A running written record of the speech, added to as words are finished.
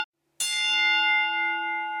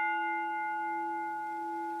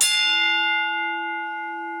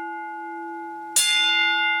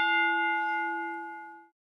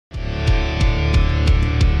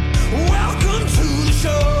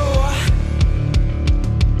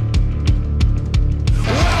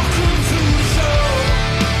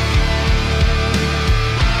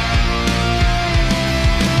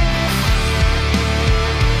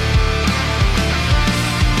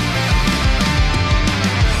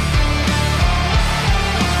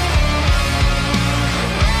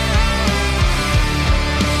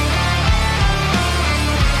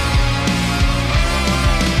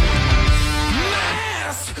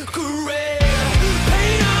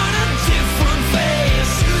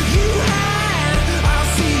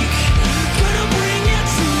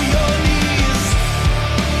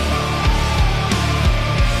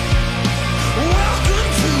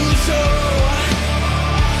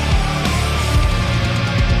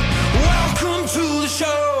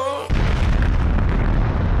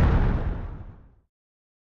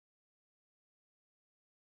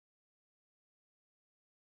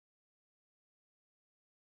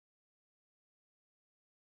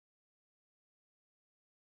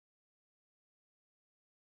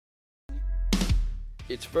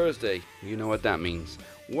It's Thursday, you know what that means.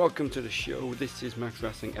 Welcome to the show. This is Max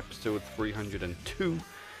Wrestling episode 302.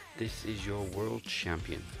 This is your world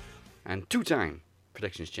champion and two-time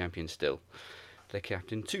predictions champion still. The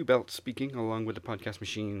captain, two belts speaking, along with the podcast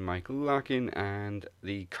machine Mike Larkin and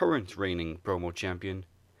the current reigning promo champion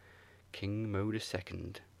King Mo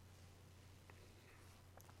II.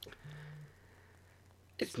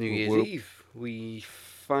 It's New Year's Eve. We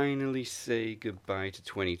finally say goodbye to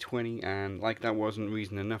 2020, and like that wasn't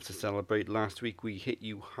reason enough to celebrate, last week we hit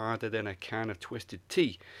you harder than a can of Twisted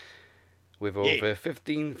Tea with over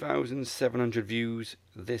 15,700 views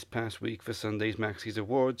this past week for Sunday's Maxis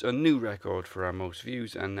Awards, a new record for our most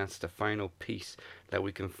views, and that's the final piece that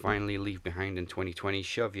we can finally leave behind in 2020.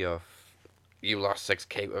 Shove your you lost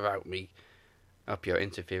 6K without me up your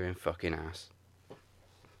interfering fucking ass.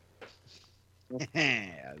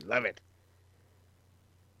 I love it.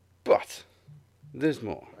 But there's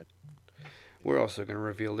more. We're also going to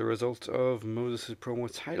reveal the result of Moses' promo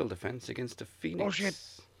title defense against the Phoenix. Oh shit!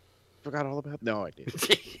 Forgot all about it. No, I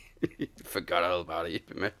didn't. Forgot all about it.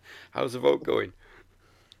 How's the vote going?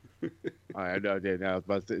 I did. I was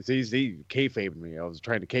about to say, see, kayfabing me. I was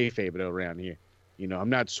trying to kayfabe it around here. You know,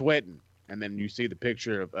 I'm not sweating. And then you see the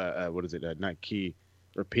picture of what is it? Not Key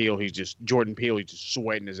or Peele. He's just Jordan Peele. He's just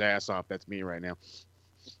sweating his ass off. That's me right now.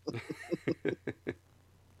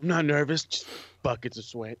 I'm not nervous. Just buckets of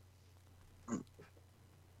sweat.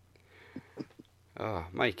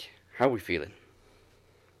 Mike, how we feeling?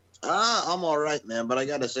 I'm all right, man, but I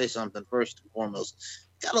got to say something first and foremost.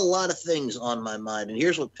 Got a lot of things on my mind, and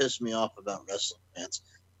here's what pissed me off about wrestling fans.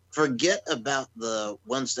 Forget about the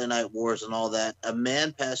Wednesday Night Wars and all that. A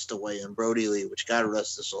man passed away in Brody Lee, which God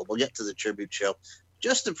rest his soul. We'll get to the tribute show.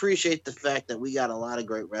 Just appreciate the fact that we got a lot of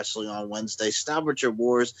great wrestling on Wednesday. Stop with your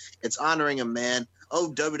wars. It's honoring a man.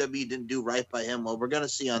 Oh, WWE didn't do right by him. Well, we're going to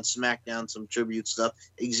see on SmackDown some tribute stuff.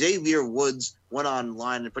 Xavier Woods went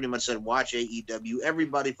online and pretty much said, watch AEW.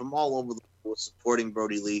 Everybody from all over the world supporting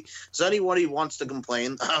Brody Lee. So anyone who wants to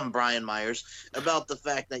complain, Brian Myers, about the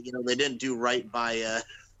fact that, you know, they didn't do right by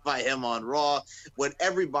him on Raw when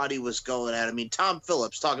everybody was going at him. I mean, Tom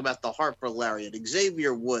Phillips talking about the Harper Lariat,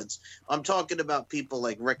 Xavier Woods. I'm talking about people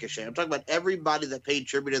like Ricochet. I'm talking about everybody that paid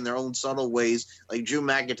tribute in their own subtle ways, like Drew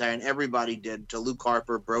McIntyre, and everybody did to Luke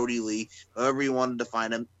Harper, Brody Lee, however you wanted to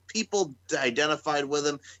find him. People identified with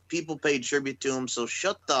him. People paid tribute to him. So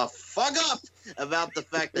shut the fuck up about the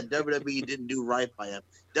fact that WWE didn't do right by him.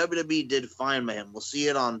 WWE did fine by him. We'll see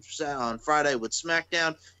it on Friday with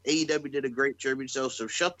SmackDown. AEW did a great tribute show. So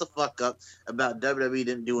shut the fuck up about WWE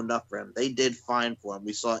didn't do enough for him. They did fine for him.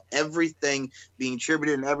 We saw everything being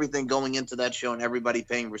tributed and everything going into that show and everybody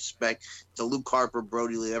paying respect to Luke Harper,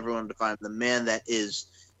 Brody Lee, everyone to find the man that is,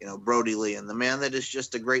 you know, Brody Lee, and the man that is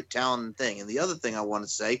just a great talent thing. And the other thing I want to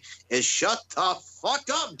say is shut the fuck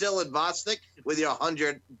up, Dylan Bostic, with your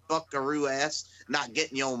 100 buckaroo ass not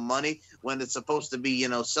getting your own money when it's supposed to be, you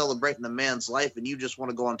know, celebrating a man's life, and you just want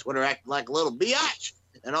to go on Twitter acting like a little biatch.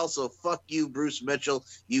 And also, fuck you, Bruce Mitchell,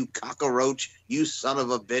 you cockroach, you son of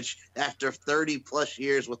a bitch. After 30-plus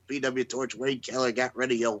years with PW Torch, Wade Keller got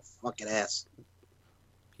rid of your fucking ass.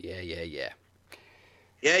 Yeah. Yeah.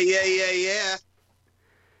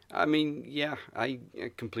 I mean, yeah, I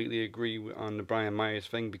completely agree on the Brian Myers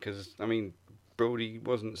thing because, I mean, Brody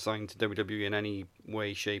wasn't signed to WWE in any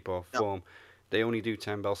way, shape, or form. No. They only do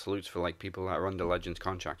 10-bell salutes for, like, people that are under Legends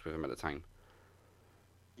contracts with him at the time.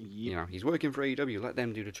 Yep. You know, he's working for AEW. Let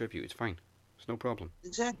them do the tribute. It's fine. It's no problem.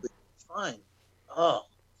 Exactly. It's fine. Oh.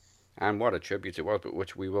 And what a tribute it was, but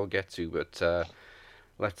which we will get to. But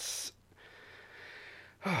let's...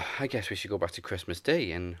 I guess we should go back to Christmas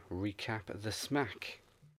Day and recap the smack.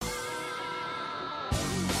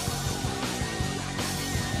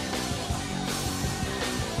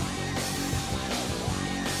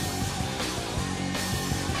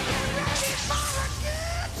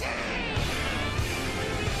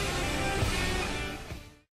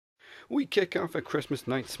 We kick off a Christmas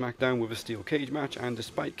night SmackDown with a steel cage match, and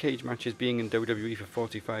despite cage matches being in WWE for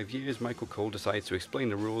 45 years, Michael Cole decides to explain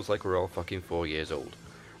the rules like we're all fucking 4 years old.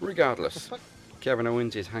 Regardless, Kevin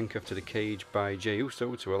Owens is handcuffed to the cage by Jey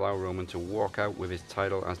Uso to allow Roman to walk out with his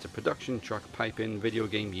title as the production truck pipe in video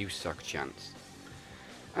game "You Suck" chants.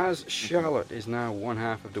 As Charlotte is now one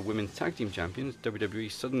half of the Women's Tag Team Champions,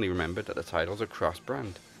 WWE suddenly remembered that the titles are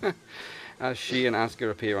cross-brand. As she and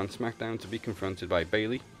Asuka appear on SmackDown to be confronted by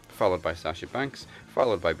Bayley, followed by Sasha Banks,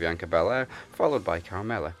 followed by Bianca Belair, followed by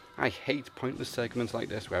Carmella. I hate pointless segments like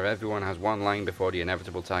this where everyone has one line before the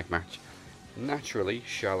inevitable tag match. Naturally,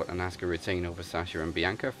 Charlotte and Asuka retain over Sasha and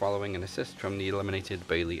Bianca following an assist from the eliminated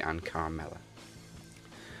Bayley and Carmella.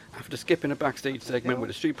 After skipping a backstage segment with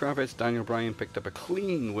the Street Profits, Daniel Bryan picked up a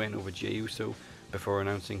clean win over Jey Uso before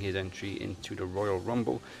announcing his entry into the Royal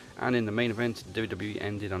Rumble. And in the main event, WWE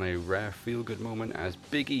ended on a rare feel-good moment as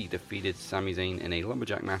Big E defeated Sami Zayn in a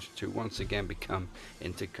lumberjack match to once again become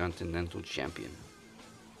Intercontinental Champion.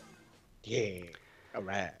 Yeah, all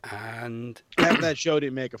right. And Half that show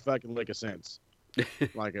didn't make a fucking lick of sense.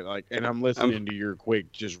 And I'm listening to your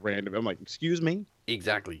quick, just random. I'm like, excuse me?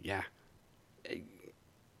 Exactly, yeah.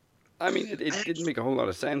 I mean, it didn't make a whole lot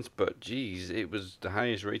of sense, but geez, it was the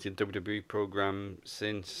highest rated WWE program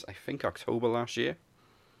since, I think, October last year.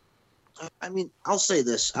 I mean, I'll say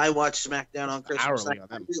this. I watched SmackDown on Christmas Hourly night. on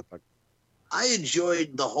that motherfucker. I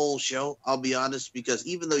enjoyed the whole show, I'll be honest, because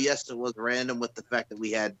even though, yes, it was random with the fact that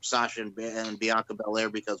we had Sasha and Bianca Belair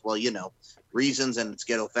because, well, you know, reasons and it's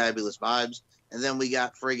Ghetto Fabulous vibes. And then we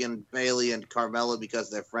got friggin' Bayley and Carmella because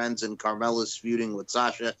they're friends, and Carmella's feuding with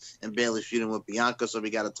Sasha and Bayley's feuding with Bianca, so we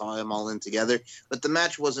got to tie them all in together. But the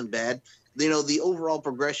match wasn't bad. You know, the overall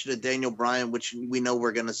progression of Daniel Bryan, which we know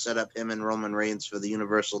we're going to set up him and Roman Reigns for the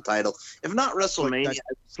Universal title. If not WrestleMania.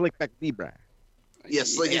 Slick back knee, Bryan.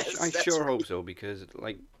 Yes, I sure hope so, because,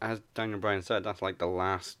 like, as Daniel Bryan said, that's like the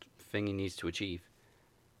last thing he needs to achieve.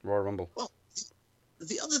 Royal Rumble. Well,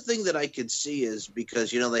 the other thing that I could see is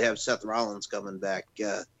because, you know, they have Seth Rollins coming back,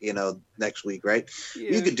 you know, next week, right?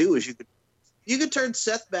 Yeah. You could do is you could turn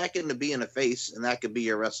Seth back into being a face, and that could be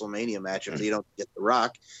your WrestleMania match if you don't get The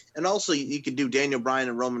Rock. And also, you could do Daniel Bryan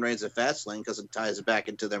and Roman Reigns at Fastlane because it ties it back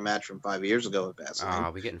into their match from 5 years ago at Fastlane.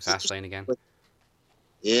 Ah, we getting Fastlane again?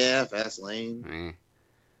 Yeah, Fastlane.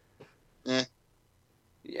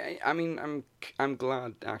 Yeah, I mean, I'm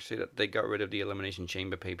glad actually that they got rid of the Elimination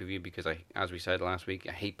Chamber pay-per-view because as we said last week,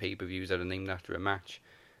 I hate pay-per-views that are named after a match.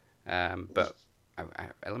 But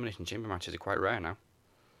Elimination Chamber matches are quite rare now.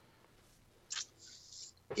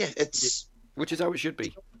 Yeah, which is how it should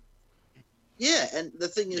be. Yeah, and the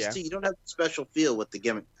thing is, too, you don't have the special feel with the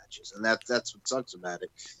gimmick matches, and that's what sucks about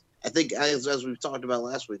it. I think, as we've talked about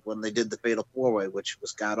last week, when they did the Fatal 4-Way, which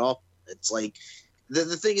was god-awful, it's like,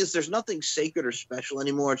 the thing is, there's nothing sacred or special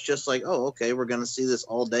anymore. It's just like, oh, okay, we're going to see this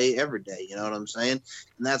all day, every day. You know what I'm saying?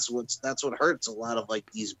 And that's what hurts a lot of, like,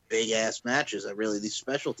 these big-ass matches, these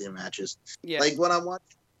specialty matches. Yeah. Like, when I watch...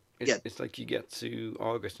 It's like you get to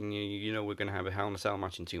August and you know we're going to have a Hell in a Cell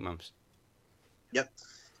match in 2 months. Yep.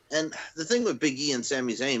 And the thing with Big E and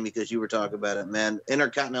Sami Zayn, because you were talking about it, man,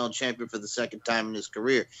 Intercontinental Champion for the second time in his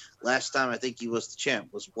career. Last time I think he was the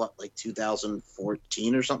champ was what, like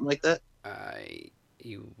 2014 or something like that?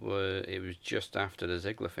 It was just after the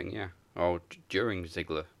Ziggler thing, yeah. Or during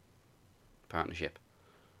Ziggler partnership.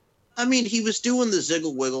 I mean, he was doing the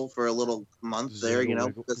Ziggle Wiggle for a little month there, you know.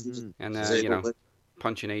 Because and, you know,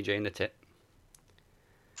 punching AJ in the tit.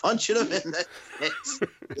 Punching him in the tit.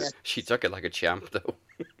 Yeah. She took it like a champ, though.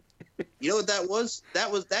 You know what that was?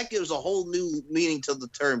 That gives a whole new meaning to the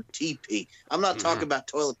term TP. I'm not talking about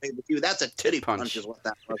toilet paper too. That's a titty punch is what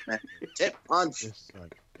that was, man. Tit punch. Just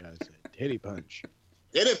like guys said, titty punch.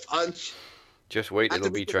 Titty punch. Just wait, it'll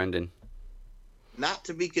be trending. Not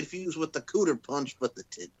to be confused with the cooter punch, but the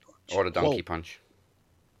tit punch. Or the donkey punch.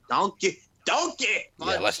 Donkey punch.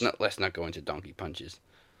 Yeah, let's not go into donkey punches.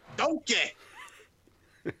 Donkey.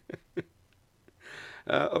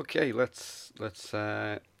 Okay, let's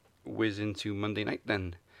whiz into Monday night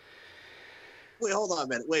then. Wait, hold on a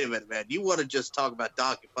minute. Wait a minute, man. You want to just talk about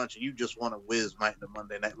donkey punch and you just want to whiz right into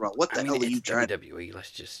Monday Night Raw. What the hell are you trying to do? WWE,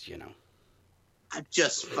 let's just, you know. I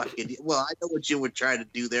just fucking... Well, I know what you were trying to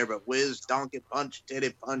do there, but whiz, donkey punch,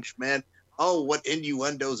 titty punch, man. Oh, what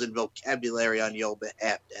innuendos and vocabulary on your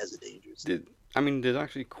behalf, as it dangerous. There's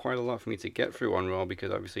actually quite a lot for me to get through on Raw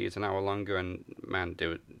because obviously it's an hour longer and, man,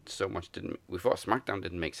 so much we thought SmackDown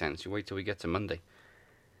didn't make sense. You wait till we get to Monday.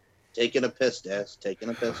 Taking a piss, Des. Taking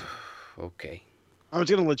a piss. Okay. I was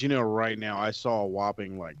going to let you know right now, I saw a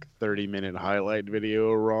whopping, 30-minute highlight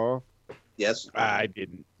video of Raw. Yes. I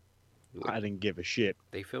didn't give a shit.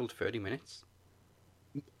 They filled 30 minutes?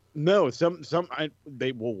 No, it was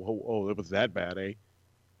that bad, eh?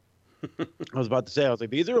 I was about to say, I was like,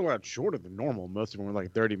 these are a lot shorter than normal. Most of them were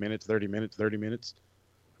like 30 minutes. I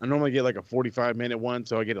normally get like a 45-minute one,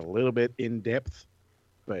 so I get a little bit in depth.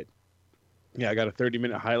 But yeah, I got a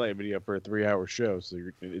 30-minute highlight video for a 3-hour show, so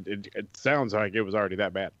it sounds like it was already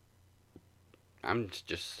that bad. I'm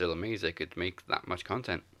just still amazed they could make that much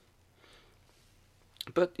content.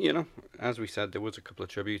 But, you know, as we said, there was a couple of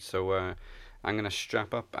tributes, so I'm going to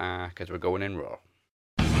strap up because we're going in Raw.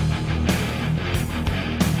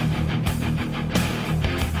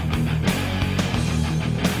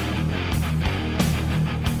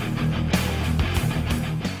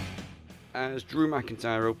 As Drew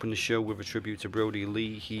McIntyre opened the show with a tribute to Brody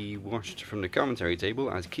Lee, he watched from the commentary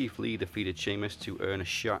table as Keith Lee defeated Sheamus to earn a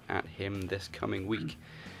shot at him this coming week.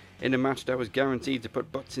 In a match that was guaranteed to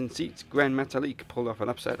put butts in seats, Gran Metalik pulled off an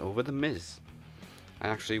upset over The Miz. I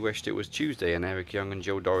actually wished it was Tuesday and Eric Young and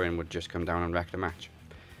Joe Dorian would just come down and wreck the match.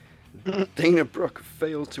 Dana Brooke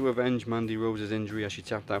failed to avenge Mandy Rose's injury as she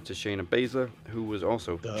tapped out to Shayna Baszler, who was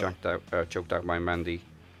also choked out by Mandy.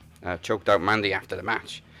 Choked out Mandy after the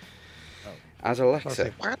match. Oh. As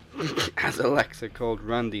Alexa called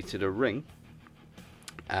Randy to the ring,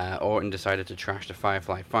 Orton decided to trash the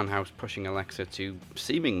Firefly Funhouse, pushing Alexa to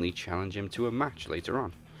seemingly challenge him to a match later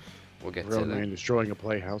on. We'll get Real to man that. destroying a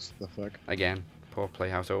playhouse. The fuck? Again, poor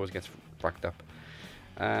Playhouse always gets fucked up.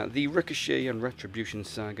 The Ricochet and Retribution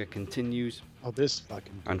saga continues, Oh, this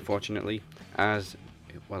fucking. unfortunately, as,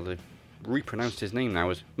 well, they've repronounced his name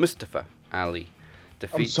now as Mustafa Ali.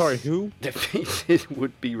 I'm sorry, who? Defeats his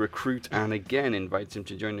would-be recruit and again invites him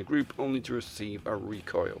to join the group, only to receive a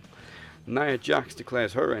recoil. Nia Jax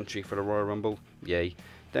declares her entry for the Royal Rumble, yay.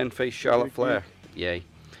 Then faced Charlotte Flair, yay.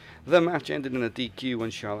 The match ended in a DQ when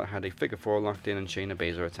Charlotte had a figure four locked in and Shayna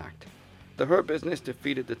Baszler attacked. The Hurt Business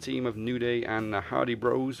defeated the team of New Day and the Hardy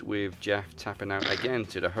Bros, with Jeff tapping out again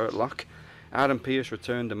to the Hurt Lock. Adam Pearce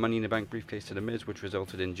returned the Money in the Bank briefcase to The Miz, which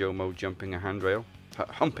resulted in Joe Mo humping a handrail.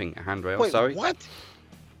 Wait, Sorry. what?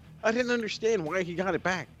 I didn't understand why he got it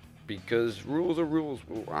back. Because rules are rules.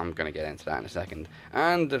 Ooh, I'm going to get into that in a second.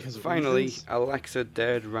 And Because of finally, reasons? Alexa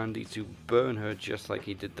dared Randy to burn her just like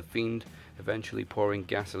he did The Fiend, eventually pouring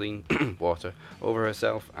gasoline, water, over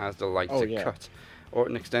herself as the lights Oh, are yeah. cut.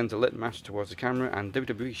 Orton extends a lit match towards the camera, and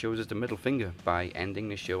WWE shows us the middle finger by ending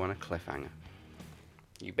the show on a cliffhanger.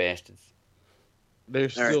 You bastards. They're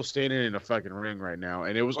All right. still standing in a fucking ring right now,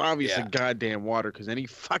 and it was obviously Yeah. goddamn water, because any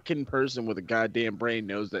fucking person with a goddamn brain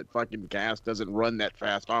knows that fucking gas doesn't run that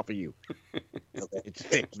fast off of you. Okay. It's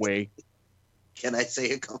thick way. Can I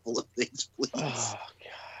say a couple of things, please? Oh,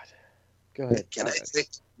 God. Go ahead. Can I say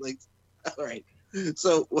something? All right.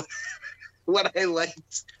 So what I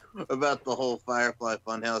liked about the whole Firefly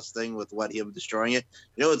Funhouse thing with him destroying it,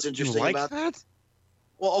 you know what's You interesting like about that?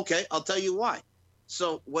 Well, okay, I'll tell you why.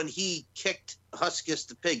 So when he kicked Huskus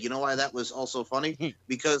the pig, you know why that was also funny?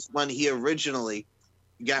 Because when he originally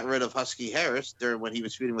got rid of Husky Harris when he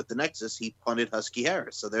was feuding with the Nexus, he punted Husky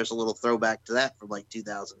Harris. So there's a little throwback to that from like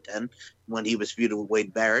 2010 when he was feuding with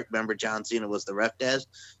Wade Barrett. Remember John Cena was the ref Daz?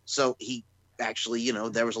 So he actually,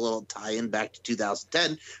 there was a little tie-in back to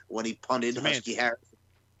 2010 when he punted Husky Harris.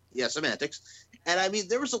 Yeah, semantics. And I mean,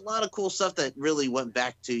 there was a lot of cool stuff that really went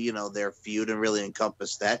back to, their feud and really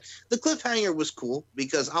encompassed that. The cliffhanger was cool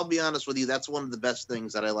because I'll be honest with you, that's one of the best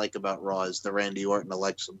things that I like about Raw is the Randy Orton,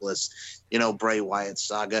 Alexa Bliss, Bray Wyatt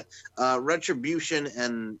saga. Retribution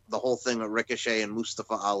and the whole thing with Ricochet and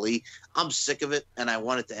Mustafa Ali, I'm sick of it and I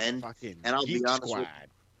want it to end. Fucking And I'll be Geek honest Squad.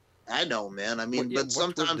 I know, man. I mean, What but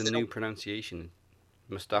sometimes was the new pronunciation?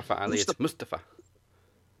 Mustafa Ali. It's Mustafa. Mustafa.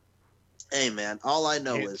 Hey, man, all I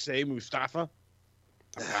know Can't is say Mustafa.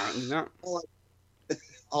 Apparently not.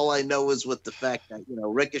 all I know is with the fact that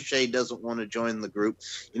Ricochet doesn't want to join the group.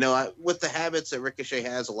 With the habits that Ricochet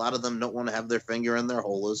has, a lot of them don't want to have their finger in their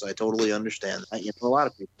holes. I totally understand that. A lot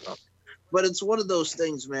of people don't. But it's one of those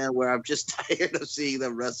things, man, where I'm just tired of seeing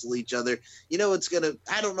them wrestle each other. I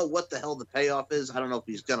don't know what the hell the payoff is. I don't know if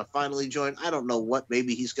he's gonna finally join. I don't know what.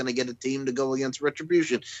 Maybe he's gonna get a team to go against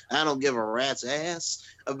Retribution. I don't give a rat's ass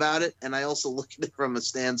about it. And I also look at it from a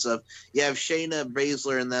stance of, you have Shayna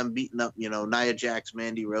Baszler and them beating up, Nia Jax,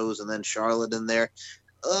 Mandy Rose, and then Charlotte in there.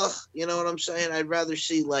 Ugh, you know what I'm saying? I'd rather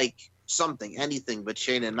see anything but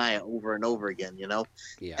Shayna and Nia over and over again,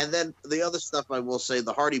 Yeah. And then the other stuff I will say,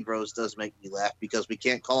 the Hardy Bros does make me laugh because we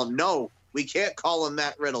can't call him. No, we can't call him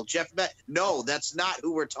Matt Riddle. No, that's not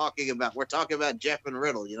who we're talking about. We're talking about Jeff and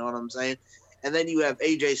Riddle. You know what I'm saying? And then you have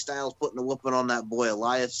AJ Styles putting a whooping on that boy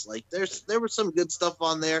Elias. Like there was some good stuff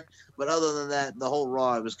on there, but other than that, the whole Raw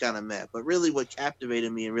I was kind of mad. But really, what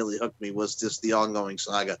captivated me and really hooked me was just the ongoing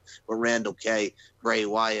saga with Randall Kay, Bray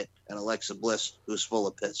Wyatt, and Alexa Bliss, who's full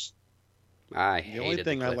of piss. I The hated only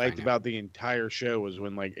thing I liked cliffhanger. about the entire show was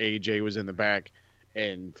when AJ was in the back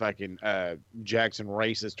and fucking Jackson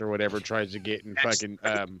racist or whatever tries to get in fucking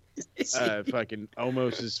fucking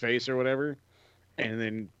Omos's face or whatever, and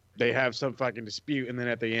then they have some fucking dispute, and then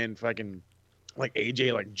at the end fucking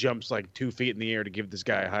AJ jumps 2 feet in the air to give this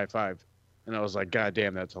guy a high five, and I was like, God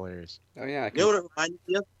damn, that's hilarious. Oh yeah. You know what it reminded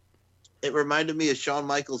me of? It reminded me of Shawn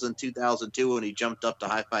Michaels in 2002 when he jumped up to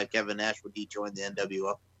high five Kevin Nash when he joined the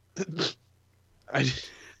NWO.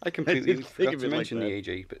 I completely didn't think forgot of to it like mention the that.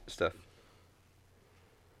 AJ stuff.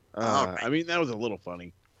 All right. I mean, that was a little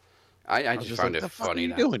funny. I was just found like, it the fuck funny are you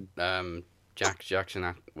that doing?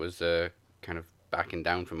 Jackson was kind of backing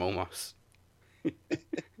down from Omos.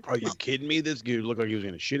 Are you kidding me? This dude looked like he was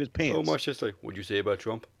gonna shit his pants. Omos just like, what'd you say about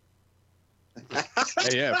Trump? Hey,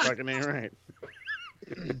 yeah, fucking ain't right.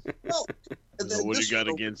 Well, and then What do this you got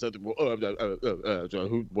one against something? So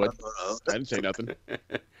who? What? I didn't say nothing.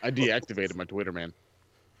 I deactivated my Twitter, man.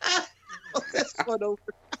 this one over.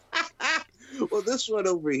 Well, this one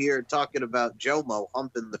over here talking about Jomo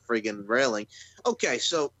humping the friggin' railing. Okay,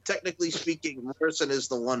 so technically speaking, Morrison is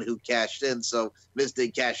the one who cashed in, so Miz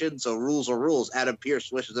did cash in, so rules are rules. Adam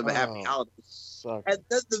Pearce wishes him a happy holiday. Suck. And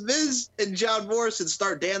then the Miz and John Morrison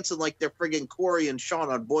start dancing like they're friggin' Corey and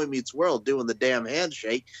Sean on Boy Meets World, doing the damn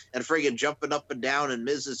handshake and friggin' jumping up and down, and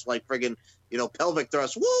Miz is like friggin', pelvic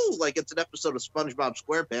thrust, woo, like it's an episode of SpongeBob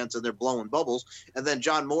SquarePants and they're blowing bubbles. And then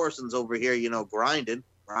John Morrison's over here,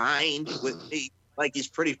 grind with me like he's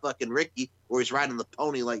pretty fucking Ricky, or he's riding the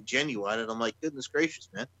pony like Genuine. And I'm like, goodness gracious,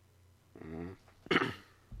 man.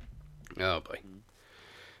 Oh boy.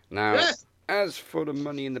 Now, as for the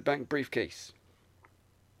Money in the Bank briefcase,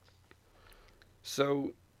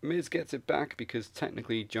 so Miz gets it back because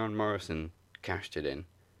technically John Morrison cashed it in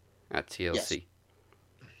at TLC. Yes.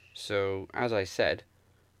 So, as I said,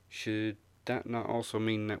 should that not also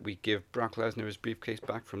mean that we give Brock Lesnar his briefcase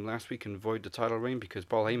back from last week and void the title reign because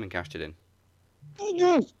Paul Heyman cashed it in?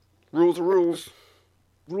 Rules are rules.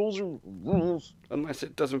 Rules are rules. Unless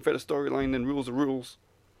it doesn't fit a storyline, then rules are rules.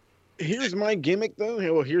 Here's my gimmick, though.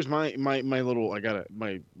 Well, here's my little,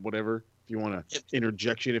 my whatever, if you want to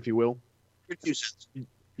interjection, if you will. Your 2 cents.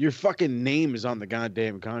 Your fucking name is on the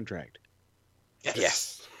goddamn contract.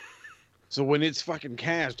 Yes. So when it's fucking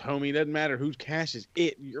cashed, homie, it doesn't matter who cashes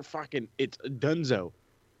it. It's a dunzo.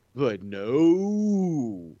 But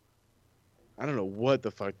no. I don't know what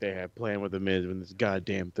the fuck they have planned with the Miz with this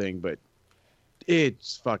goddamn thing, but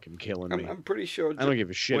it's fucking killing me. I'm pretty sure. I don't give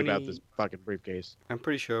a shit about this fucking briefcase. I'm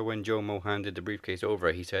pretty sure when Joe Mo handed the briefcase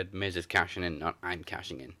over, he said, Miz is cashing in, not I'm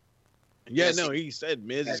cashing in. Yeah, yes, no, he said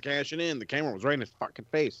Miz is cashing in. The camera was right in his fucking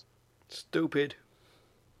face. Stupid.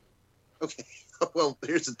 Okay. Well,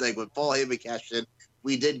 here's the thing. When Paul Heyman cashed in,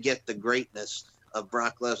 we did get the greatness of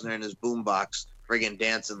Brock Lesnar and his boombox friggin'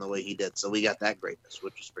 dancing the way he did. So we got that greatness,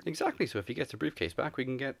 which is pretty Exactly. So if he gets the briefcase back, we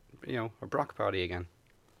can get, a Brock party again.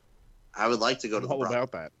 I would like to go to the Brock. I'm all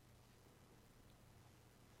about that.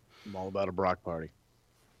 I'm all about a Brock party.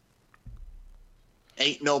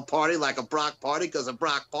 Ain't no party like a Brock party, because a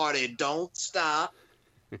Brock party don't stop.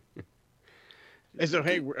 And so,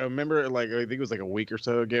 hey, remember, I think it was like a week or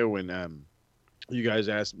so ago when you guys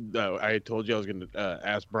asked, I told you I was going to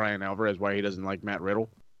ask Brian Alvarez why he doesn't like Matt Riddle.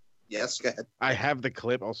 Yes, go ahead. I have the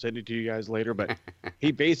clip. I'll send it to you guys later. But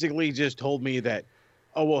he basically just told me that,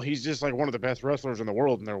 oh, well, he's just like one of the best wrestlers in the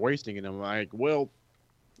world and they're wasting it. I'm like, well,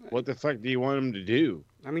 what the fuck do you want him to do?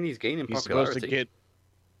 I mean, he's gaining popularity.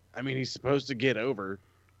 He's supposed to get over.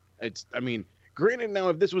 Granted, now,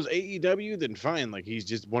 if this was AEW, then fine. Like, he's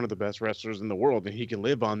just one of the best wrestlers in the world and he can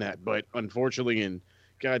live on that. But unfortunately, in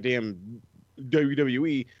goddamn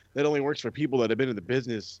WWE, that only works for people that have been in the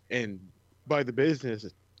business, and by the business,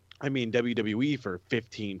 I mean WWE for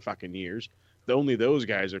 15 fucking years. Only those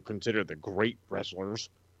guys are considered the great wrestlers,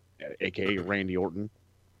 aka Randy Orton.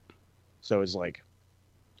 So it's like,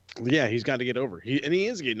 yeah, he's got to get over. He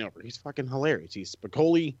is getting over. He's fucking hilarious. He's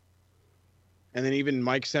Spicoli. And then even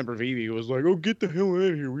Mike Sempervive was like, oh, get the hell out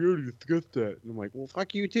of here. We already discussed that. And I'm like, well,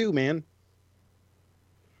 fuck you too, man.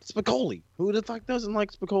 Spicoli. Who the fuck doesn't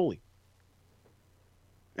like Spicoli?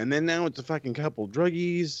 And then now it's a fucking couple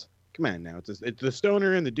druggies. Come on now. It's the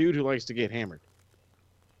stoner and the dude who likes to get hammered.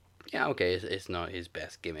 Yeah, okay. It's not his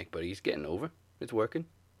best gimmick, but he's getting over. It's working.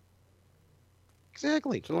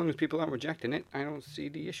 Exactly. So long as people aren't rejecting it, I don't see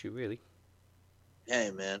the issue, really.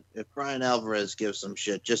 Hey, man, if Brian Alvarez gives some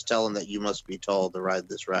shit, just tell him that you must be tall to ride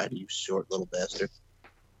this ride, you short little bastard.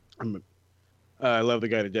 I love the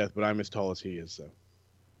guy to death, but I'm as tall as he is, so.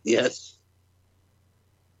 Yes.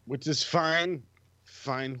 Which is fine.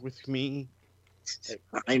 Fine with me.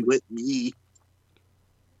 Fine with me.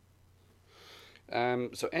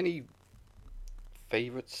 So any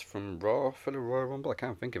favorites from Raw for the Royal Rumble? I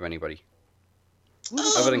can't think of anybody.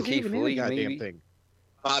 Other than Keith Lee, maybe. Thing.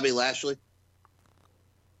 Bobby Lashley.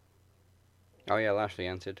 Oh yeah, Lashley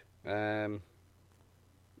answered. Yeah.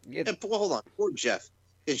 And hold on, poor Jeff,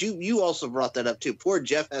 because you also brought that up too. Poor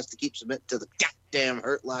Jeff has to keep submitting to the goddamn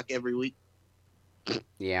Hurt Lock every week.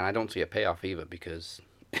 Yeah, and I don't see a payoff either because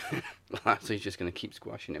Lashley's just going to keep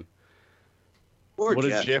squashing him. Poor what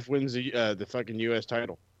Jeff. if Jeff wins the fucking U.S.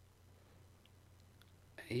 title?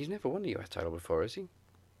 He's never won the U.S. title before, has he?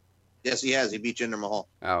 Yes, he has. He beat Jinder Mahal.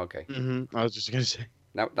 Oh, okay. Mm-hmm. I was just going to say.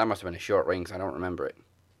 That must have been a short reign because I don't remember it.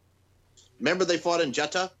 Remember they fought in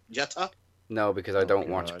Jeddah? Jeddah? No, because I don't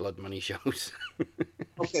watch God. blood money shows.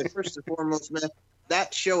 Okay, first and foremost, man,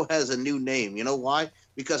 that show has a new name. You know why?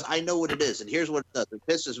 Because I know what it is, and here's what it does. It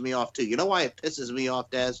pisses me off too. You know why it pisses me off,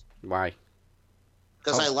 Daz? Why?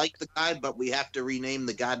 Because Oh. I like the guy, but we have to rename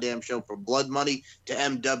the goddamn show from Blood Money to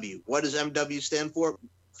MW. What does MW stand for?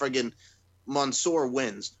 Friggin' Mansoor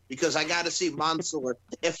wins. Because I got to see Mansoor.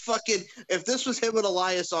 If this was him and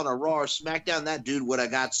Elias on a Raw or SmackDown, that dude would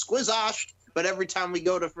have got squizzoshed. But every time we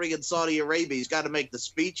go to friggin' Saudi Arabia, he's got to make the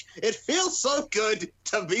speech. It feels so good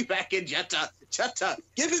to be back in Jeddah. Jeddah,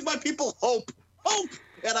 giving my people hope. Hope!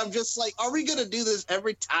 And I'm just like, are we going to do this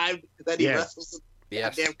every time that he Yes. wrestles in the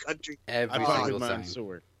Yes. goddamn country? Every I fuck single with time.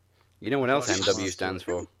 Mansoor. You know what else Fuck MW Mansoor. stands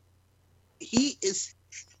for?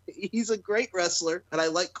 He's a great wrestler, and I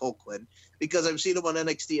like Cole Quinn because I've seen him on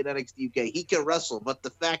NXT and NXT UK. He can wrestle, but the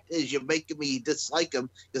fact is, you're making me dislike him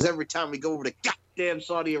because every time we go over to goddamn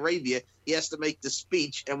Saudi Arabia, he has to make the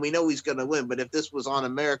speech, and we know he's going to win. But if this was on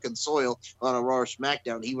American soil on a Raw or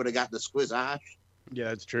SmackDown, he would have got the squiz eye. Yeah,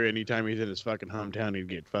 that's true. Anytime he's in his fucking hometown, he'd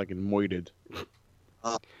get fucking moited.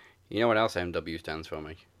 You know what else MW stands for,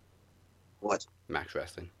 Mike? What? Max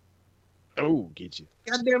Wrestling. Oh, get you.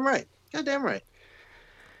 Goddamn right. Goddamn right.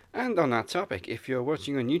 And on that topic, if you're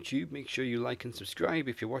watching on YouTube, make sure you like and subscribe.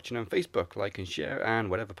 If you're watching on Facebook, like and share. And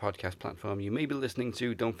whatever podcast platform you may be listening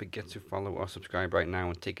to, don't forget to follow or subscribe right now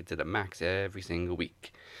and take it to the max every single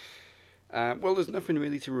week. Well, there's nothing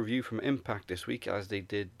really to review from Impact this week, as they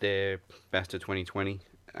did their best of 2020.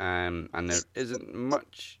 And there isn't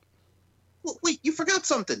much. Well, wait, you forgot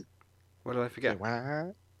something. What did I forget?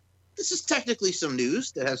 What? This is technically some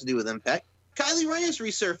news that has to do with Impact. Kylie Ray has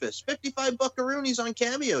resurfaced. 55 buckaroonies on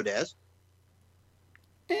Cameo, Daz.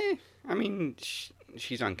 I mean,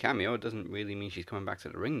 she's on Cameo. It doesn't really mean she's coming back to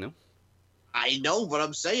the ring, though. I know, but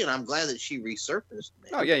I'm saying I'm glad that she resurfaced.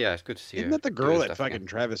 Man. Oh, yeah, it's good to see her. Isn't that the girl doing that stuff fucking again.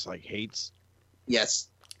 Travis like hates? Yes.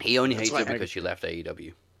 He only That's hates her why I- because she left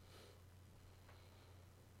AEW.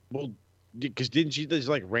 Well, because didn't she just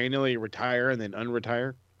like randomly retire and then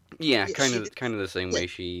unretire? Yeah, Yeah, kind she of did- the same yeah. way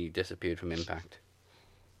she disappeared from Impact.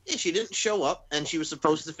 Yeah, she didn't show up, and she was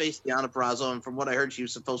supposed to face Deonna Purrazzo, and from what I heard, she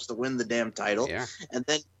was supposed to win the damn title. Yeah. And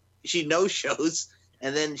then she no-shows,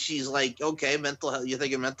 and then she's like, okay, mental health. You're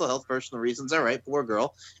thinking mental health, personal reasons. All right, poor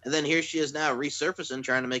girl. And then here she is now resurfacing,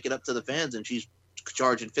 trying to make it up to the fans, and she's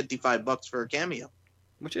charging $55 for a cameo.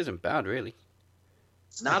 Which isn't bad, really.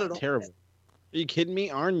 It's not at all. Terrible. Are you kidding me?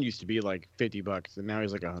 Arn used to be like $50, and now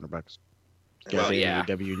he's like $100. Well, Goddamn yeah.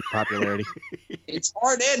 AEW popularity. It's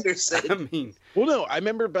Arn Anderson. I mean, Well, no, I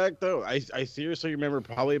remember back though. I seriously remember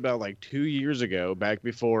probably about like 2 years ago, back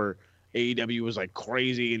before AEW was like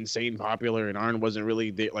crazy, insane popular, and Arn wasn't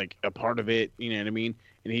really like a part of it. You know what I mean?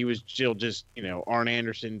 And he was still just Arn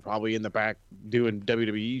Anderson, probably in the back doing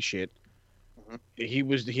WWE shit.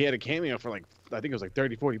 Mhm. He had a cameo for like I think it was like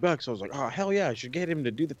 $30-$40. So I was like, oh hell yeah, I should get him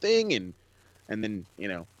to do the thing, and then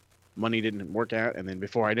money didn't work out, and then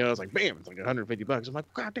before I know, I was like, bam, it's like $150. I'm like,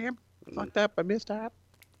 goddamn, fucked up, I missed out.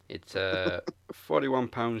 it's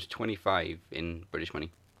 £41.25 in British money.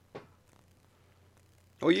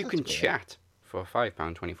 Or you That's can fair. chat for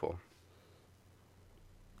 £5.24.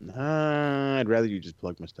 Nah, I'd rather you just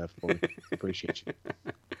plug my stuff for me. Appreciate you.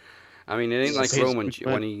 I mean, it ain't like Pays Roman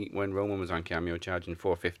good when Roman was on Cameo charging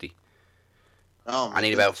 $4.50. Oh, my I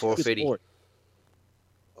need about goodness. $4.50. Sport.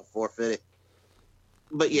 $4.50.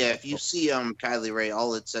 But yeah, if you see Kylie Ray,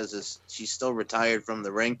 all it says is she's still retired from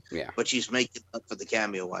the ring, Yeah. but she's making up for the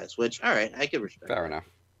cameo wise. Which, all right, I can respect. Fair enough.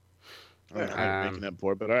 I'm not making up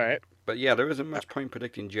for it, but all right. But yeah, there isn't much point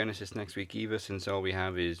predicting Genesis next week either, since all we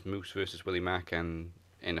have is Moose versus Willie Mack and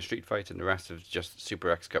in a street fight, and the rest is just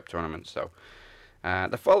Super X Cup tournaments. So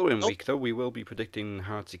the following week, though, we will be predicting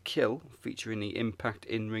Hard to Kill, featuring the Impact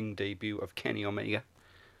in-ring debut of Kenny Omega.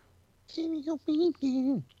 Kenny!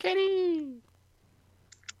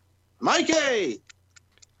 Mikey!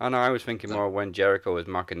 Oh no, I was thinking more when Jericho was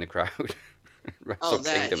mocking the crowd. Wrestle Oh,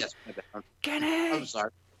 that. Kingdom. Yes, my bad. I'm Kenny! sorry.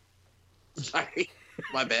 Sorry.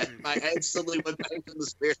 My bad. I instantly went back to the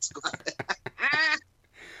Spirit Squad.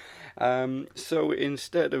 So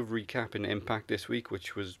instead of recapping Impact this week,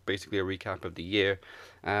 which was basically a recap of the year,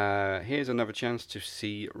 here's another chance to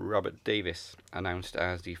see Robert Davis announced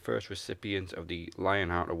as the first recipient of the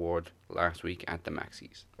Lionheart Award last week at the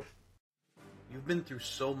Maxis. You've been through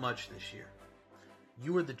so much this year.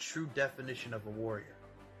 You are the true definition of a warrior.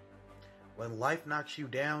 When life knocks you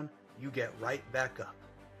down, you get right back up.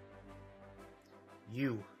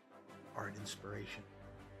 You are an inspiration.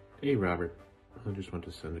 Hey Robert, I just want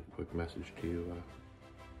to send a quick message to you,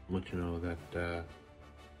 let you know that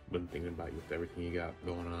been thinking about you with everything you got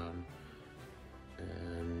going on,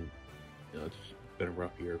 and it's been a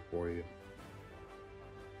rough year for you.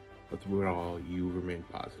 But through it all, you remain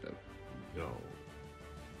positive.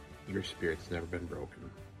 Your spirit's never been broken.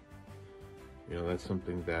 That's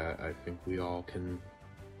something that I think we all can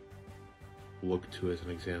look to as an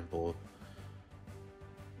example.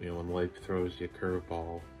 When life throws you a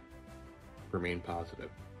curveball, remain positive.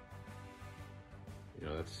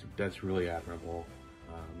 That's really admirable.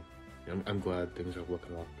 I'm glad things are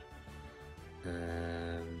looking up,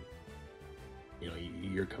 and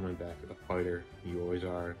you're coming back as a fighter. You always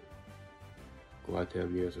are. Glad to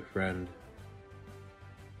have you as a friend.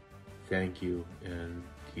 Thank you, and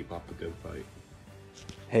keep up the good fight.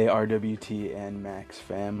 Hey RWT and Max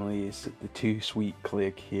families, the Too Sweet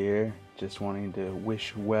Click here. Just wanting to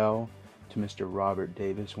wish well to Mr. Robert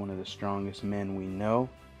Davis, one of the strongest men we know,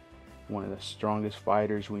 one of the strongest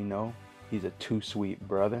fighters we know. He's a too sweet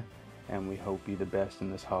brother, and we hope you the best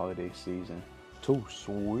in this holiday season. Too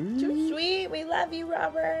sweet. Too sweet. We love you,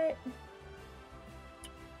 Robert.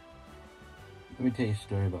 Let me tell you a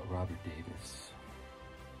story about Robert Davis.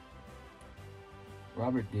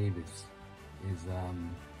 Robert Davis is,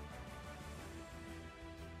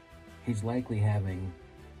 he's likely having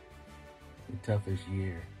the toughest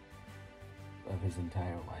year of his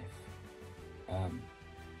entire life.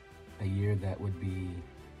 A year that would be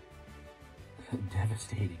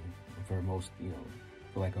devastating for most,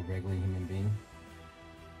 for like a regular human being.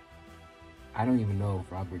 I don't even know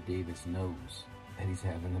if Robert Davis knows that he's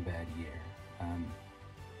having a bad year.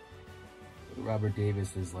 Robert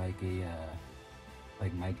Davis is like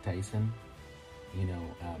like Mike Tyson, in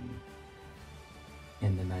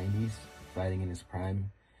the 90s, fighting in his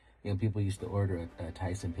prime. People used to order a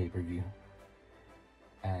Tyson pay-per-view.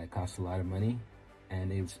 It cost a lot of money, and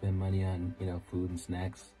they would spend money on, food and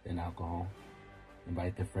snacks and alcohol,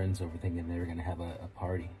 invite their friends over thinking they were going to have a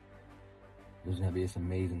party. It was going to be this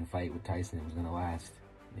amazing fight with Tyson. It was going to last,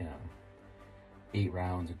 8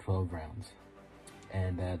 rounds or 12 rounds.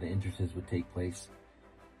 And the entrances would take place.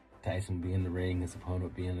 Tyson would be in the ring, his opponent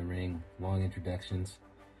would be in the ring, long introductions.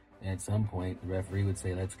 And at some point, the referee would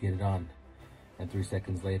say, "Let's get it on." And 3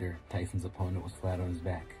 seconds later, Tyson's opponent was flat on his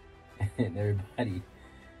back. And everybody,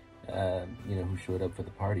 who showed up for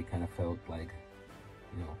the party kind of felt like,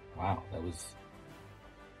 wow,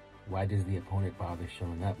 why does the opponent bother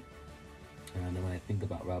showing up? And when I think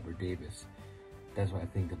about Robert Davis, that's what I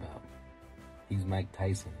think about. He's Mike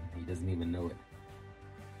Tyson. He doesn't even know it.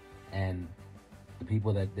 And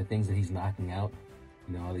the things that he's knocking out,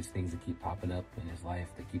 all these things that keep popping up in his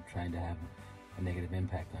life that keep trying to have a negative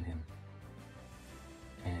impact on him.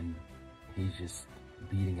 And he's just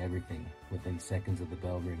beating everything within seconds of the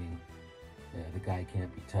bell ringing. The guy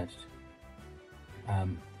can't be touched.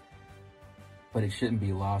 But it shouldn't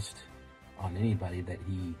be lost on anybody that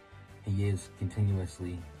he is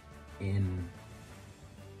continuously in,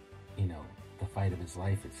 the fight of his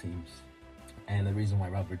life, it seems. And the reason why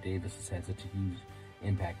Robert Davis has had such a huge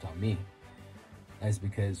impact on me is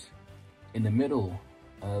because in the middle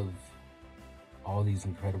of all these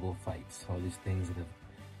incredible fights, all these things that have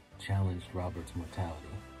challenged Robert's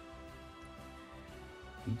mortality,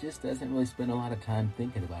 he just doesn't really spend a lot of time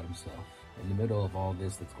thinking about himself. In the middle of all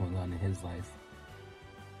this that's going on in his life,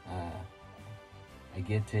 I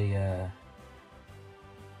get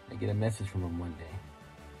a message from him one day,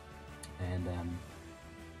 and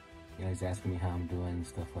he's asking me how I'm doing and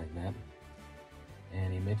stuff like that,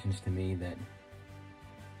 and he mentions to me that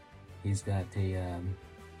he's got a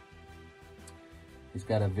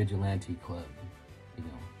vigilante club,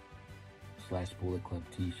 / Bullet Club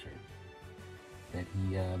t-shirt that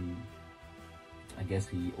he, I guess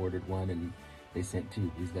he ordered one and they sent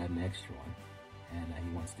 2. He's got an extra one, and he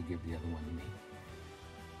wants to give the other one to me.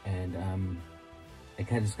 And it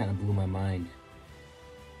just kind of blew my mind,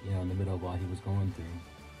 in the middle of all he was going through.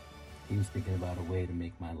 He was thinking about a way to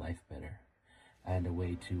make my life better and a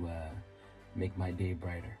way to make my day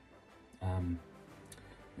brighter. And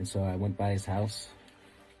so I went by his house,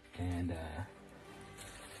 and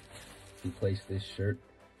he placed this shirt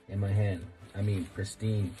in my hand. I mean,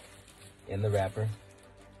 pristine, in the wrapper.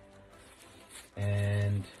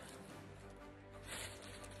 And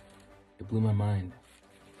it blew my mind.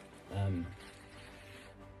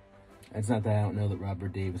 It's not that I don't know that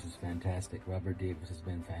Robert Davis is fantastic. Robert Davis has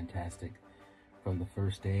been fantastic. From the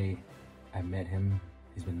first day I met him,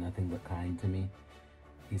 he's been nothing but kind to me.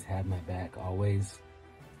 He's had my back always.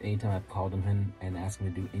 Anytime I've called him and asked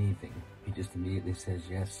him to do anything, he just immediately says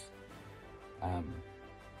yes.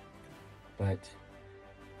 But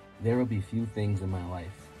there will be few things in my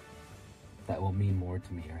life that will mean more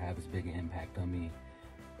to me or have as big an impact on me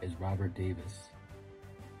as Robert Davis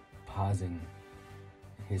pausing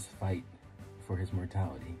his fight for his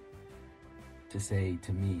mortality to say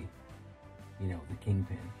to me, you know, the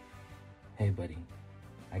Kingpin, hey buddy,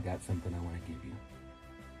 I got something I want to give you.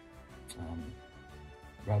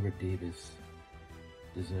 Robert Davis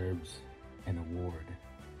deserves an award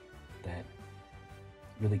that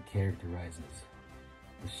really characterizes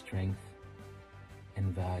the strength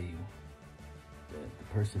and value, the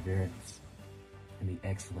perseverance, and the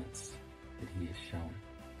excellence that he has shown.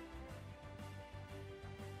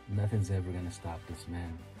 Nothing's ever going to stop this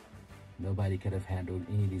man. Nobody could have handled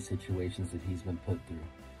any of these situations that he's been put through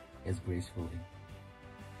as gracefully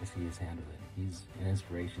as he has handled it. He's an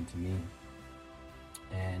inspiration to me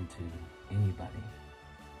and to anybody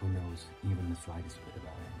who knows even the slightest bit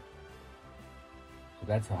about him. So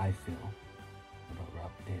that's how I feel about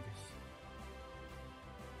Robert Davis.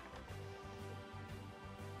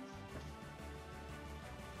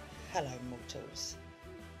 Hello, mortals.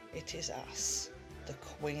 It is us, the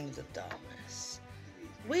Queen of the Darkness.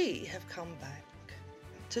 We have come back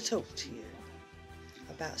to talk to you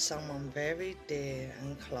about someone very dear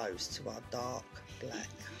and close to our dark black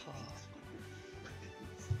heart.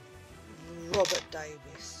 Robert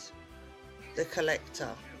Davis, the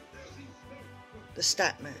collector, the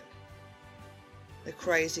statman, the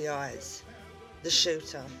crazy eyes, the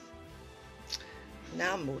shooter.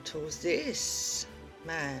 Now, mortals, this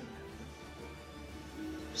man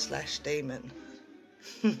 / demon.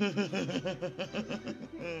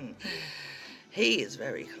 He is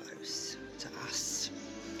very close to us.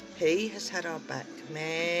 He has had our back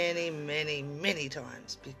many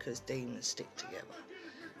times because demons stick together.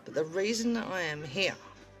 But the reason that I am here,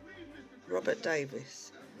 Robert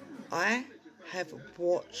Davis, I have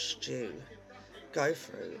watched you go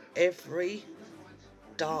through every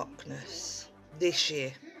darkness this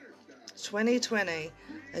year. 2020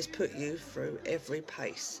 has put you through every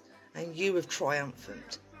pace, and you have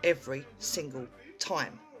triumphant every single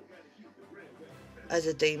time, as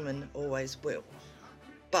a demon always will.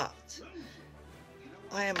 But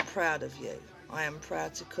I am proud of you. I am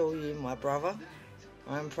proud to call you my brother.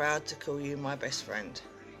 I am proud to call you my best friend.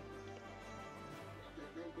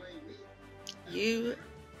 You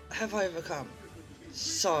have overcome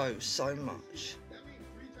so much,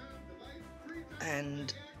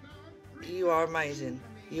 and you are amazing.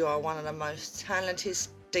 You are one of the most talented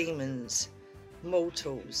demons,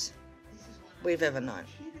 mortals we've ever known.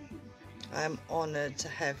 I am honoured to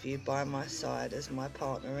have you by my side as my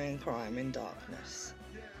partner in crime in darkness.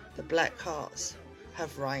 The Black Hearts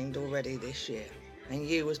have reigned already this year, and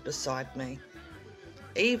you was beside me,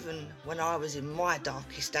 even when I was in my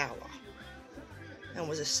darkest hour and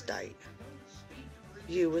was a state.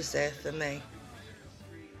 You was there for me,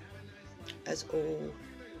 as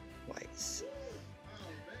always.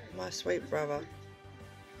 My sweet brother,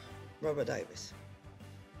 Robert Davis.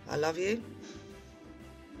 I love you.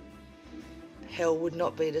 Hell would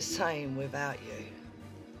not be the same without you,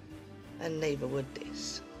 and neither would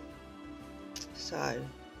this. So,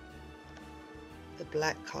 the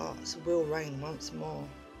Black Hearts will reign once more,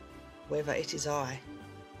 whether it is I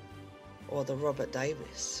or the Robert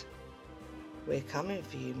Davis. We're coming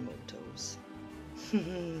for you, mortals.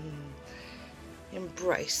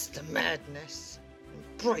 Embrace the madness.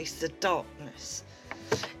 Embrace the darkness.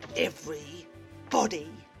 Everybody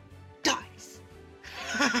dies.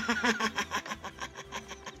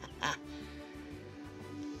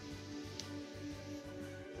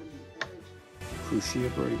 Through sheer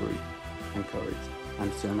bravery and courage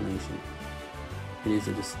and determination, it is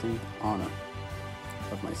a distinct honor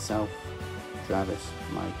of myself, Travis,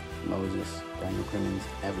 Mike, Moses, Daniel Crimmins,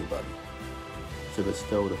 everybody, to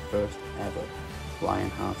bestow the first ever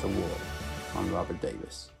Lionheart Award on Robert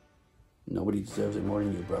Davis. Nobody deserves it more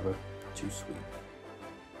than you, brother. Too sweet.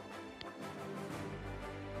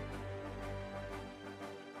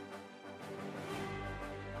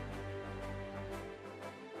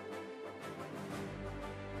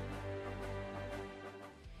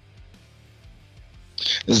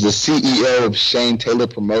 This is the CEO of Shane Taylor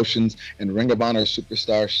Promotions and Ring of Honor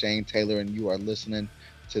superstar Shane Taylor, and you are listening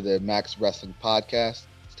to the Max Wrestling Podcast.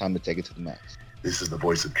 It's time to take it to the max. This is the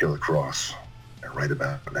voice of Killer Cross, and right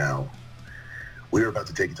about now, we are about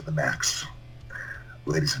to take it to the max.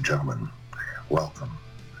 Ladies and gentlemen, welcome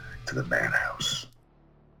to the Madhouse.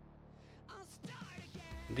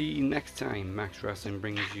 The next time Max Wrestling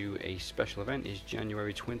brings you a special event is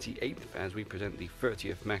January 28th as we present the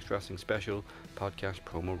 30th Max Wrestling Special Podcast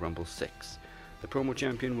Promo Rumble 6. The promo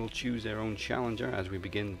champion will choose their own challenger as we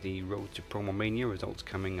begin the road to Promo Mania, results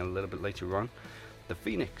coming a little bit later on. The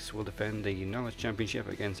Phoenix will defend the Knowledge Championship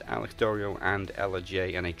against Alex Dorio and Ella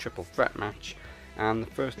J in a triple threat match. And the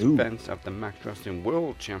first defense of the Max Wrestling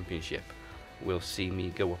World Championship will see me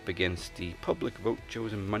go up against the public vote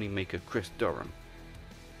chosen moneymaker Chris Durham.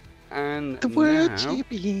 And The world now,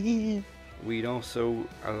 champion. we'd also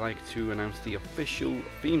like to announce the official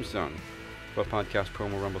theme song for podcast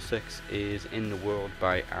Promo Rumble 6 is In the World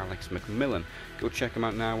by Alex McMillan. Go check him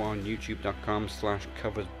out now on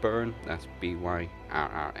youtube.com/coversburn, that's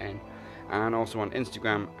BYRRN, and also on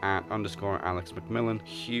Instagram at _Alex McMillan.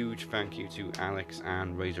 Huge thank you to Alex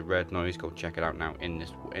and Razor Red Noise. Go check it out now in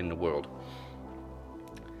the world.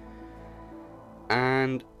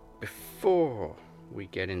 And before we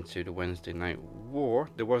get into the Wednesday Night War,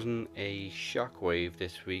 there wasn't a shockwave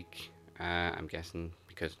this week. I'm guessing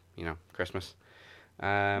because, Christmas.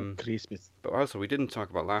 Christmas. But also, we didn't talk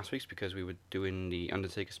about last week's because we were doing the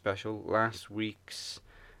Undertaker special. Last week's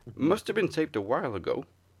must have been taped a while ago,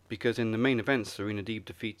 because in the main event, Serena Deeb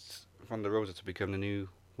defeats Thunder Rosa to become the new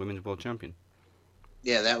Women's World Champion.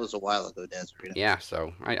 Yeah, that was a while ago, Desiree. Yeah,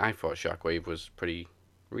 so I thought Shockwave was pretty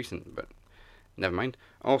recent, but never mind.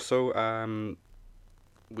 Also,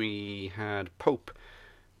 we had Pope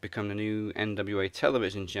become the new NWA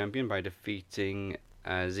Television Champion by defeating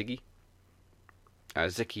Zicky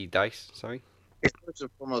Dice, sorry. First and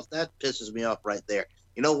foremost, that pisses me off right there.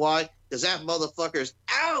 You know why? Because that motherfucker's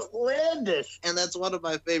outlandish, and that's one of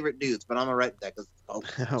my favorite dudes. But I'm gonna write that because it's Pope.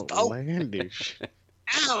 Outlandish.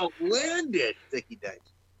 Outlandish, Zicky Dice.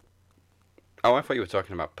 Oh, I thought you were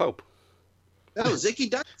talking about Pope. No, Zicky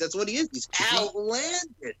Dice. That's what he is. He's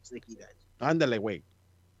outlandish, Zicky Dice. Andale, wait.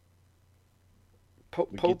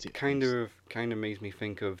 Pope kind of makes me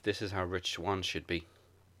think of This Is How Rich Swann should be.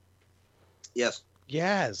 Yes.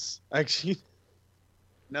 Yes. Actually,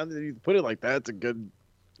 now that you put it like that, it's a good.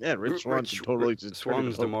 Yeah, Rich Swann should totally just.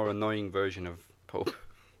 Swann's the more annoying version of Pope.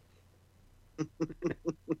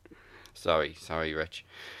 Sorry, Rich.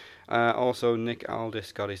 Also, Nick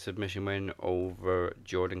Aldis got a submission win over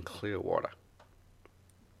Jordan Clearwater.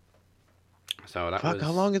 So that was.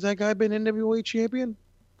 How long has that guy been NWA champion?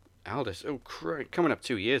 Aldis, oh crap, coming up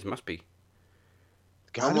 2 years, must be.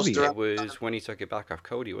 Gotta be. It was when he took it back off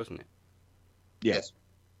Cody, wasn't it? Yes.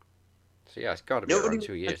 So yeah, it's got to be around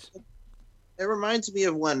 2 years. It reminds me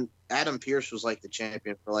of when Adam Pearce was like the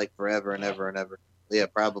champion for like forever and ever and ever. Yeah,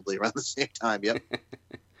 probably around the same time. Yep.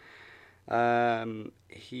 Oh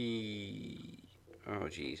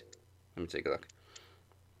geez, let me take a look.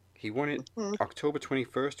 He won it October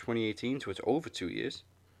 21st, 2018, so it's over 2 years.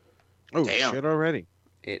 Oh, shit already.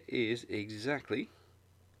 It is exactly,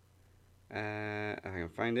 I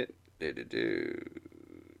can find it,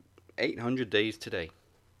 800 days today.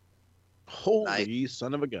 Holy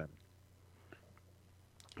son of a gun.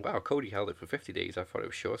 Wow, Cody held it for 50 days. I thought it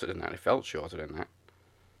was shorter than that. It felt shorter than that.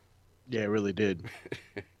 Yeah, it really did.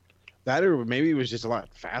 That or maybe it was just a lot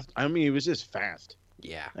fast. I mean, it was just fast.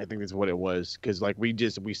 Yeah. I think that's what it was. Because, like, we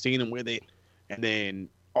seen him with it, and then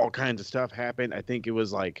all kinds of stuff happened. I think it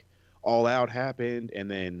was, like, All Out happened, and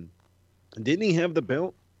then didn't he have the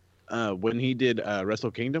belt when he did Wrestle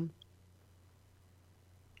Kingdom?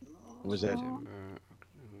 Was that a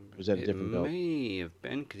different belt? It may have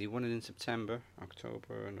been, because he won it in September,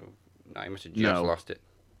 October. No, he must have just lost it.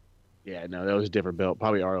 Yeah, no, that was a different belt.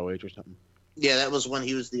 Probably ROH or something. Yeah, that was when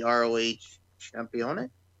he was the ROH champion.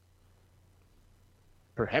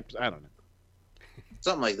 Perhaps, I don't know.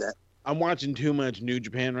 Something like that. I'm watching too much New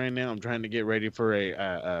Japan right now. I'm trying to get ready for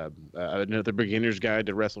another beginner's guide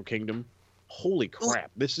to Wrestle Kingdom. Holy crap!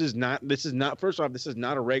 This is not. First off, this is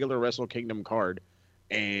not a regular Wrestle Kingdom card,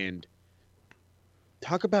 and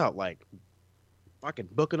talk about like fucking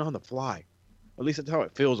booking on the fly. At least that's how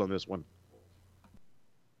it feels on this one.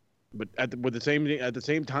 But at the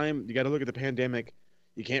same time, you got to look at the pandemic.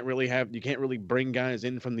 You can't really bring guys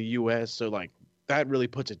in from the U.S. So like that really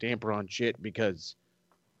puts a damper on shit because.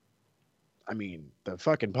 I mean, the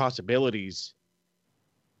fucking possibilities,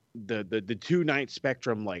 the 2-night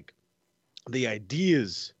spectrum, like the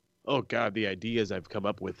ideas. Oh God, the ideas I've come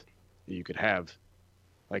up with that you could have.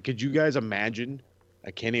 Like, could you guys imagine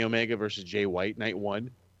a Kenny Omega versus Jay White night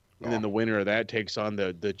 1, and then the winner of that takes on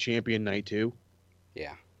the champion night 2?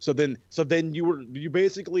 Yeah. So then you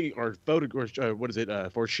basically are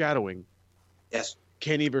foreshadowing. Yes.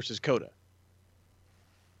 Kenny versus Kota.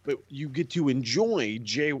 But you get to enjoy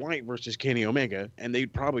Jay White versus Kenny Omega, and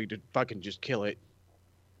they'd probably fucking just kill it.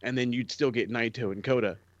 And then you'd still get Naito and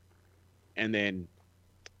Kota. And then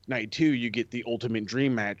night 2, you get the Ultimate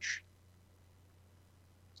Dream match.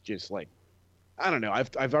 It's just like, I don't know.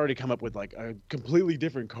 I've already come up with like a completely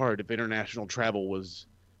different card if international travel was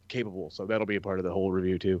capable. So that'll be a part of the whole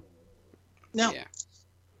review too. Now,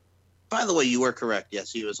 by the way, you were correct.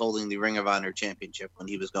 Yes, he was holding the Ring of Honor Championship when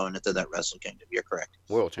he was going into that Wrestle Kingdom. You're correct.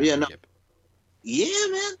 World Championship. Yeah, Yeah,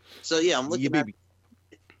 man. So yeah, I'm looking Yeah, at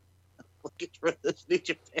looking for this New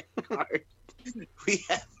Japan card. We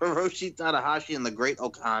have Hiroshi Tanahashi and the Great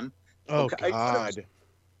Okan. Oh Okay, God,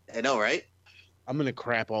 I know, right? I'm gonna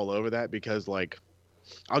crap all over that because like,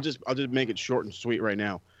 I'll just make it short and sweet right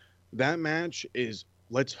now. That match is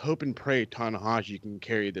let's hope and pray Tanahashi can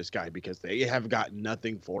carry this guy because they have got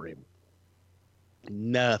nothing for him.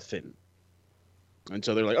 Nothing. And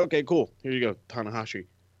so they're like, okay, cool. Here you go, Tanahashi.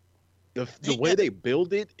 The way they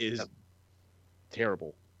build it is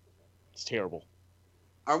terrible. It's terrible.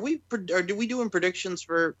 Are we? Or do we doing predictions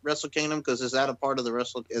for Wrestle Kingdom? Because is that a part of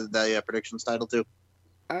the predictions title too?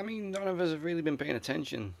 I mean, none of us have really been paying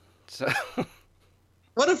attention. So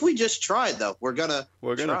what if we just tried though? We're gonna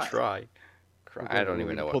try. I don't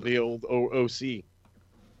even know Pull what. the old OC.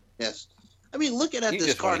 Yes. I mean, looking at You this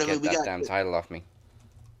just want card, to I get mean, we that got damn title off me.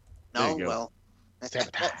 no. you go. Well,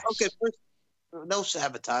 Sabotage. okay. First, no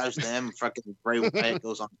sabotage them. Fucking Bray Wyatt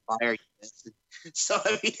goes on fire. So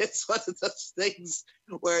I mean, it's one of those things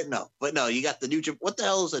where no. You got the New Japan. What the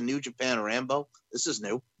hell is a New Japan Rambo? This is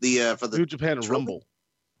new. The for the New Japan Rumble.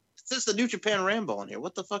 It says the New Japan Rambo on here.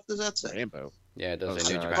 What the fuck does that say? Rambo. Yeah, it does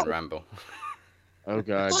say New God. Japan Rambo. Oh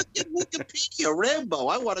God. Fucking Wikipedia Rambo.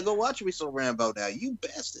 I want to go watch me some Rambo now. You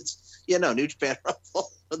bastards. Yeah, no, New Japan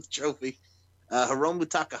Rumble for the trophy. Hiromu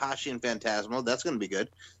Takahashi and Phantasmo. That's going to be good.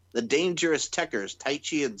 The Dangerous Techers,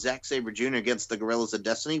 Taichi and Zack Sabre Jr. against the Gorillas of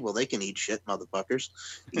Destiny. Well, they can eat shit, motherfuckers.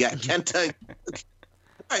 You got Kenta. All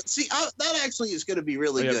right, see, that actually is going to be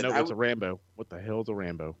really good. No, it's a Rambo. What the hell is a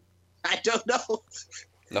Rambo? I don't know.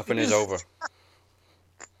 Nothing is over.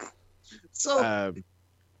 So,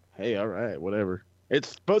 hey, all right, whatever. It's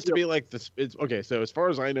supposed to be like this. It's okay. So as far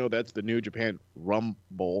as I know, that's the New Japan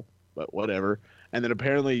Rumble, but whatever. And then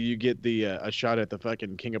apparently you get the a shot at the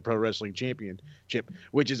fucking King of Pro Wrestling Championship,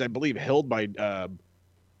 which is, I believe, held by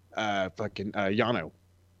Yano.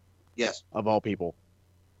 Yes. Of all people.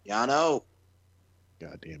 Yano.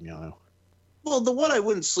 Goddamn Yano. Well, the one I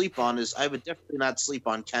wouldn't sleep on is I would definitely not sleep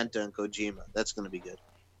on Kenta and Kojima. That's going to be good.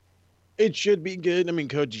 It should be good. I mean,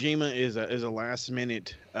 Kojima is a last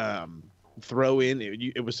minute throw in.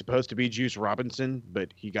 It was supposed to be Juice Robinson, but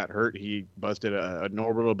he got hurt. He busted an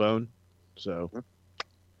orbital bone. So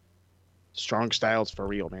strong styles for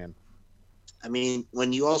real, man. I mean,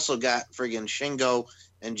 when you also got friggin' Shingo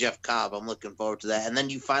and Jeff Cobb, I'm looking forward to that. And then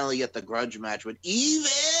you finally get the grudge match with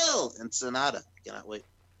Evil and Sonata. Cannot wait.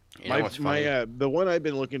 You know what's funny? The one I've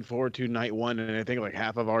been looking forward to night one, and I think like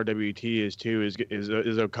half of RWT is too,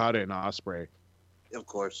 is Okada and Ospreay. Of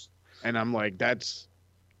course. And I'm like, that's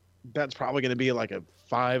probably going to be like a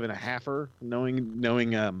 5.5-er,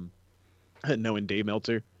 knowing Dave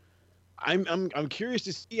Meltzer. I'm curious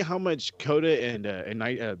to see how much Kota and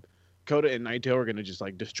Naito are going to just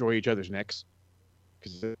like destroy each other's necks,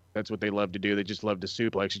 because that's what they love to do. They just love to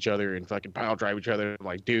suplex each other and fucking pile drive each other.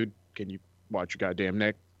 Like, dude, can you watch your goddamn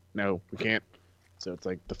neck? No, we can't. So it's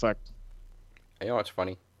like, the fuck. You know what's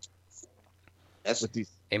funny? Yes. With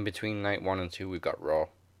these. In between night 1 and 2, we've got Raw.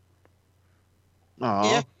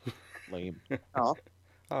 Aw. Yeah. Lame. Oh.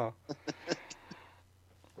 Oh.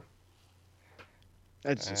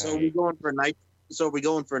 That's So are we going for Naito? So are we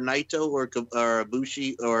going for Naito or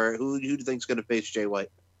Ibushi, or who do you think's going to face Jay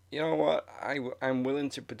White? You know what? I'm willing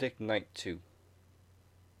to predict night 2.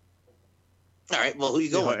 All right. Well, who you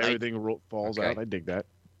see how going? everything falls Okay. out. I dig that.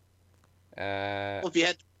 Well, if you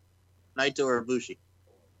had Naito or Ibushi,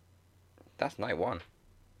 That's night 1.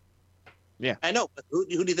 Yeah. I know. But who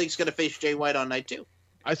do you think's going to face Jay White on night 2?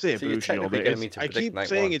 I say So you're Ibushi all technically day. getting me to I predict keep night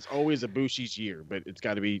saying 1. it's always Ibushi's year, but it's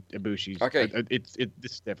got to be Ibushi's. Okay. This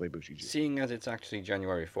is definitely Ibushi's year. Seeing as it's actually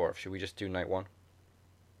January 4th, should we just do night 1?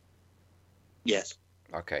 Yes.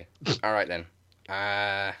 Okay. All right then.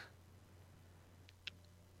 I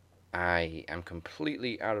am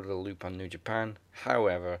completely out of the loop on New Japan.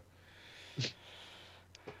 However,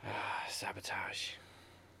 Sabotage.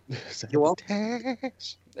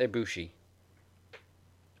 Sabotage. Ibushi.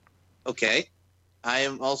 Okay. I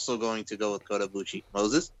am also going to go with Kota Ibushi.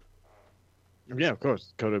 Moses? Yeah, of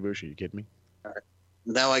course. Kota Ibushi. You kidding me? All right.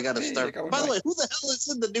 Now I got to Hey, start. you're going By the right. way, who the hell is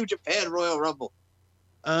in the New Japan Royal Rumble?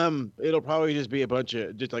 It'll probably just be a bunch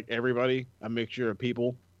of just like everybody, a mixture of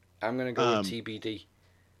people. I'm gonna go with TBD.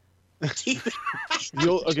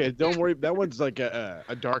 Okay, don't worry. That one's like a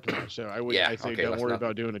dark match, so I say don't worry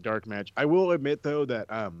about doing a dark match. I will admit though that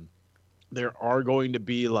there are going to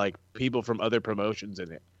be like people from other promotions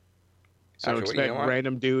in it. So Actually, expect you know what?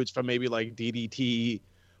 random dudes from maybe like DDT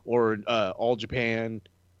or All Japan,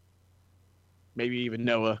 maybe even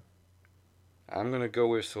Noah. I'm gonna go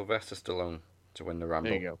with Sylvester Stallone to win the Rumble.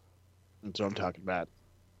 There you go. That's what I'm talking about.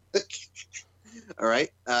 All right.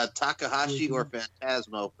 Takahashi or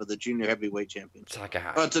Phantasmo for the junior heavyweight championship.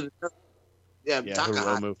 Takahashi. Yeah,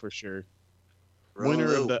 Takahashi. Hiromu for sure. Hiromu.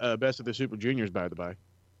 Winner of the best of the Super Juniors, by the by.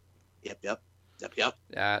 Yep.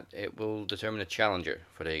 It will determine a challenger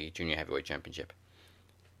for the junior heavyweight championship.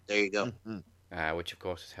 There you go. Which of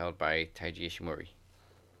course is held by Taiji Ishimori.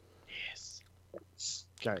 Yes.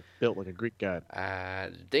 Guy built like a Greek god.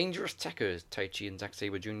 Dangerous Techers, Taichi and Zack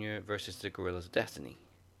Sabre Jr. versus the Gorillas of Destiny.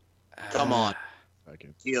 Come on. Okay.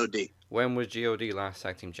 God. When was God last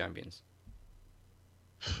tag team champions?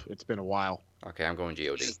 It's been a while. Okay, I'm going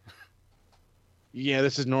God. Yeah,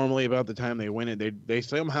 this is normally about the time they win it. They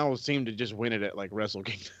somehow seem to just win it at like Wrestle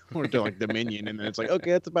Kingdom or to like Dominion, and then it's like,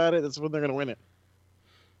 okay, that's about it. That's when they're gonna win it.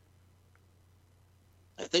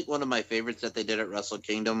 I think one of my favorites that they did at Wrestle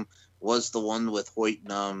Kingdom was the one with Hoyt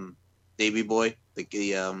and Davey Boy, the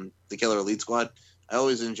Killer Elite Squad. I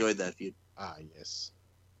always enjoyed that feud. Ah, yes.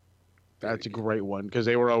 That's a great one because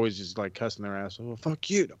they were always just like cussing their ass. Oh, fuck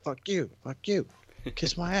you, fuck you, fuck you.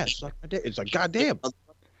 Kiss my ass. Suck my dick. It's like, goddamn.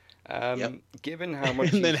 Given how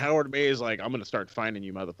much. And then Howard May is like, I'm going to start finding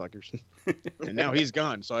you motherfuckers. And now he's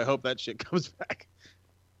gone. So I hope that shit comes back.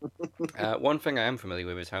 One thing I am familiar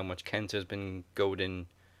with is how much Kenta has been goading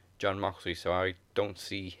John Moxley. So I don't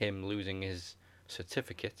see him losing his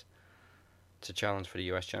certificate to challenge for the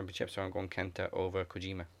US Championship. So I'm going Kenta over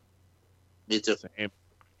Kojima. Me too. Same.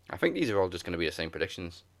 I think these are all just going to be the same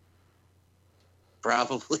predictions.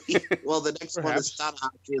 Probably. Well, the next one is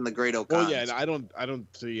Tanahashi and the Great Okan. Well, yeah, I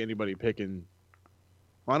don't see anybody picking.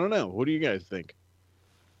 I don't know. What do you guys think?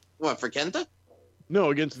 What, for Kenta?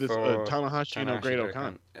 No, against this Tanahashi and Great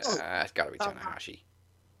Okan. It's got to be Tanahashi.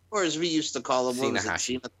 Or as we used to call him, what was it?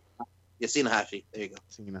 Sinahashi. Yeah, Sinahashi. There you go.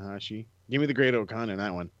 Sinahashi. Give me the Great Okan in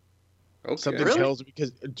that one. Okay. Something tells me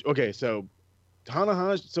because so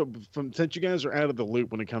Tanahashi. So since you guys are out of the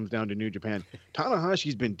loop when it comes down to New Japan,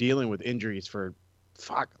 Tanahashi's been dealing with injuries for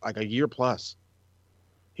like a year plus.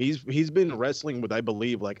 He's been wrestling with, I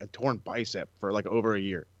believe, like a torn bicep for like over a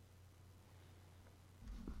year.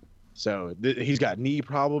 So he's got knee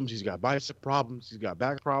problems, he's got bicep problems, he's got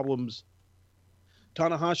back problems.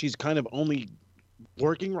 Tanahashi's kind of only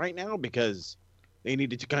working right now because they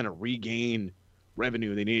needed to kind of regain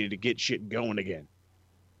revenue. They needed to get shit going again.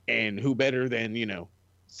 And who better than,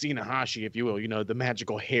 Sinahashi, if you will, the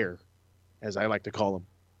magical hair, as I like to call him.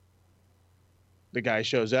 The guy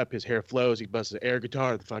shows up, his hair flows, he busts the air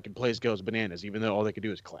guitar, the fucking place goes bananas, even though all they can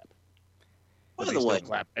do is clap. By the way,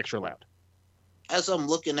 clap extra loud. As I'm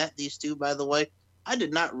looking at these two, by the way, I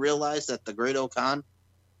did not realize that the Great Okan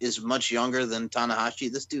is much younger than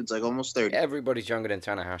Tanahashi. This dude's like almost 30. Everybody's younger than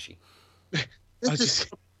Tanahashi.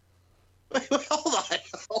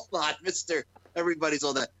 Hold on, Mister. Everybody's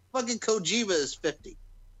all that. Fucking Kojima is 50.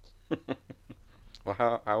 Well,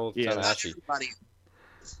 how old is Tanahashi?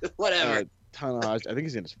 Whatever. Tanahashi, I think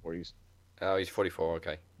he's in his 40s. Oh, he's 44.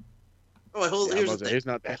 Okay. Oh, here's the thing. He's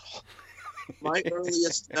not that old. My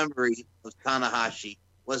earliest memory of Tanahashi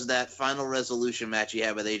was that Final Resolution match he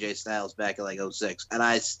had with AJ Styles back in like 06, and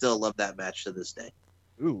I still love that match to this day.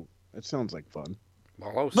 Ooh, that sounds like fun.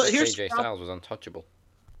 Well, AJ Styles was untouchable.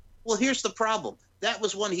 Well, here's the problem. That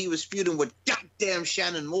was when he was feuding with goddamn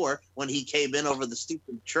Shannon Moore when he came in over the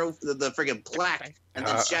stupid trophy, the friggin' plaque, and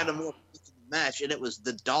then Shannon Moore match, and it was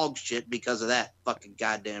the dog shit because of that fucking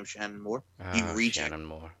goddamn Shannon Moore. He reached Shannon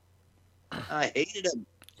Moore. I hated him.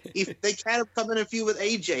 They had him come in and feud with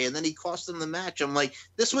AJ, and then he cost him the match. I'm like,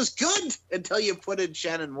 this was good until you put in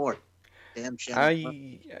Shannon Moore. Damn Shannon Moore.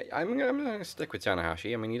 I'm going to stick with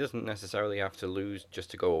Tanahashi. I mean, he doesn't necessarily have to lose just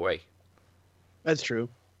to go away. That's true.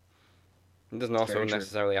 He doesn't also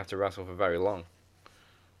necessarily have to wrestle for very long.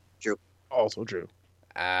 True. Also true.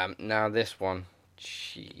 Now this one.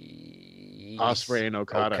 Ospreay and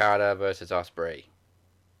Okada. Okada versus Ospreay.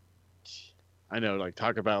 I know, like,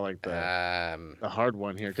 talk about like the hard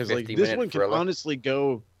one here, because like this one can honestly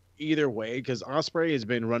go either way, because Ospreay has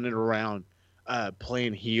been running around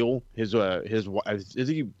playing heel. His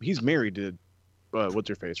he's married to what's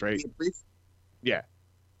her face, right? Yeah,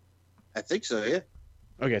 I think so. Yeah.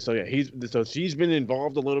 Okay, so yeah, she's been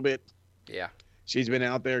involved a little bit. Yeah. She's been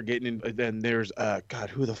out there getting in. Then there's God,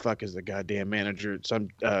 who the fuck is the goddamn manager? Some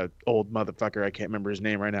old motherfucker. I can't remember his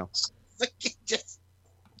name right now.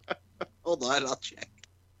 Hold on, I'll check.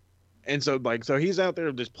 And so he's out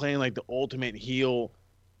there just playing like the ultimate heel.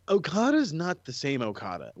 Okada's not the same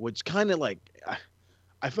Okada, which kind of like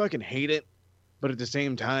I fucking hate it, but at the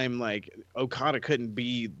same time, like Okada couldn't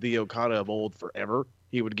be the Okada of old forever.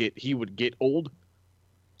 He would get old.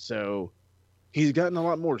 So he's gotten a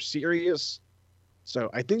lot more serious. So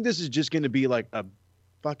I think this is just going to be like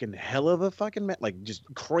fucking hell of a fucking match, like just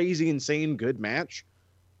crazy, insane, good match.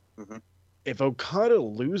 Mm-hmm. If Okada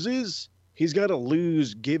loses, he's got to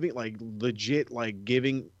lose giving, like, legit, like,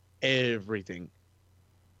 giving everything.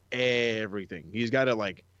 Everything. He's got to,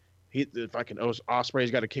 like, the fucking Ospreay's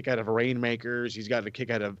got to kick out of Rainmakers. He's got to kick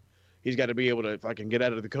out of, he's got to be able to fucking get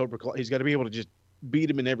out of the Cobra Claw. He's got to be able to just beat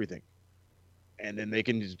him in everything. And then they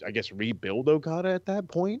can just, I guess, rebuild Okada at that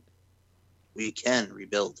point. We can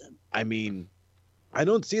rebuild him. I mean, I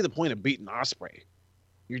don't see the point of beating Ospreay.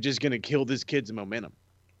 You're just going to kill this kid's momentum.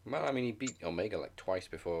 Well, I mean, he beat Omega like twice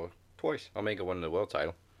before. Twice. Omega won the world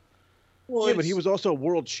title. Well, Yeah, but he was also a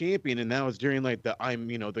world champion, and that was during like the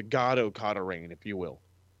the God Okada reign, if you will.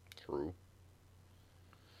 True.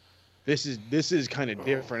 This is kind of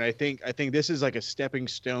different. I think this is like a stepping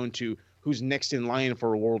stone to who's next in line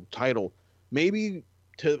for a world title. Maybe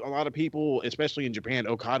to a lot of people, especially in Japan,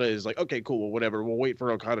 Okada is like, okay, cool, well, whatever. We'll wait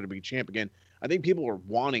for Okada to be champ again. I think people are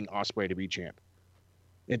wanting Ospreay to be champ.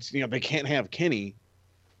 It's they can't have Kenny.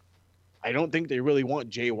 I don't think they really want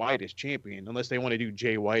Jay White as champion unless they want to do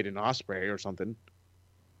Jay White and Ospreay or something.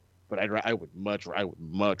 But I would much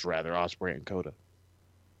rather Ospreay and Kota.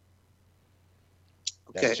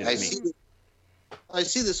 Okay, I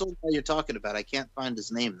see this old guy you're talking about. I can't find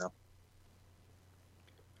his name though.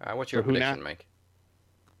 What's your prediction, Mike?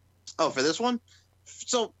 Oh, for this one?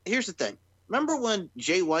 So here's the thing. Remember when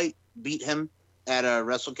Jay White beat him at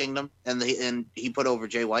Wrestle Kingdom and he put over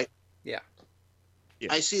Jay White? Yeah.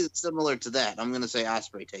 I see it similar to that. I'm going to say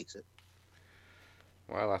Ospreay takes it.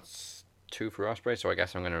 Well, that's 2 for Ospreay, so I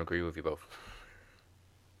guess I'm going to agree with you both.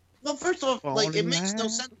 Well, first off, like it makes no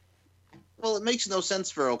sense. Well, it makes no sense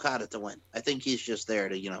for Okada to win. I think he's just there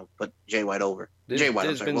to, put Jay White over.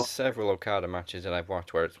 There's been several Okada matches that I've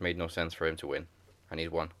watched where it's made no sense for him to win, and he's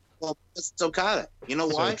won. Well, it's Okada. You know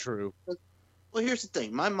why? So true. Well, here's the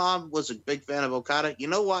thing. My mom was a big fan of Okada. You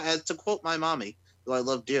know why? To quote my mommy, who I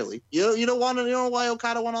love dearly. You know why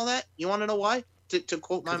Okada won all that? You want to know why? To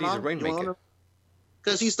quote my mom. He's a Rainmaker.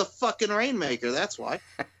 Because he's the fucking Rainmaker. That's why.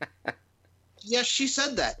 Yes, she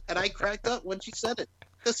said that, and I cracked up when she said it.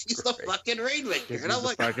 Because he's the fucking Rainmaker. He's And I'm the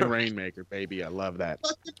like, fucking Rainmaker, baby. I love that.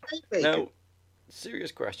 Fucking Rainmaker. Now,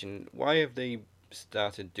 serious question. Why have they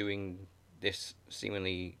started doing this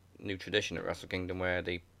seemingly new tradition at Wrestle Kingdom where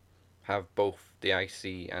they have both the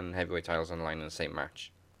IC and heavyweight titles on the line in the same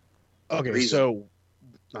match? Okay, so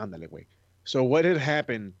what had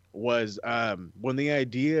happened was when the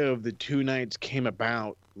idea of the 2 nights came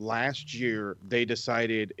about last year, they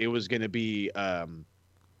decided it was going to be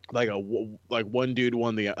like one dude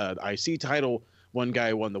won the IC title, one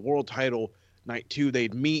guy won the world title. Night 2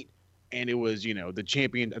 they'd meet, and it was the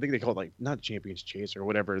champion. I think they called it, like, not Champions Chase or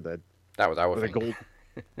whatever. That was our the thing. gold.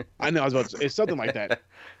 I know, I was about to say, it's something like that.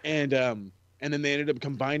 And then they ended up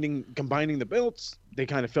combining the belts. They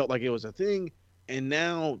kind of felt like it was a thing, and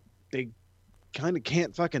now they kind of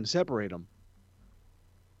can't fucking separate them.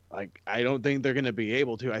 Like, I don't think they're gonna be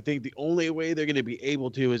able to. I think the only way they're gonna be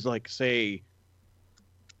able to is like say.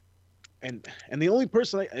 And the only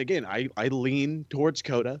person I lean towards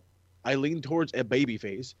Kota. I lean towards a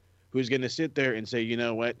babyface who's gonna sit there and say, you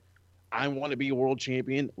know what, I want to be a world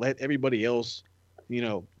champion. Let everybody else,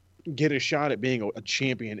 get a shot at being a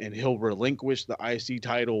champion, and he'll relinquish the IC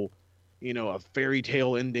title, a fairy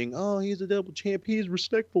tale ending. Oh, he's a double champ. He's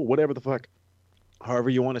respectful. Whatever the fuck.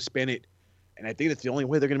 However you want to spin it. And I think that's the only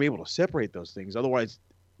way they're going to be able to separate those things. Otherwise,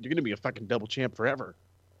 you're going to be a fucking double champ forever.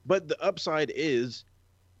 But the upside is,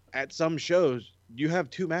 at some shows, you have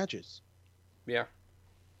 2 matches. Yeah.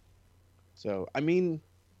 So, I mean,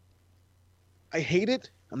 I hate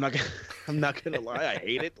it. I'm not gonna lie. I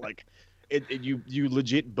hate it. Like, you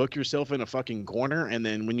legit book yourself in a fucking corner, and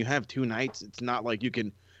then when you have 2 nights, it's not like you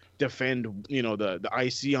can defend, the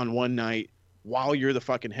IC on one night while you're the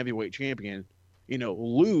fucking heavyweight champion,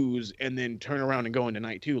 lose and then turn around and go into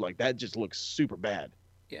night 2. Like, that just looks super bad.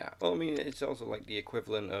 Yeah. Well, I mean, it's also like the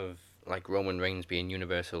equivalent of like Roman Reigns being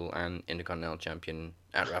Universal and Intercontinental Champion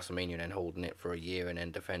at WrestleMania and then holding it for a year and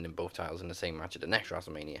then defending both titles in the same match at the next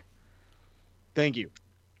WrestleMania. Thank you.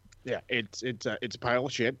 Yeah, it's a pile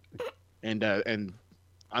of shit, and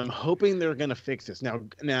I'm hoping they're gonna fix this.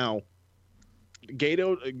 Now,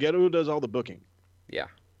 Gedo does all the booking. Yeah.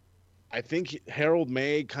 I think Harold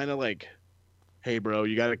May kind of like, hey bro,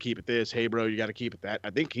 you got to keep it this. Hey bro, you got to keep it that. I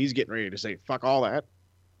think he's getting ready to say, fuck all that.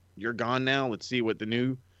 You're gone now. Let's see what the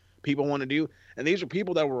new people want to do. And these are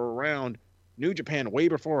people that were around New Japan way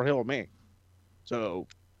before Harold May. So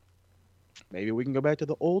maybe we can go back to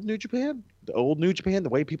the old New Japan, the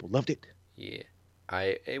way people loved it. Yeah.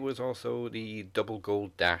 It was also the Double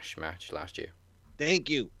Gold Dash match last year. Thank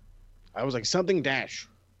you. I was like, something Dash.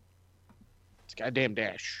 It's a goddamn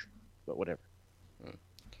dash, but whatever.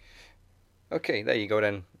 Okay, there you go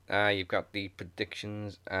then. You've got the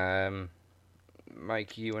predictions.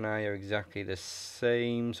 Mike, you and I are exactly the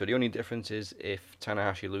same. So the only difference is if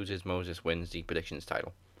Tanahashi loses, Moses wins the predictions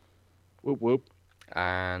title. Whoop whoop.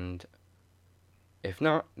 And if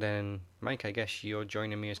not, then Mike, I guess you're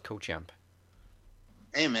joining me as co-champ.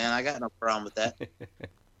 Hey, man, I got no problem with that.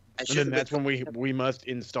 And then that's when we must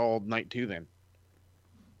install Night 2 then.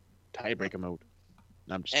 Tiebreaker mode.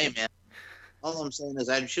 No, I'm just hey, man. All I'm saying is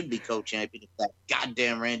I should be co-champion if that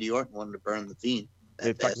goddamn Randy Orton wanted to burn the Fiend.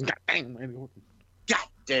 Goddamn Randy Orton.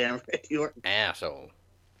 Goddamn Randy Orton. Asshole.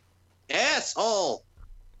 Asshole.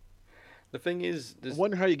 The thing is... I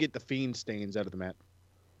wonder how you get the Fiend stains out of the mat.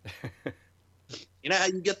 You know how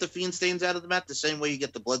you get the Fiend stains out of the mat? The same way you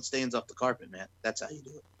get the blood stains off the carpet, man. That's how you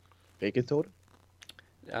do it. Baking soda?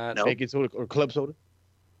 No. Baking soda or club soda?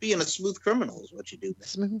 Being a smooth criminal is what you do, man.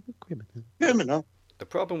 Smooth criminal. Criminal. The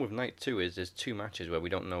problem with Night 2 is there's 2 matches where we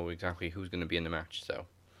don't know exactly who's going to be in the match, so...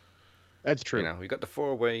 That's true. You know, we got the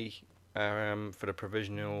 4-way for the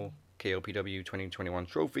provisional KOPW 2021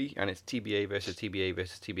 trophy, and it's TBA versus TBA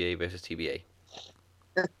versus TBA versus TBA.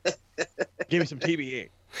 Give me some TBA.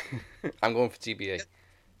 I'm going for TBA.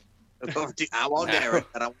 I want Derek,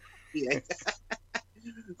 and I want TBA.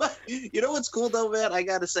 But you know what's cool though, man? I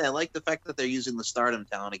gotta say, I like the fact that they're using the Stardom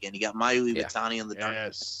talent again. You got Mayu Iwatani in the dark.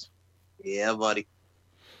 Yes. Yeah, buddy.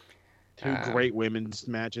 2 great women's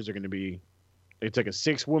matches are going to be. It's like a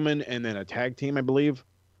 6-woman and then a tag team, I believe.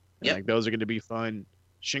 And like those are going to be fun.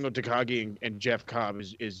 Shingo Takagi and Jeff Cobb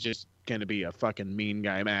is just going to be a fucking mean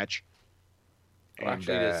guy match. Well,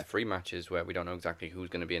 actually, there's 3 matches where we don't know exactly who's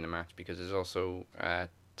going to be in the match because there's also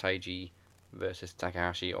Taiji versus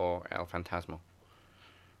Takahashi or El Fantasma.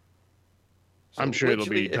 So I'm sure it'll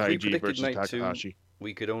be literally, Taiji versus Night Takahashi. 2,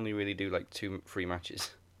 we could only really do like 2-3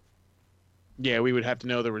 matches. Yeah, we would have to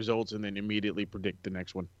know the results and then immediately predict the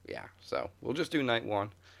next one. Yeah, so we'll just do Night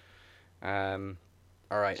 1.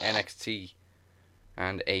 All right, NXT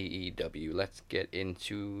and AEW. Let's get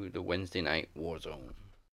into the Wednesday night Warzone.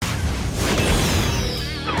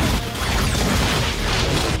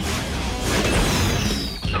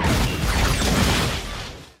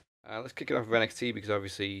 Let's kick it off with NXT because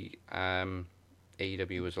obviously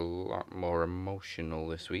AEW was a lot more emotional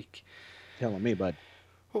this week. Telling me, bud.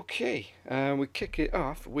 Okay, we kick it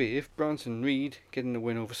off with Bronson Reed getting the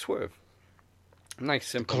win over Swerve. Nice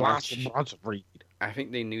simple match. Bronson Reed. I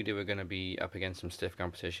think they knew they were going to be up against some stiff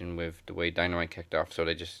competition with the way Dynamite kicked off, so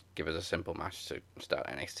they just give us a simple match to start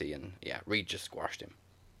NXT, and yeah, Reed just squashed him.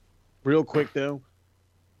 Real quick though,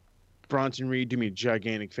 Bronson Reed, do me a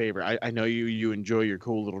gigantic favor. I know you enjoy your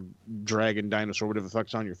cool little dragon dinosaur, whatever the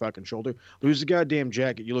fuck's on your fucking shoulder. Lose the goddamn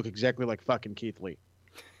jacket. You look exactly like fucking Keith Lee.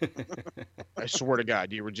 I swear to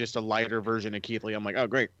God, you were just a lighter version of Keith Lee. I'm like, oh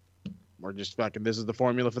great, we're just fucking. This is the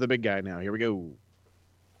formula for the big guy now. Here we go.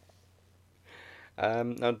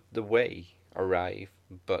 Now the Way arrive,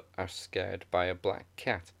 but are scared by a black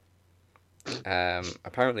cat.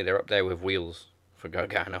 Apparently they're up there with Wheels for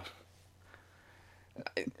Gargano.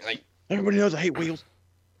 Like everybody knows I hate Wheels.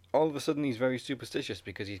 All of a sudden he's very superstitious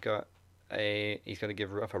because he's got to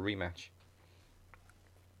give Ruff a rematch.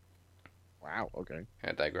 Wow. Okay.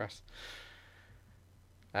 I digress.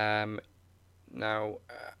 Now,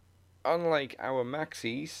 unlike our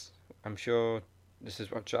Maxis, I'm sure this is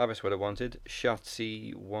what Travis would have wanted.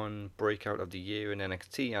 Shotzi won Breakout of the Year in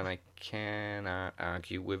NXT, and I cannot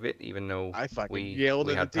argue with it, even though we yelled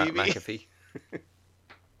we at had the Pat TV. McAfee.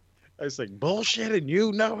 I was like, bullshit, and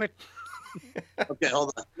you know it. Okay,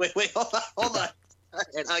 hold on. Wait, hold on.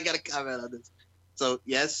 I got to comment on this. So,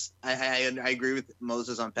 yes, I agree with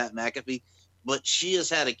Moses on Pat McAfee, but she has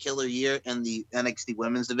had a killer year in the NXT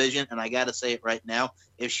Women's Division, and I got to say it right now,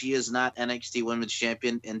 if she is not NXT Women's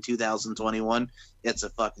Champion in 2021, it's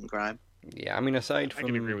a fucking crime. Yeah, I mean, aside I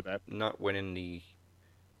can agree with that. not winning the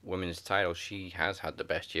women's title, she has had the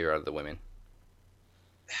best year out of the women.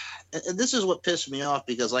 And this is what pissed me off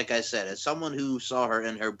because, like I said, as someone who saw her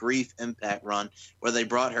in her brief Impact run where they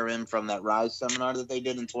brought her in from that Rise seminar that they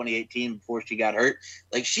did in 2018 before she got hurt,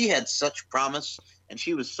 like she had such promise and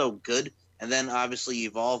she was so good. And then obviously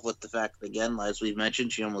evolved with the fact that, again, as we've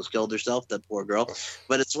mentioned, she almost killed herself, that poor girl.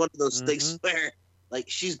 But it's one of those things where, like,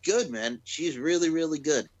 she's good, man. She's really, really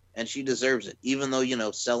good. And she deserves it, even though, you know,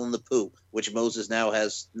 selling the poo, which Moses now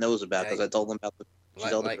knows about because I told him about the.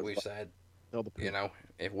 Like we said, you know,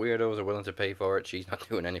 if weirdos are willing to pay for it, she's not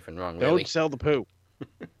doing anything wrong, Don't really. sell the poo.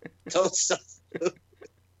 Don't sell the poo.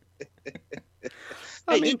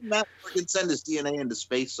 Hey, didn't Matt Morgan send his DNA into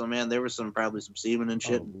space? So, man, there was probably some semen and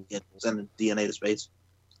shit. Sending DNA to space.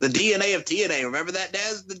 The DNA of TNA. Remember that,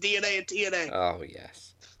 Daz? The DNA of TNA. Oh,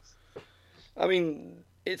 yes. I mean,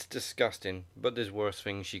 it's disgusting, but there's worse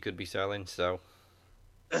things she could be selling, so...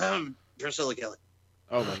 Priscilla Kelly.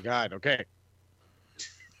 Oh my God. Okay.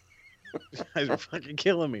 You guys are fucking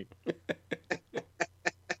killing me.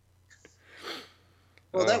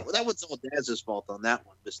 Well, that was all Daz's fault on that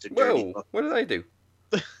one, Mr. Whoa, what did I do?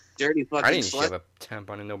 Dirty fucking I didn't slut. shove a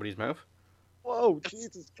tampon in nobody's mouth. Whoa,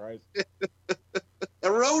 Jesus Christ.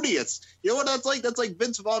 Erroneous. You know what that's like? That's like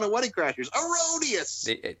Vince Vaughn and Wedding Crashers. Erroneous.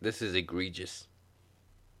 This is egregious.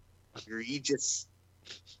 Egregious.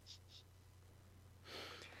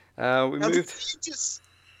 We moved... Egregious.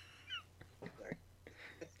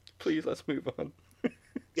 Please, let's move on.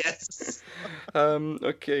 Yes.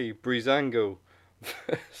 Okay, Breezango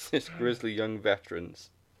versus Grizzly Young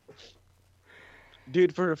Veterans.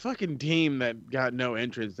 Dude, for a fucking team that got no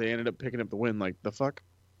entrance, they ended up picking up the win. Like, the fuck?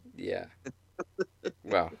 Yeah.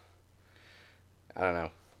 Well, I don't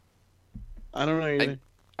know. I don't know either.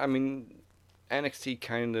 I mean, NXT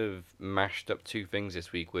kind of mashed up two things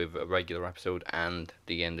this week with a regular episode and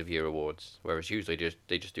the end of year awards, whereas usually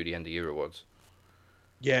they just do the end of year awards.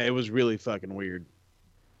 Yeah, it was really fucking weird.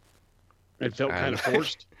 It felt kind of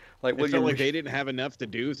forced. Like, it felt like they didn't have enough to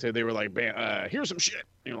do, so they were like, here's some shit.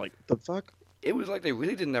 And you're like, the fuck? It was like they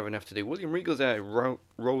really didn't have enough to do. William Regal's there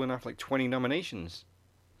rolling off like 20 nominations.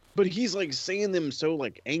 But he's like saying them so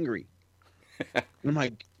like angry. And I'm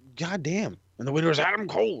like, God damn. And the winner was Adam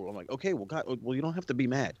Cole. I'm like, okay, well, you don't have to be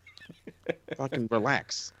mad. Fucking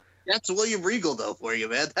relax. That's William Regal, though, for you,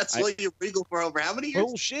 man. That's William Regal for over how many years?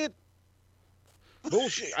 Bullshit.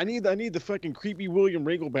 I need the fucking creepy William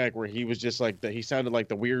Regal back where he was just like he sounded like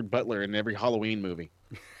the weird butler in every Halloween movie.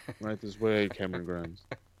 Right this way, Cameron Grimes.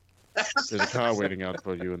 There's a car waiting out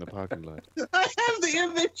for you in the parking lot. I have the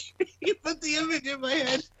image. You put the image in my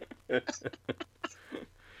head.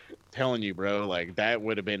 Telling you, bro, like that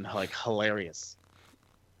would have been like hilarious.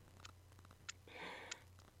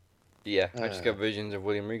 Yeah, I just got visions of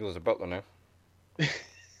William Regal as a butler now.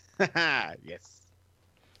 Yes.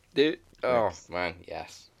 Dude, oh man,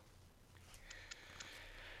 yes.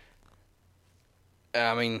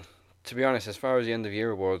 I mean, to be honest, as far as the end of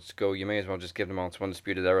year awards go, you may as well just give them all to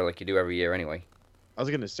Undisputed Era like you do every year anyway. I was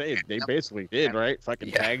gonna say they basically did, right?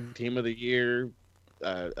 Fucking tag team of the year.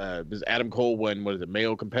 Was Adam Cole won? What is it?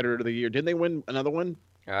 Male competitor of the year? Didn't they win another one?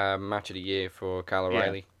 Match of the year for Kyle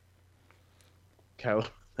O'Reilly.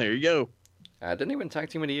 There you go. Didn't he win tag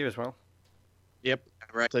team of the year as well? Yep.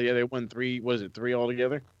 Right. So yeah, they won 3. Was it 3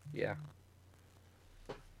 altogether? Yeah.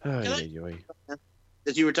 Because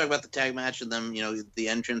you were talking about the tag match and them, the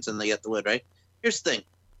entrance and they get the win, right? Here's the thing.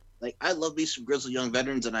 Like, I love me some Grizzly Young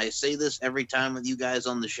Veterans, and I say this every time with you guys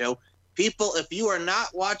on the show. People, if you are not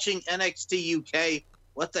watching NXT UK,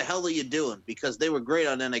 what the hell are you doing? Because they were great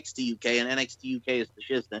on NXT UK, and NXT UK is the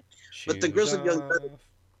shiznit. But the Grizzly Young Veterans...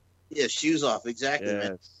 Yeah, shoes off, exactly,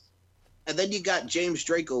 man. And then you got James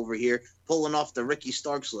Drake over here pulling off the Ricky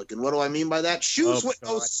Starks look. And what do I mean by that? Shoes with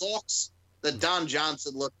no socks. The Don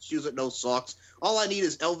Johnson look, shoes with no socks. All I need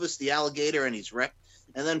is Elvis the Alligator, and he's wrecked.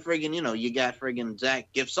 And then friggin', you got friggin' Zach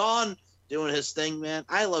Gibson doing his thing, man.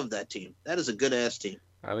 I love that team. That is a good-ass team.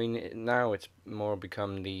 I mean, now it's more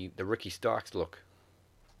become the Ricky Starks look.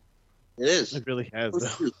 It is. It really has,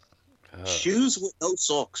 though. Shoes with no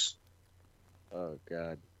socks. Oh,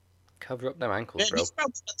 God. Cover up them ankles, bro.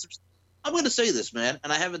 I'm going to say this, man,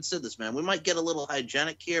 and I haven't said this, man. We might get a little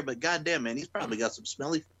hygienic here, but goddamn, man, he's probably got some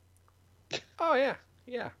smelly... Oh,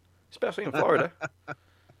 yeah. Especially in Florida.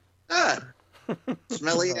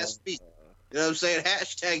 Smelly ass feet. You know what I'm saying?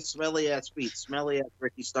 Hashtag smelly ass feet. Smelly ass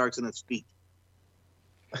Ricky Starks in his feet.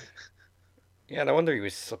 Yeah, no wonder he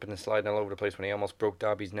was slipping and sliding all over the place when he almost broke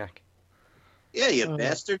Darby's neck. Yeah, you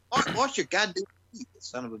bastard. Wash your goddamn feet,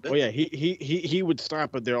 son of a bitch. Oh yeah, he would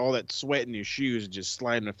stop, but there all that sweat in his shoes just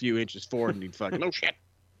sliding a few inches forward, and he'd fucking no shit.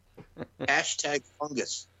 Hashtag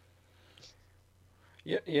fungus.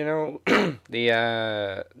 Yeah,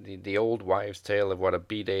 the old wives' tale of what a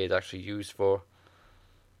bidet is actually used for.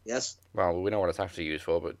 Yes. Well, we know what it's actually used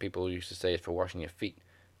for, but people used to say it's for washing your feet.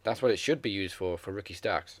 That's what it should be used for Ricky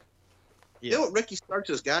Starks. Yeah. You know what Ricky Starks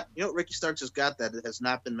has got? That has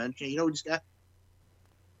not been mentioned? You know what he's got?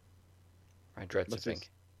 I dread to think.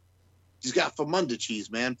 He's got Famunda cheese,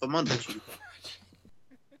 man. Famunda cheese.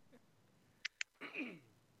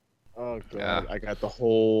 Oh, God. I got the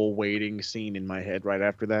whole waiting scene in my head right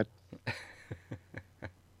after that.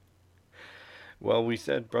 Well, we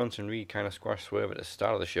said Bronson Reed kind of squashed Swerve at the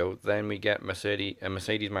start of the show. Then we get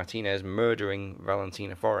Mercedes Martinez murdering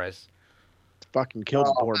Valentina Flores. Fucking killed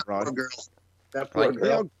the poor broad. That poor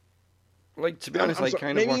girl. Like, to be honest, I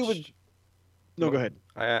kind of watched... No, go ahead.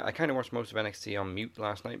 I kind of watched most of NXT on mute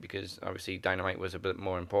last night because obviously Dynamite was a bit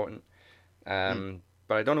more important.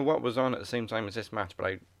 But I don't know what was on at the same time as this match,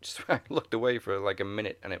 but I looked away for like a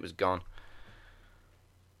minute and it was gone.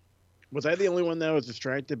 Was I the only one that was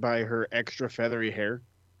distracted by her extra feathery hair?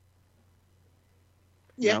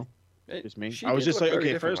 Yeah. No? Just me? I was just like,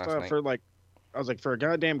 okay, first off, I was like, for a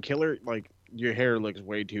goddamn killer, like, your hair looks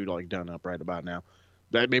way too, like, done up right about now.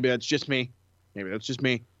 Maybe that's just me.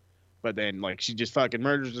 But then, like, she just fucking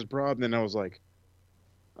murders this broad, and then I was like,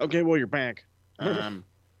 okay, well, you're back. I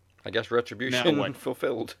guess retribution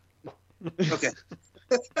fulfilled. Okay.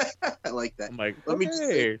 I like that. I'm like, let me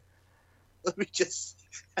just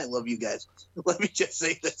I love you guys. Let me just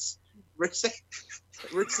say this.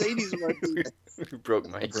 Mercedes Martinez. Broke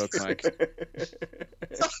Mike.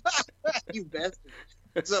 You bastard.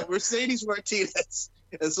 So Mercedes Martinez,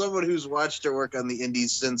 as someone who's watched her work on the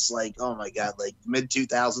indies since like, oh my God, like mid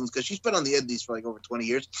 2000s, because she's been on the indies for like over 20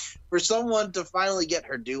 years. For someone to finally get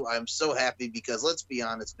her due, I'm so happy because let's be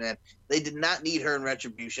honest, man, they did not need her in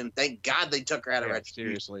Retribution. Thank God they took her out of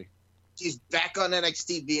Retribution. Seriously. She's back on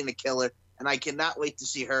NXT being a killer, and I cannot wait to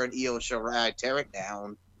see her and Io Shirai tear it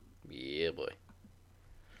down. Yeah, boy.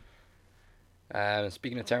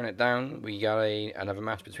 Speaking of tearing it down, we got another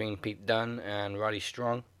match between Pete Dunne and Roddy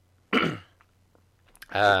Strong.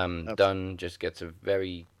 Dunne just gets a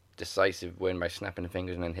very decisive win by snapping the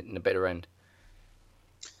fingers and then hitting the bitter end.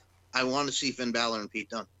 I want to see Finn Balor and Pete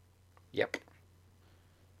Dunne. Yep.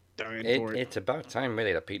 It's about time,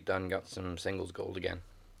 really, that Pete Dunne got some singles gold again.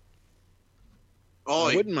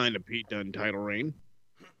 I wouldn't mind a Pete Dunne title reign.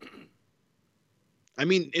 I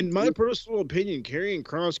mean, in my personal opinion, Karrion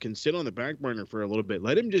Kross can sit on the back burner for a little bit.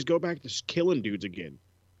 Let him just go back to killing dudes again.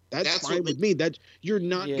 That's fine with me. You're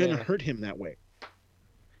not gonna hurt him that way.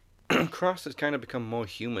 Kross has kind of become more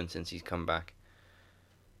human since he's come back,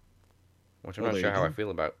 which I'm not sure how I feel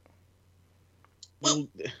about. Well,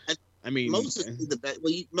 I mean, Moses did the best.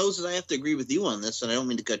 Well, Moses, I have to agree with you on this, and I don't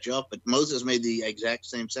mean to cut you off, but Moses made the exact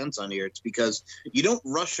same sense on here. It's because you don't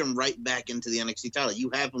rush him right back into the NXT title. You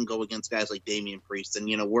have him go against guys like Damian Priest and,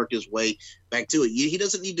 work his way back to it. He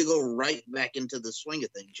doesn't need to go right back into the swing of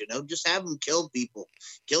things, Just have him kill people.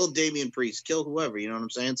 Kill Damian Priest. Kill whoever, you know what I'm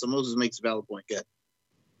saying? So Moses makes a valid point. Good.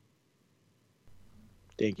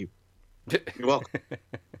 Thank you. You're welcome.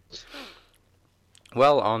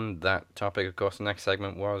 Well, on that topic, of course, the next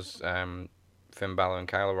segment was Finn Balor and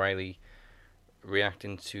Kyle O'Reilly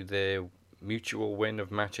reacting to their mutual win of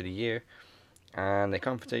Match of the Year. And the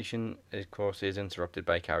confrontation, of course, is interrupted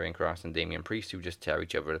by Karrion Kross and Damian Priest, who just tear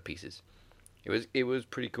each other to pieces. It was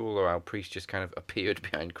pretty cool, though, how Priest just kind of appeared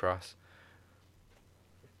behind Kross.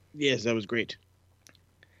 Yes, that was great.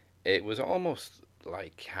 It was almost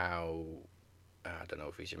like how, I don't know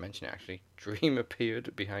if we should mention it, actually, Dream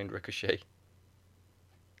appeared behind Ricochet.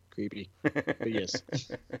 Creepy, but yes.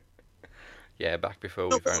 Yeah, back before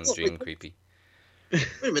we found Dream creepy. Wait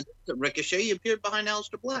a minute, Ricochet appeared behind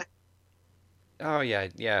Aleister Black. Oh yeah.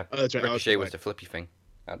 Oh, that's right. Ricochet was the flippy thing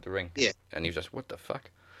at the ring. Yeah, and he was just, what the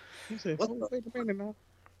fuck? What?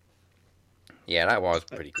 Yeah, that was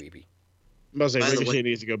pretty creepy. I must say, Ricochet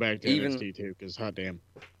needs to go back to NXT too, because hot damn.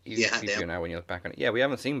 He's creepier now when you look back on it. Yeah, we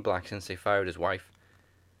haven't seen Black since they fired his wife.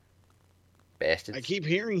 Bastards. I keep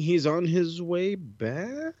hearing he's on his way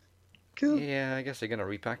back. Yeah, I guess they're gonna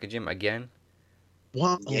repackage him again.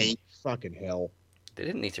 What? Yeah. Fucking hell. They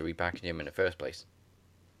didn't need to repackage him in the first place.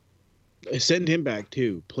 Send him back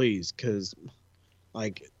too, please, because,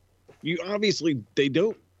 like, they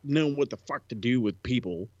don't know what the fuck to do with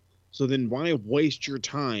people. So then why waste your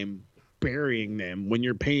time burying them when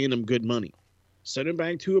you're paying them good money? Send them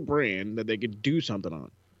back to a brand that they could do something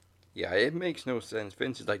on. Yeah, it makes no sense.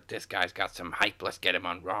 Vince is like, this guy's got some hype. Let's get him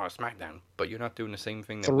on Raw or SmackDown. But you're not doing the same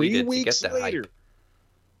thing that we did to get that hype.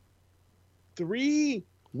 3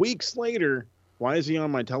 weeks later, why is he on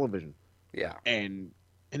my television? Yeah. And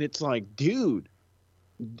it's like, dude,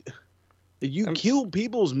 you kill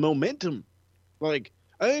people's momentum. I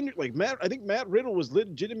think Matt Riddle was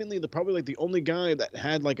legitimately probably the only guy that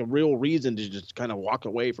had like a real reason to just kind of walk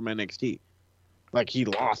away from NXT. Like he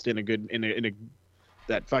lost in a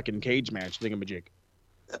that fucking cage match thingamajig.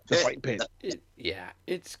 The fight pit.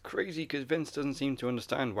 It's crazy because Vince doesn't seem to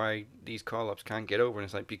understand why these call-ups can't get over. And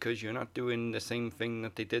it's like, because you're not doing the same thing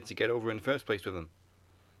that they did to get over in the first place with them.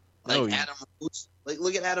 Adam Rose. Like,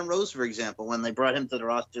 look at Adam Rose, for example. When they brought him to the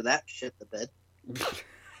roster, that shit the bed.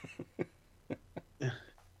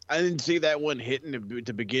 I didn't see that one hitting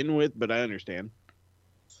to begin with, but I understand.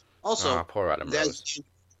 Also, poor Adam Rose.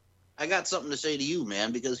 I got something to say to you,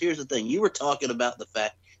 man, because here's the thing. You were talking about the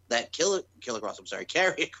fact that Killer Cross, I'm sorry,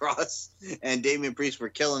 Karrion Kross and Damian Priest were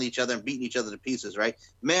killing each other and beating each other to pieces, right?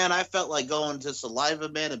 Man, I felt like going to Saliva,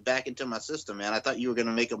 man, and back into my system, man. I thought you were going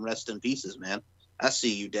to make them rest in pieces, man. I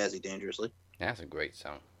see you, Dazzy Dangerously. That's a great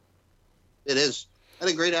song. It is. And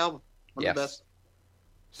a great album. One of the Yes. best.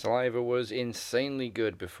 Saliva was insanely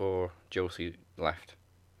good before Josie left.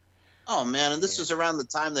 Oh, man, and this is around the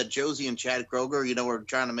time that Josie and Chad Kroger, were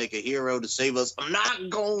trying to make a hero to save us. I'm not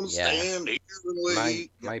going to Yeah. stand here and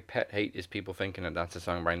wait. My pet hate is people thinking that that's a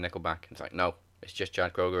song by Nickelback. It's like, no, it's just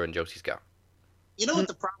Chad Kroger and Josie Scott. You know what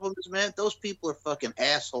the problem is, man? Those people are fucking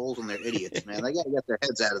assholes and they're idiots, man. They got to get their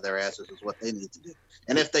heads out of their asses is what they need to do.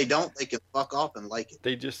 And if they don't, they can fuck off and like it.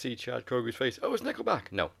 They just see Chad Kroger's face. Oh, it's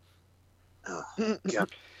Nickelback. No. Oh,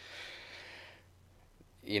 God.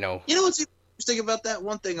 You know what's interesting about that?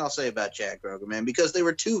 One thing I'll say about Chad Kroger, man, because there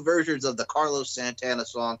were two versions of the Carlos Santana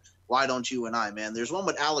song, Why Don't You and I, man. There's one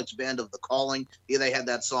with Alex Band of The Calling. Yeah, they had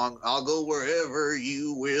that song, I'll Go Wherever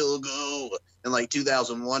You Will Go, in like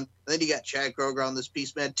 2001. And then you got Chad Kroger on this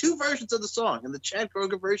piece, man. Two versions of the song, and the Chad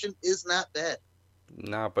Kroger version is not bad.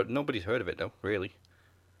 Nah, but nobody's heard of it, though, really.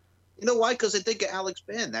 You know why? Because they think of Alex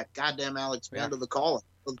Band, that goddamn Alex Band of The Calling.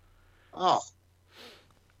 Oh.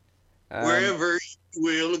 Wherever you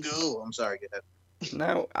will go. I'm sorry, get ahead.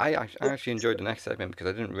 Now, I actually enjoyed the next segment because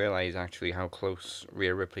I didn't realize actually how close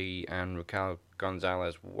Rhea Ripley and Raquel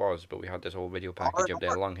Gonzalez was, but we had this whole video package of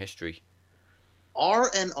their long history.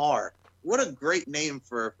 R&R. What a great name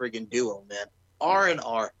for a friggin' duo, man.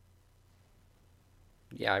 R&R.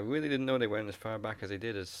 Yeah, I really didn't know they went as far back as they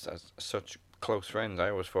did as such close friends. I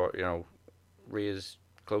always thought, Rhea's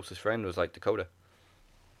closest friend was like Dakota.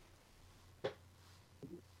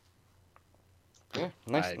 Yeah,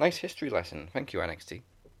 nice history lesson. Thank you, NXT.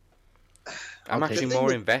 I'm actually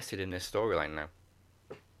more invested in this storyline now.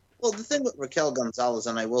 Well, the thing with Raquel Gonzalez,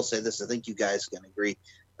 and I will say this, I think you guys can agree.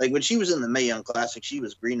 Like, when she was in the Mae Young Classic, she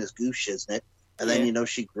was green as goose shiznit. And then,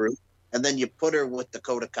 she grew. And then you put her with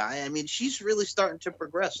Dakota Kai. I mean, she's really starting to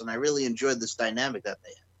progress, and I really enjoyed this dynamic that they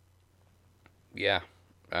have. Yeah.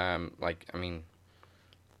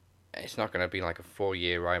 It's not going to be like a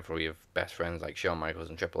 4-year rivalry of best friends like Shawn Michaels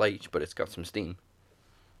and Triple H, but it's got some steam.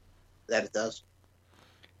 That it does.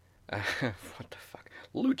 What the fuck?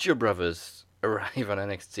 Lucha Brothers arrive on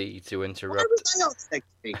NXT to interrupt. Why were they on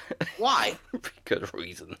NXT? Why? Because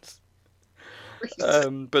reasons.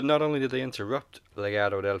 But not only did they interrupt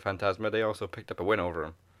Legado del Fantasma, they also picked up a win over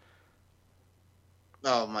him.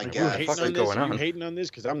 Oh my You God! hating on this?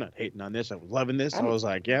 Because I'm not hating on this. I was loving this. I was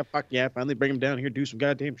like, yeah, fuck yeah, finally bring him down here, do some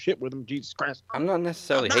goddamn shit with him. Jesus Christ! I'm not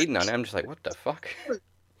necessarily hating on it. I'm just like, what the fuck?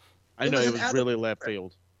 I know it was really left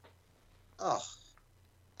field. Oh,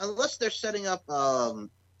 unless they're setting up the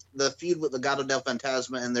feud with Legado del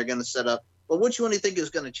Fantasma, and they're going to set up. Well, which one do you think is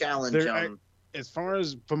going to challenge? As far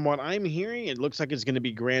as from what I'm hearing, it looks like it's going to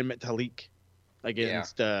be Grand Metalik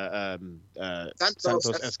against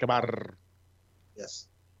Santos Escobar. Yes.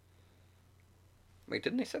 Wait,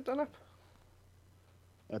 didn't they set that up?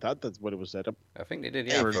 I thought that's what it was set up. I think they did,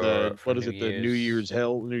 yeah. For what is it? The New Year's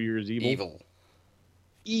Hell, New Year's Evil.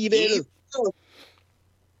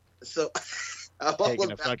 So,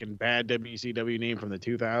 taking a fucking bad WCW name from the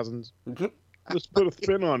 2000s. Just put a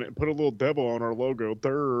spin on it and put a little devil on our logo.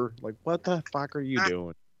 Like, what the fuck are you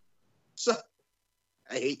doing? So,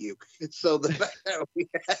 I hate you. So the fact that we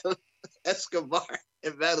have Escobar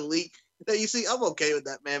and Metalik. Now, you see, I'm okay with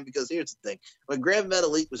that, man, because here's the thing. When Grand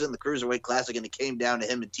Metalik was in the Cruiserweight Classic and it came down to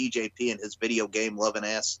him and TJP and his video game loving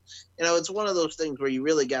ass, it's one of those things where you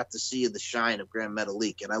really got to see the shine of Grand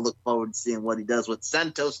Metalik, and I look forward to seeing what he does with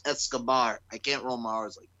Santos Escobar. I can't roll my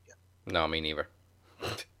R's like that. No, me neither.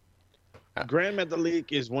 Grand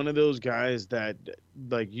Metalik is one of those guys that,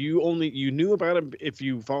 like, you knew about him if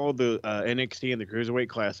you followed the NXT and the Cruiserweight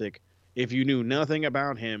Classic. If you knew nothing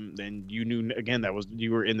about him, then you knew, again,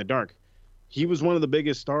 you were in the dark. He was one of the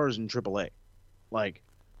biggest stars in AAA. Like,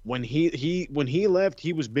 when he left,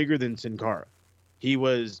 he was bigger than Sin Cara.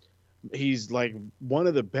 He's like one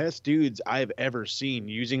of the best dudes I've ever seen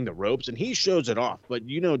using the ropes, and he shows it off. But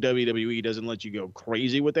WWE doesn't let you go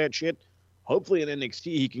crazy with that shit. Hopefully in NXT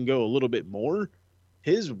he can go a little bit more.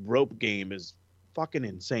 His rope game is fucking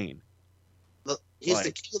insane. Look, he's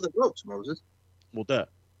the king of the ropes, Moses. Well, duh.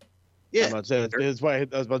 Yeah, that's why I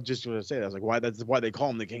was just going to say that. I was like, that's why they call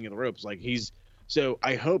him the king of the ropes. Like, so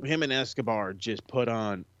I hope him and Escobar just put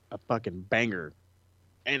on a fucking banger.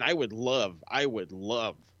 And I would love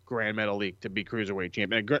Grand Metalik to be Cruiserweight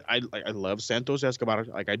champion. I love Santos Escobar,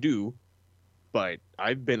 like I do, but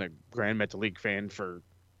I've been a Grand Metalik fan for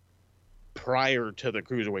prior to the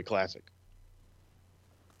Cruiserweight Classic.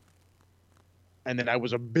 And then I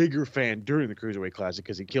was a bigger fan during the Cruiserweight Classic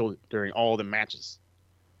because he killed it during all the matches.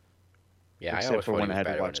 Yeah, I Except always for thought he when I was had to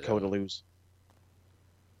better on watch his Coda own. lose.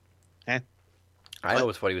 I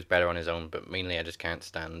always thought he was better on his own, but mainly I just can't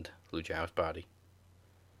stand Lucha House Party.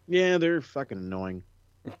 Yeah, they're fucking annoying.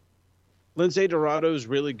 Lince Dorado's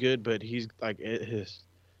really good, but he's like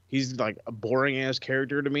a boring ass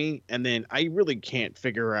character to me. And then I really can't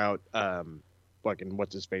figure out fucking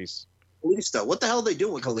what's his face. Kalisto. What the hell are they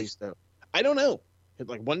doing with Kalisto? I don't know.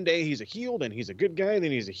 Like one day he's a heel, then he's a good guy,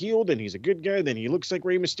 then he's a heel, then he's a good guy, then he looks like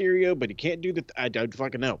Rey Mysterio, but he can't do the. I don't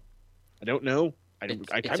fucking know. I don't know. I kind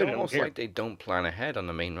It's of don't almost care. like they don't plan ahead on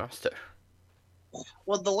the main roster.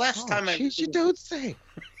 Well, the last time you don't say.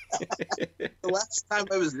 The last time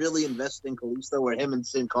I was really invested in Kalisto were him and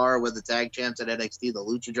Sin Cara were the tag champs at NXT, the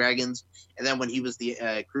Lucha Dragons, and then when he was the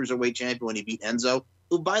Cruiserweight champion when he beat Enzo,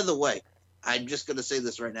 who, by the way, I'm just going to say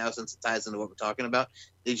this right now since it ties into what we're talking about.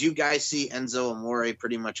 Did you guys see Enzo Amore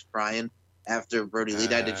pretty much crying after Brody Lee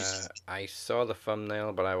died? Did you see? I saw the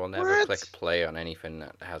thumbnail, but I will never click play on anything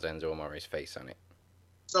that has Enzo Amore's face on it.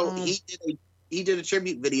 So he did a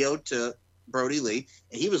tribute video to Brody Lee,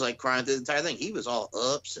 and he was like crying through the entire thing. He was all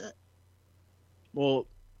upset. Well,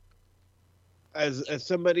 as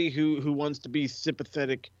somebody who wants to be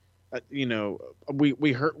sympathetic,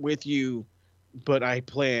 we hurt with you, but I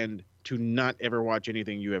planned to not ever watch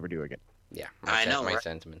anything you ever do again. Yeah, I know, my right?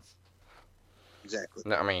 sentiments. Exactly.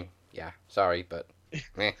 No, I mean, yeah, sorry, but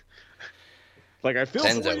eh. Like I feel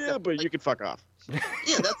Enzo. for you, but you can fuck off. Yeah,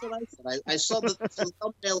 that's what I said. I saw the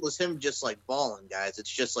thumbnail was him just like bawling, guys. It's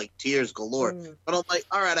just like tears galore. But I'm like,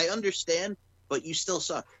 all right, I understand, but you still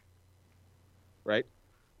suck. Right?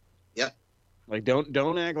 Yep. Like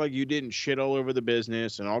don't act like you didn't shit all over the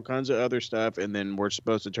business and all kinds of other stuff, and then we're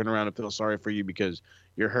supposed to turn around and feel sorry for you because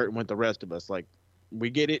you're hurting with the rest of us. Like, we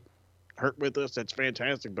get it. Hurt with us, that's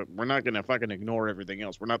fantastic, but we're not gonna fucking ignore everything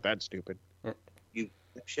else. We're not that stupid. You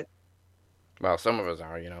shit. Well, some of us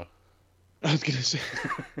are, you know. I was gonna say.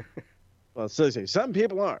 Well, so say some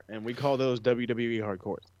people are, and we call those WWE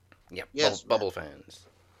hardcore. Yep. Yes, bubble fans.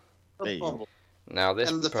 There you go. Now this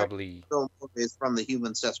And the probably is from the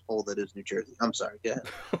human cesspool that is New Jersey. I'm sorry. Go ahead.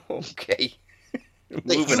 okay. The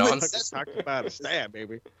Moving human on. cesspool. Talk about a stab,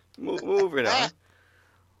 baby. Moving on.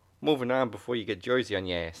 Moving on before you get Jersey on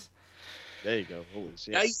your ass. There you go. Holy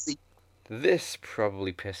shit. Now you see. This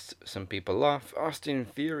probably pissed some people off. Austin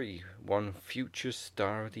Theory won Future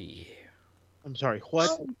Star of the Year. I'm sorry.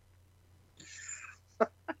 What?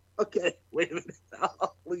 Okay, wait a minute.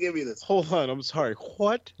 We'll give you this. Hold on. I'm sorry.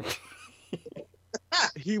 What?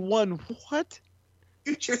 He won what?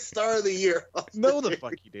 Future Star of the Year. No, the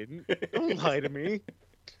fuck he didn't. Don't lie to me.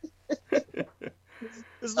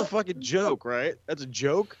 This is a fucking joke, right? That's a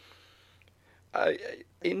joke?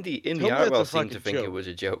 Indy Tell me that's Hartwell a seemed to fucking think it joke. was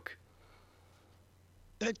a joke.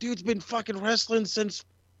 That dude's been fucking wrestling since...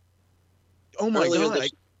 Oh my God.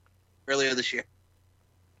 Earlier this year.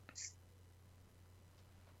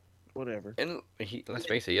 Whatever. And let's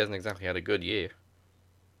face it, he hasn't exactly had a good year.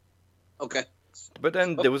 Okay. But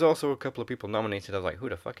then there was also a couple of people nominated. I was like, who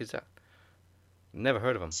the fuck is that? Never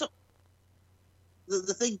heard of him. So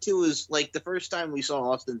the thing too is, like, the first time we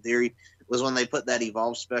saw Austin Theory was when they put that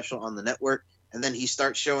Evolve special on the network, and then he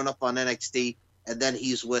starts showing up on NXT, and then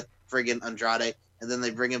he's with friggin' Andrade, and then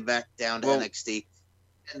they bring him back down to NXT,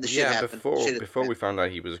 and the shit Yeah, happened. before we found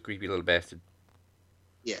out he was a creepy little bastard.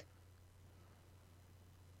 Yeah.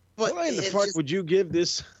 But why in the it fuck just- would you give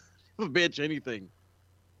this bitch anything?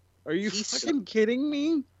 Are you fucking kidding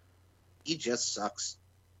me? He just sucks.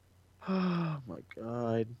 Oh my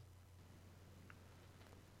God.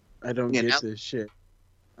 I don't Yeah, get now- this shit.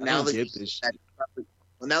 I Now don't that, get this shit.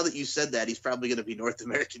 now that you said that, he's probably going to be North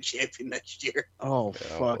American champion next year. Oh,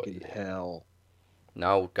 fucking hell.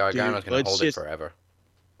 No, Gargano's Dude, going to let's hold just- it forever.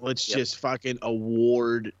 Let's just fucking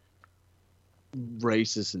award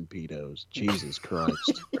racists and pedos. Jesus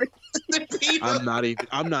Christ. I'm not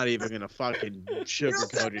even gonna fucking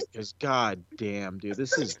sugarcoat it because god damn, dude,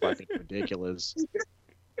 this is fucking ridiculous. You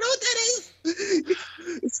know what that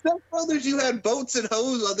is? Step Brothers, you had boats and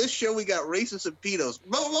hoes. On this show, we got racists and pedos.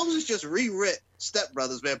 Moses just rewrit Step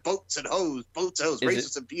Brothers, man. Boats and hoes,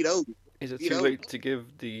 racists and pedos. Is it You too know? late to give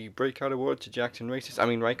the breakout award to Jackson Racist? I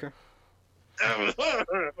mean Riker.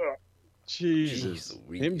 Jesus,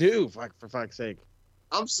 Jeez him too. Fuck, for fuck's sake.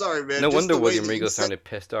 I'm sorry, man. No Just wonder the way William that you Regal said- sounded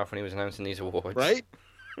pissed off when he was announcing these awards. Right?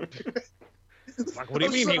 Fuck, what do you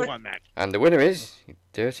I'm mean he sorry. won that? And the winner is, you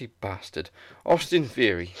dirty bastard, Austin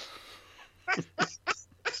Theory.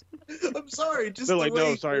 I'm sorry. Just They're the like, way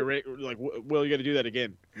no, sorry, Ray, like, Will, you got to do that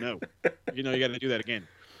again. No, you got to do that again.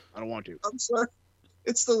 I don't want to. I'm sorry.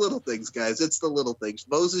 It's the little things, guys. It's the little things.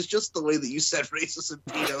 Moses, just the way that you said racist and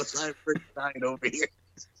pedos, I'm freaking dying over here.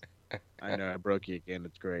 I know I broke you again.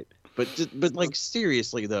 It's great, but like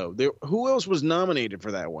seriously though, who else was nominated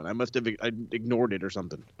for that one? I must have ignored it or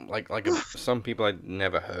something. Like some people I'd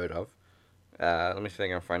never heard of. Let me see if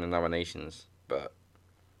I can find the nominations. But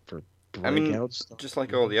for breakouts, just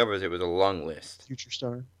like all the others, it was a long list. Future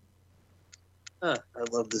star. I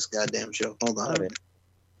love this goddamn show. Hold on.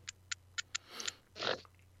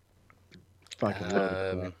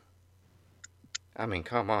 Fucking I mean,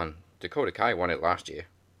 come on. Dakota Kai won it last year.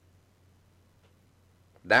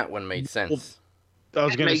 That one made sense. I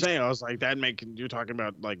was gonna say, I was like, you're talking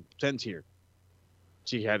about like sense here.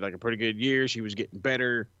 She had like a pretty good year. She was getting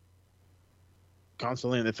better.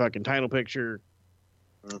 Constantly in the fucking title picture.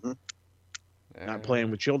 Mm-hmm. Not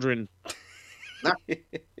playing with children.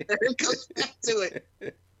 It goes back to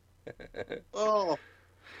it. Oh.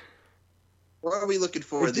 What are we looking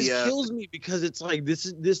for? It just kills me because it's like this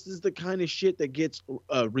is the kind of shit that gets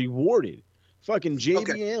rewarded. Fucking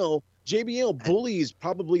JBL. Okay. JBL bullies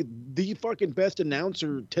probably the fucking best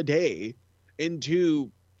announcer today into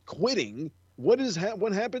quitting. What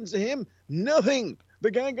happens to him? Nothing. The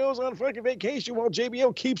guy goes on fucking vacation while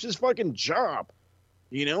JBL keeps his fucking job.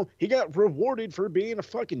 You know, he got rewarded for being a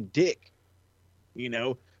fucking dick. You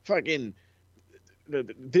know, fucking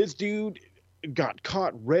this dude got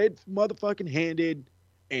caught red motherfucking handed,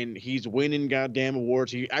 and he's winning goddamn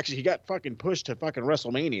awards. He got fucking pushed to fucking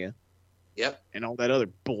WrestleMania. Yep. And all that other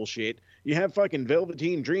bullshit. You have fucking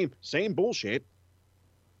Velveteen Dream, same bullshit.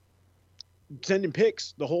 Sending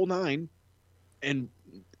pics, the whole nine. And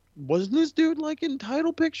wasn't this dude like in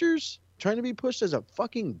title pictures trying to be pushed as a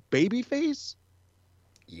fucking babyface?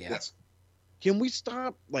 Yes. Can we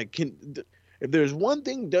stop? Like, if there's one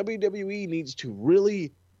thing WWE needs to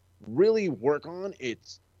really, really work on,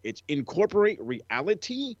 it's incorporate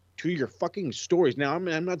reality to your fucking stories. Now,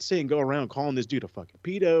 I'm not saying go around calling this dude a fucking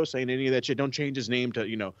pedo, saying any of that shit. Don't change his name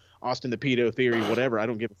to, Austin the Pedo Theory, whatever. I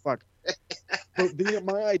don't give a fuck. But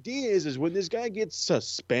my idea is when this guy gets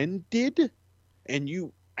suspended and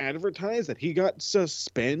you advertise that he got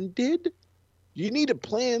suspended, you need to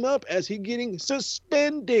play him up as he getting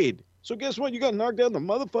suspended. So guess what? You got knocked down the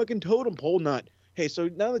motherfucking totem pole nut. Hey, so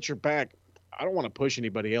now that you're back, I don't want to push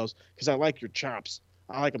anybody else because I like your chops.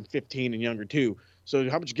 I like them 15 and younger too. So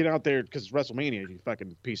how about you get out there because it's WrestleMania, you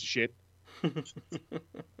fucking piece of shit.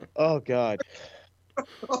 Oh, God.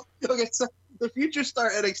 Okay, so the Future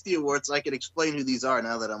Star NXT Awards, I can explain who these are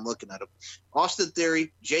now that I'm looking at them. Austin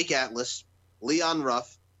Theory, Jake Atlas, Leon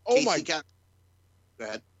Ruff, Casey Go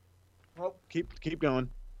ahead. Oh, keep going.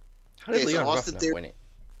 How did Leon Ruff not win it?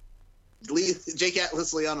 Jake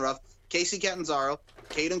Atlas, Leon Ruff, Casey Catanzaro,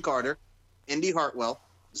 Caden Carter, Indy Hartwell,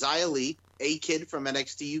 Xia Li, A-Kid from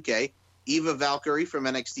NXT UK, Eva Valkyrie from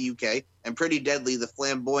NXT UK, and Pretty Deadly, the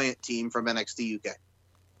flamboyant team from NXT UK.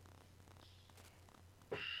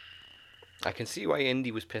 I can see why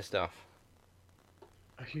Indy was pissed off.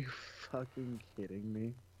 Are you fucking kidding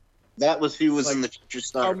me? That was who was in the Future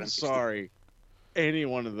Star. I'm sorry. Any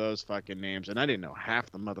one of those fucking names, and I didn't know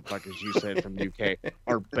half the motherfuckers you said from UK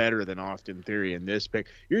are better than Austin Theory in this pick.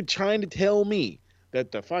 You're trying to tell me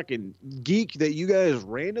that the fucking geek that you guys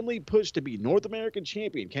randomly pushed to be North American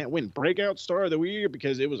champion can't win Breakout Star of the Year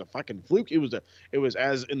because it was a fucking fluke. It was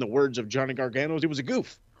as in the words of Johnny Gargano, it was a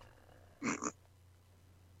goof.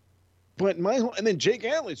 But and then Jake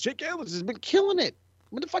Atlas has been killing it.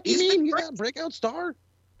 What the fuck you mean? He's not Breakout Star?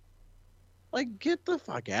 Like, get the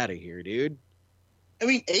fuck out of here, dude. I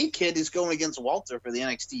mean, A-Kid is going against Walter for the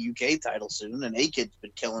NXT UK title soon, and A-Kid's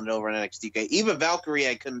been killing it over in NXT UK. Eva Valkyrie,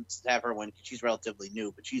 I couldn't have her win because she's relatively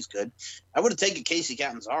new, but she's good. I would have taken Casey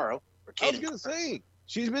Catanzaro. I was going to say,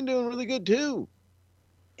 she's been doing really good, too.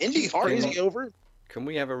 Indy Hartwell over. Can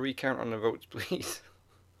we have a recount on the votes, please?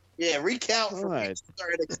 Yeah, recount for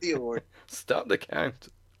NXT Award. Stop the count.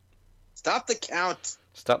 Stop the count.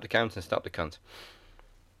 Stop the count and stop the cunt.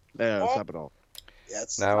 Stop it all. Yeah,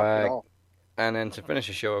 stop it all. And then to finish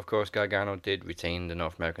the show, of course, Gargano did retain the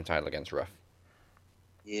North American title against Ruff.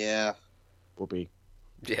 Yeah. Whoopee.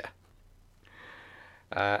 Yeah.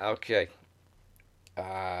 Okay.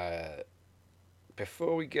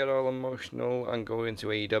 Before we get all emotional and go into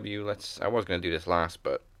AEW, I was going to do this last,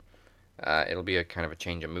 but it'll be a kind of a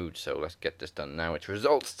change of mood, so let's get this done now. It's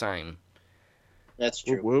results time. That's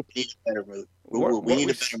true. Whoop, whoop. We need a better mood. We need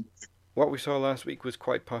a better mood. What we saw last week was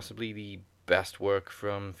quite possibly the best work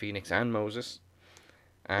from Phoenix and Moses,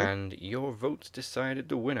 and your votes decided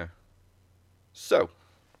the winner. So,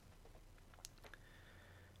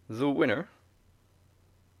 the winner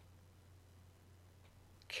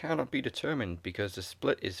cannot be determined because the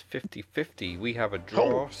split is 50-50. We have a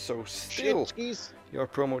draw, so still your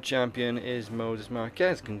promo champion is Moses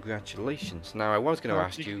Marquez. Congratulations. Now, I was going to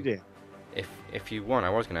ask you, if you won, I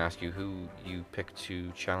was going to ask you who you picked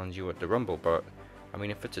to challenge you at the Rumble, but, I mean,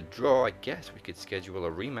 if it's a draw, I guess we could schedule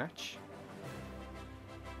a rematch.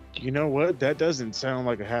 You know what? That doesn't sound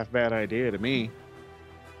like a half bad idea to me.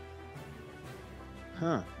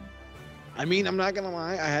 Huh. I mean, I'm not gonna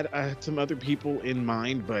lie. I had some other people in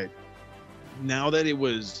mind, but now that it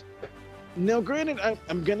was, now granted,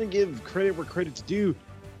 I'm gonna give credit where credit's due.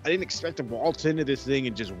 I didn't expect to waltz into this thing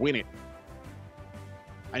and just win it.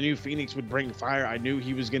 I knew Phoenix would bring fire. I knew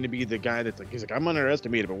he was gonna be the guy that's like, he's like, I'm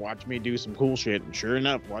underestimated, but watch me do some cool shit. And sure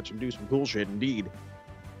enough, watch him do some cool shit indeed.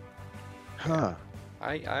 Huh.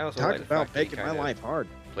 I also talk like the about fact that he making my kinda life hard.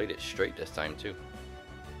 played it straight this time too.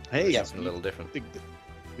 Hey, Something a little different.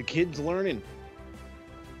 The kid's learning.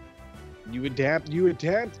 You adapt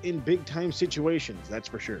in big time situations, that's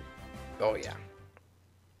for sure. Oh yeah.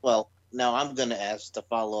 Well, now I'm going to ask to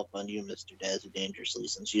follow up on you, Mr. Dazzy Dangerously,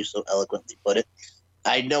 since you so eloquently put it.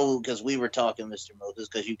 I know because we were talking, Mr. Moses,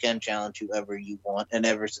 because you can challenge whoever you want, and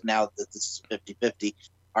ever now that this is 50-50,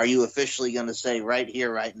 are you officially going to say right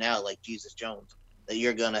here, right now, like Jesus Jones, that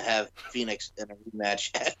you're going to have Phoenix in a rematch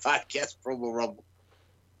at Podcast Promo Rumble?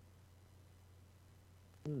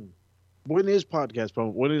 When is Podcast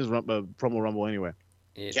Promo? When is Promo Rumble anyway?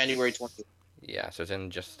 It's, January 20th. Yeah, so it's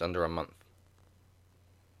in just under a month.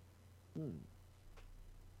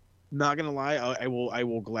 Not gonna lie, I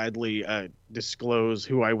will gladly disclose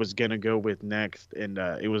who I was gonna go with next, and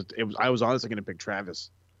I was honestly gonna pick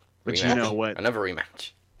Travis, but Rematch. you know what? Another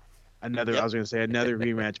rematch. I was gonna say another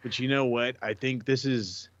rematch, but you know what? I think this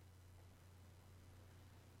is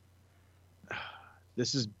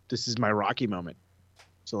my Rocky moment.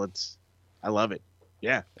 So I love it.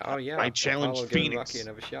 Yeah. Oh yeah. I challenge Apollo giving Phoenix. Rocky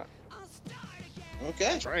another shot. Okay.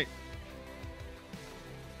 That's right.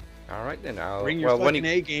 All right then. Bring your fucking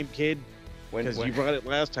A game, kid. Because you brought it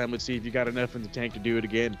last time. Let's see if you got enough in the tank to do it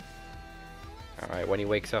again. All right. When he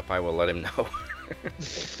wakes up, I will let him know.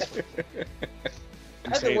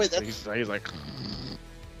 Either way, he's like,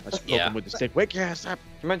 I spoke him with the stick. Wake your ass up.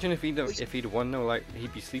 Imagine if he'd won though, like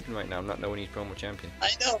he'd be sleeping right now, not knowing he's promo champion.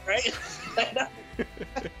 I know, right? I know.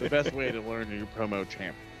 The best way to learn your promo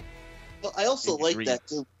champ. Well, I also like that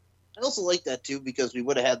too. I also like that too because we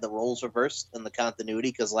would have had the roles reversed in the continuity.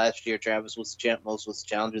 Because last year Travis was the champ, Moses was the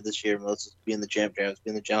challenger. This year Moses was being the champ, Travis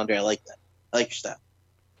being the challenger. I like that. I like your style.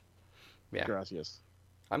 Yeah. Gracias.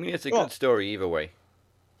 I mean, it's a good story either way.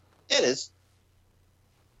 It is.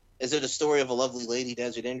 Is it a story of a lovely lady,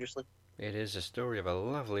 Dazzy Dangerously? It is a story of a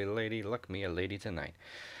lovely lady. Luck me a lady tonight.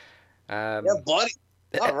 Yeah, buddy.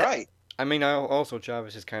 All right. I mean, also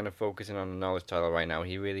Travis is kind of focusing on the knowledge title right now.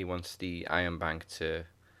 He really wants the Iron Bank to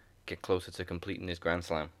get closer to completing his Grand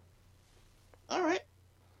Slam. All right.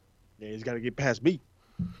 Yeah, he's got to get past me.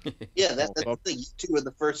 Yeah, that's the thing. You two are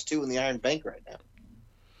the first two in the Iron Bank right now.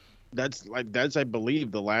 That's I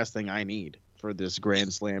believe the last thing I need for this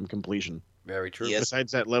Grand Slam completion. Very true. Yes.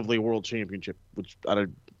 Besides that lovely World Championship, which I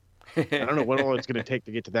don't know what all it's going to take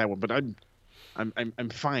to get to that one, but I'm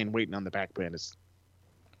fine waiting on the back banners.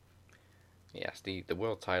 Yes, the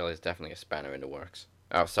world title is definitely a spanner in the works.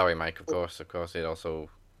 Oh, sorry, Mike. Of course, it also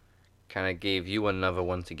kind of gave you another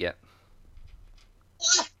one to get.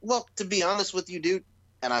 Well, to be honest with you, dude,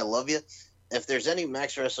 and I love you. If there's any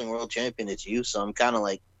Max Wrestling World Champion, it's you. So I'm kind of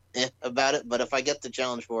like about it. But if I get the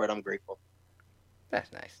challenge for it, I'm grateful.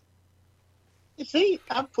 That's nice. You see,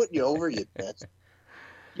 I'm putting you over, you bastard.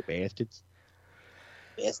 You bastards.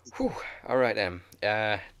 Bastard. All right,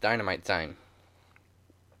 Dynamite time.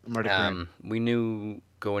 I'm ready we knew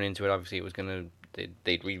going into it, obviously, it was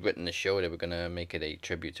they'd rewritten the show. They were gonna make it a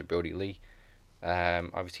tribute to Brody Lee.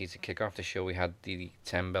 Obviously, to kick off the show, we had the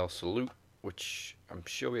 10-bell salute, which I'm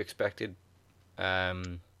sure we expected.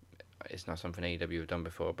 It's not something AEW have done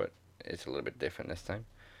before, but it's a little bit different this time.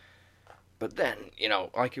 But then,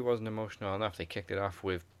 like it wasn't emotional enough, they kicked it off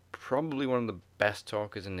with probably one of the best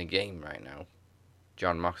talkers in the game right now,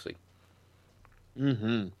 Jon Moxley.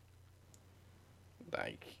 Mm-hmm.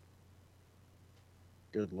 Like,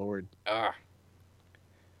 good lord.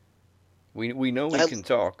 We know he can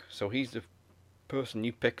talk, so he's the person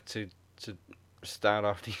you pick to start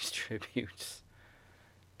off these tributes.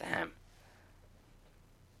 Damn.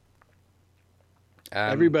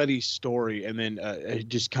 Everybody's story, and then it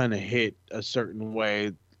just kind of hit a certain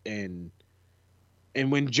way, and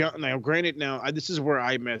when John, now granted, this is where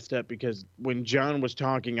I messed up, because when John was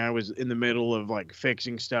talking, I was in the middle of like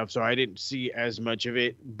fixing stuff, so I didn't see as much of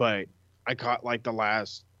it, but I caught like the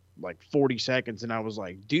last like 40 seconds, and I was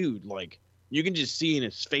like, dude, like You can just see in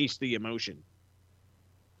his face the emotion.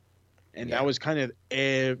 And Yeah. that was kind of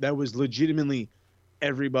that was legitimately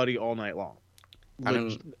everybody all night long.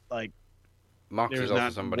 Like Mox there's is also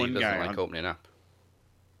not somebody who one doesn't guy like on- opening up.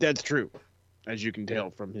 That's true, as you can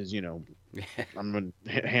tell from his, I'm gonna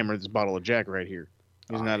hammer this bottle of Jack right here.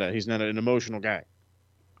 He's not an emotional guy.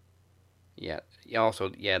 Yeah. Also,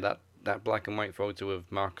 that black and white photo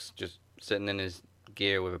of Mox just sitting in his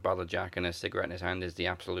gear with a bottle of Jack and a cigarette in his hand is the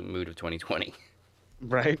absolute mood of 2020.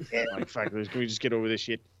 Right? Like, fuck, can we just get over this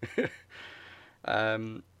shit?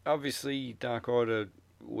 Obviously, Dark Order,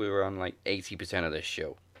 we were on like 80% of this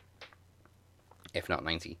show, if not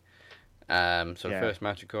 90. The first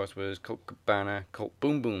match, of course, was Colt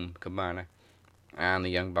Boom Boom Cabana, and the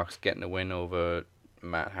Young Bucks getting the win over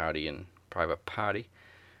Matt Hardy and Private Party,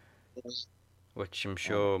 which I'm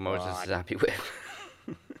sure Moses is happy with.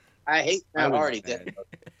 I hate Matt Hardy.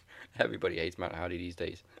 Everybody hates Matt Hardy these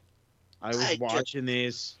days. I was watching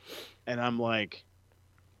this, and I'm like,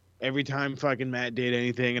 every time fucking Matt did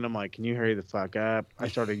anything, and I'm like, can you hurry the fuck up? I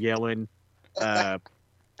started yelling.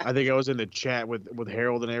 I think I was in the chat with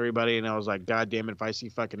Harold and everybody, and I was like, God damn it, if I see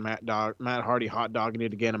fucking Matt Hardy hot dogging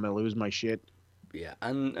it again, I'm going to lose my shit. Yeah,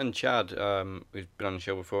 and Chad, who's been on the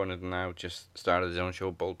show before and now just started his own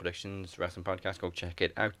show, Bold Predictions Wrestling Podcast. Go check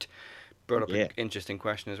it out. Brought up an interesting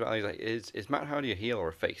question as well. He's like, is Matt Hardy a heel or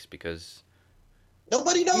a face? Because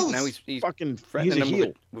nobody knows. Now he's fucking threatening he's a him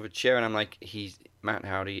heel. with a chair, and I'm like, Matt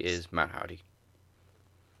Hardy is Matt Hardy.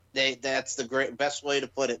 That's the best way to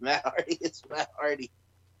put it. Matt Hardy is Matt Hardy.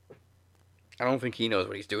 I don't think he knows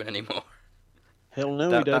what he's doing anymore. Hell no,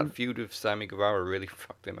 that, he doesn't. That feud with Sammy Guevara really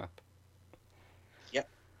fucked him up. Yep.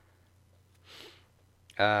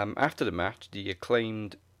 After the match, the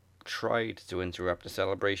Acclaimed tried to interrupt the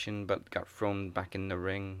celebration, but got thrown back in the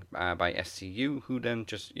ring by SCU, who then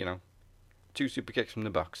just, 2 super kicks from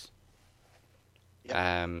the Bucks.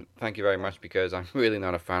 Yep. Thank you very much, because I'm really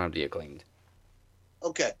not a fan of the Acclaimed.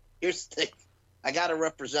 Okay, here's the thing. I gotta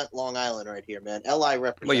represent Long Island right here, man. LI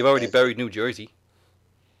represents. Well, you've already buried New Jersey.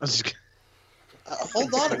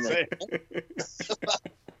 Hold on a minute.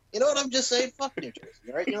 You know what I'm just saying? Fuck New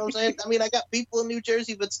Jersey, right? You know what I'm saying? I mean, I got people in New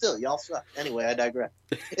Jersey, but still, y'all suck. Anyway, I digress.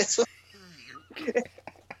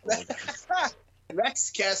 Rex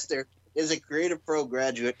Kester is a Creative Pro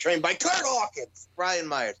graduate trained by Kurt Hawkins, Brian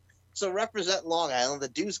Myers. So represent Long Island. The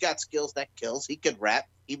dude's got skills that kills. He can rap.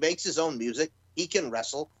 He makes his own music. He can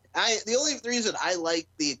wrestle. The only reason I like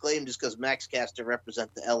the Acclaim is because Max Caster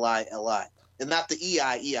represent the LI, and not the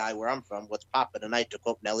EI, where I'm from. What's poppin' tonight, to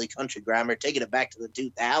quote Nelly Country Grammar, taking it back to the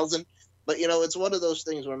 2000. But, it's one of those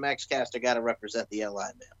things where Max Caster got to represent the LI,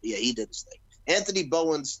 man. Yeah, he did his thing. Anthony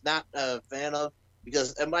Bowen's not a fan of,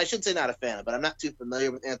 because I should say not a fan of, but I'm not too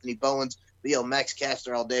familiar with Anthony Bowen's. But, Max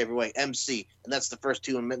Caster all day, every way, MC, and that's the first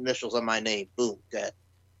 2 initials on my name. Boom, go ahead.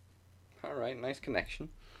 All right, nice connection.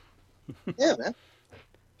 Yeah, man.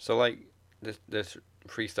 So, this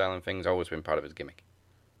freestyling thing's always been part of his gimmick.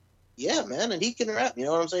 Yeah, man, and he can rap. You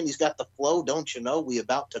know what I'm saying? He's got the flow. Don't you know? We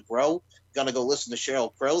about to grow. Gonna go listen to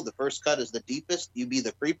Sheryl Crow. The first cut is the deepest. You be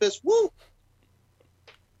the creepest. Woo!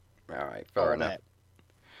 All right, fair enough.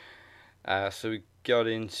 So we got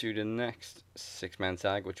into the next 6-man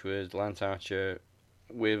tag, which was Lance Archer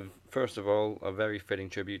with, first of all, a very fitting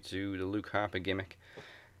tribute to the Luke Harper gimmick.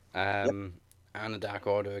 And the Dark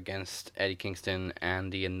Order against Eddie Kingston,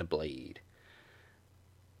 Andy, and the Blade.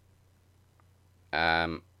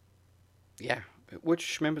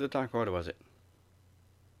 Which member of the Dark Order was it?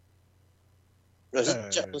 Was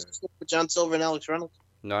it John Silver and Alex Reynolds?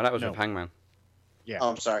 No, that was with Hangman. Yeah. Oh,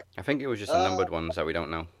 I'm sorry. I think it was just the numbered ones that we don't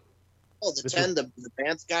know. Oh, the 10, the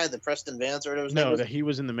Vance guy, the Preston Vance, or whatever his name No, was? that he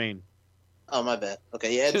was in the main. Oh, my bad.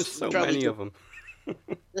 Okay, yeah. There's so many of them.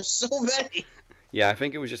 There's so many. Yeah, I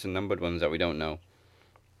think it was just the numbered ones that we don't know.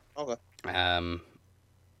 Okay.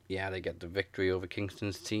 They get the victory over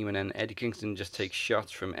Kingston's team, and then Eddie Kingston just takes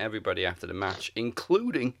shots from everybody after the match,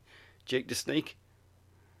 including Jake the Snake.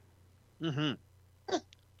 Mm-hmm.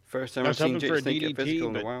 First time I've seen Jake the Snake get DDT, physical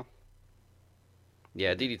in a while.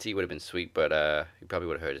 Yeah, DDT would have been sweet, but he probably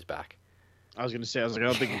would have hurt his back. I was I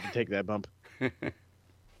don't think he can take that bump. Yeah,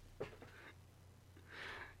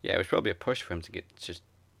 it was probably a push for him to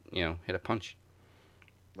hit a punch.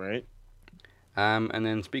 Right. And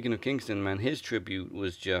then speaking of Kingston, man, his tribute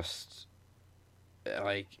was just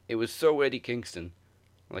it was so Eddie Kingston.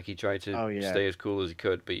 Like, he tried to stay as cool as he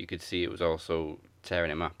could, but you could see it was also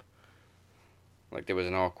tearing him up. Like, there was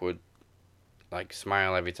an awkward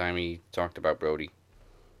smile every time he talked about Brody.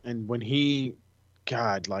 And when he,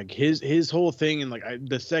 God, his whole thing, and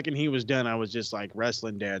the second he was done, I was just like,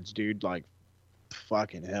 wrestling dads, dude,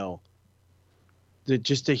 fucking hell.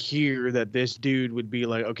 just to hear that this dude would be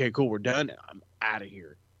like, okay, cool, we're done. I'm out of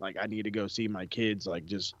here. Like, I need to go see my kids. Like,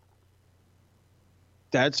 just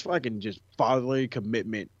that's fucking just fatherly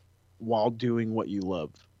commitment while doing what you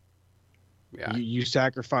love. Yeah. You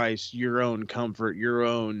sacrifice your own comfort, your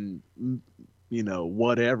own,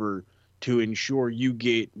 whatever, to ensure you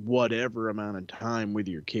get whatever amount of time with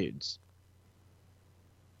your kids.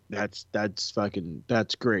 That's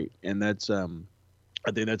great. And that's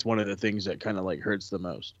I think that's one of the things that kind of like hurts the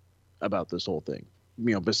most about this whole thing.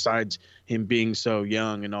 Besides him being so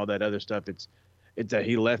young and all that other stuff, it's that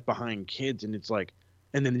he left behind kids, and it's like,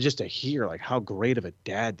 and then just to hear like how great of a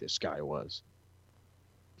dad this guy was.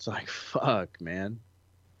 It's like, fuck, man.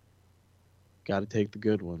 Got to take the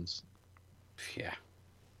good ones. Yeah.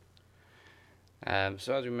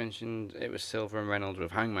 So as we mentioned, it was Silver and Reynolds with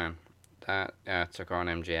Hangman that took on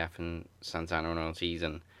MJF and Santana and Ortiz,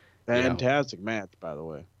 and fantastic match, by the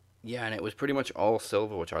way. Yeah, and it was pretty much all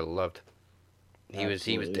Silver, which I loved. He was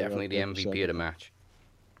definitely the MVP of the match.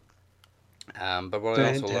 But what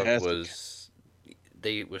I also loved was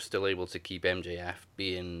they were still able to keep MJF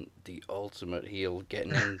being the ultimate heel,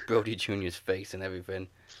 getting in Brody Jr.'s face and everything.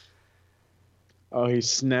 Oh, he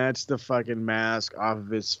snatched the fucking mask off of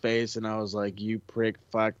his face, and I was like, you prick,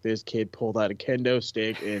 fuck, this kid pulled out a kendo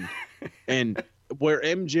stick. And where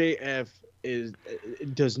MJF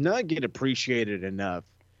does not get appreciated enough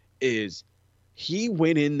is he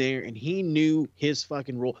went in there and he knew his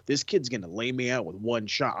fucking role. This kid's going to lay me out with one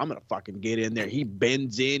shot. I'm going to fucking get in there. He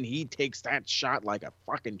bends in. He takes that shot like a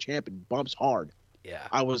fucking champ and bumps hard. Yeah.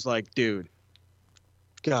 I was like, dude,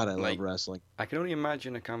 God, I love wrestling. I can only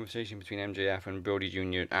imagine a conversation between MJF and Brody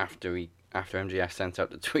Jr. after MJF sent out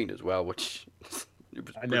the tweet as well, which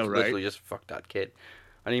I know, right? Literally just fuck that kid.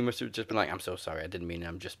 And he must have just been like, I'm so sorry, I didn't mean it.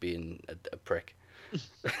 I'm just being a prick.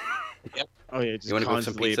 Yep. Oh yeah, just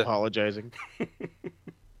constantly apologizing.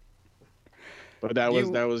 But that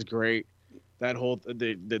was great. That whole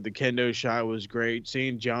the kendo shot was great.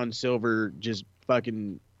 Seeing John Silver just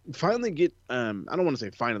fucking finally get I don't want to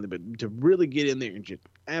say finally, but to really get in there and just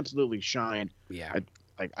absolutely shine. Yeah.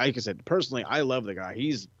 Like I said, personally, I love the guy.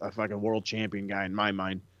 He's a fucking world champion guy in my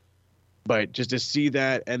mind. But just to see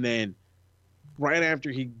that, and then right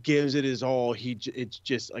after he gives it his all, it's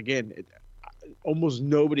just again, almost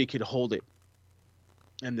nobody could hold it.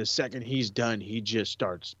 And the second he's done, he just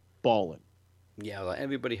starts bawling. Yeah, like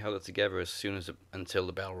everybody held it together until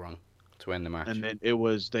the bell rung to end the match. And then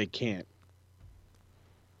they can't.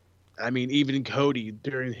 I mean, even Cody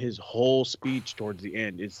during his whole speech towards the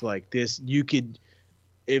end, it's like this. You could,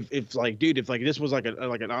 if this was like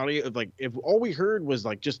an audio, if all we heard was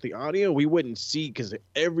like just the audio, we wouldn't see, because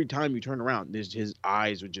every time you turn around, his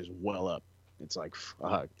eyes would just well up. It's like,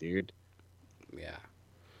 fuck, dude. Yeah.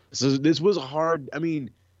 So this was a hard. I mean,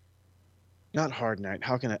 not hard night.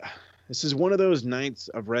 How can I? This is one of those nights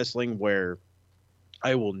of wrestling where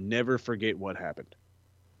I will never forget what happened.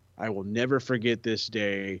 I will never forget this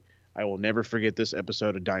day. I will never forget this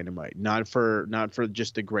episode of Dynamite. Not for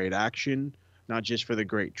just the great action, not just for the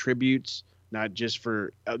great tributes, not just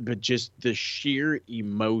for, but just the sheer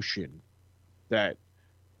emotion that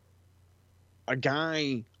a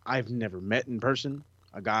guy I've never met in person,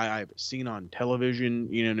 a guy I've seen on television,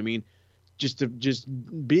 you know what I mean?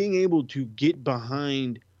 Just being able to get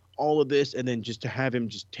behind all of this, and then just to have him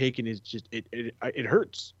just taking his, just it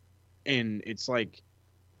hurts. And it's like,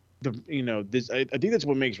 I think that's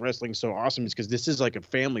what makes wrestling so awesome, is because this is like a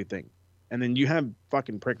family thing. And then you have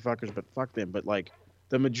fucking prick fuckers, but fuck them. But like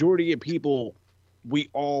the majority of people, we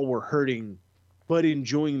all were hurting, but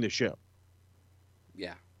enjoying the show.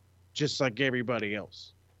 Yeah. Just like everybody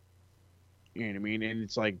else. You know what I mean? And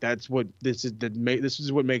it's like, that's what this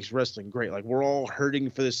is what makes wrestling great. Like, we're all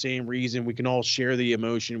hurting for the same reason. We can all share the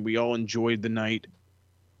emotion. We all enjoyed the night.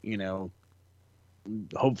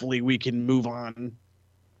 Hopefully we can move on.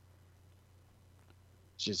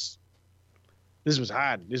 This was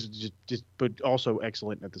hard. This was just but also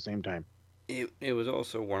excellent at the same time. It was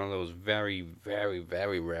also one of those very, very,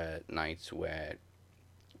 very rare nights where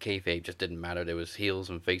kayfabe just didn't matter. There was heels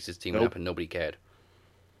and faces teaming up, and nobody cared.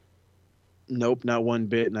 Nope, not one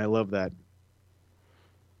bit, and I love that.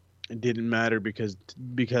 It didn't matter because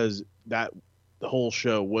that the whole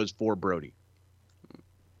show was for Brody.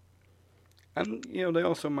 And they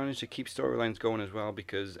also managed to keep storylines going as well,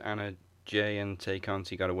 because Anna Jay and Tay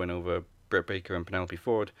Conti got a win over Britt Baker and Penelope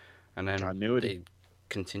Ford, and then they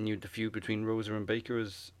continued the feud between Rosa and Baker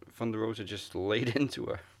as Thunder Rosa just laid into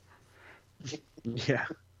her. Yeah.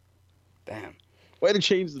 Damn. Way to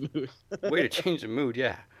change the mood. Way to change the mood,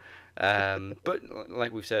 yeah. But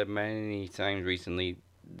like we've said many times recently,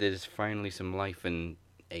 there's finally some life in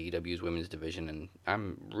AEW's women's division, and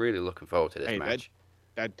I'm really looking forward to this match.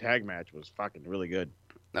 That tag match was fucking really good.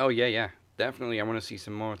 Oh, yeah. Definitely. I want to see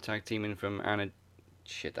some more tag teaming from Anna...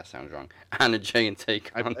 Shit, that sounds wrong. Anna Jay and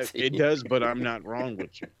Take on It does, but I'm not wrong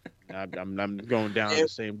with you. I'm going down the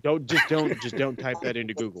same. Don't type that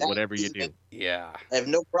into Google. Whatever you do. Yeah. I have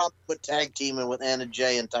no problem with tag teaming with Anna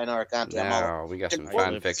Jay and Tainara Conti. No, we got some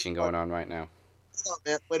fan fiction going on right now. Oh,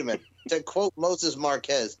 man, wait a minute. To quote Moses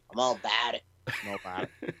Marquez, I'm all about it. I'm all about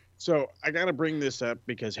it. So I got to bring this up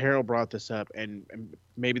because Harold brought this up, and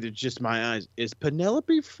maybe it's just my eyes. Is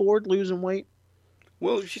Penelope Ford losing weight?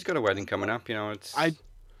 Well, she's got a wedding coming up. You know, it's.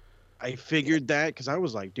 I figured that because I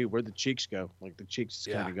was like, dude, where'd the cheeks go? Like the cheeks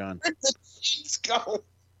is kind of gone. Where'd the cheeks go?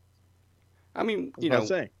 I mean, you know,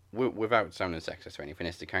 without sounding sexist or anything,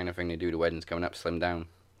 it's the kind of thing they do. The wedding's coming up, slim down.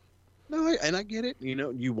 No, and I get it. You know,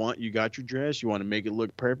 you got your dress. You want to make it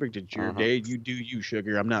look perfect. It's your day. You do you,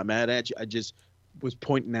 sugar. I'm not mad at you. I just was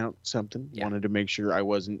pointing out something. Yeah. Wanted to make sure I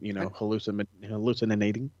wasn't,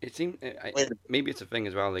 hallucinating. It seemed maybe it's a thing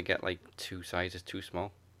as well. They get like 2 sizes too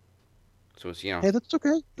small. So it's, you know. Hey, that's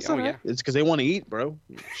okay. That's all right. Yeah. It's because they want to eat, bro.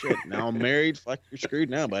 Shit. Now I'm married. Fuck, you're screwed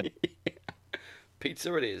now, buddy.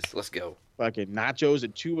 Pizza it is. Let's go. Fucking nachos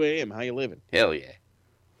at 2 a.m. How you living? Hell yeah.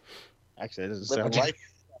 Actually, that doesn't living sound life.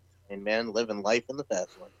 Man, living life in the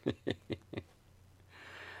fast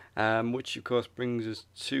lane. Which of course brings us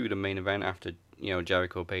to the main event after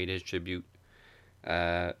Jericho paid his tribute with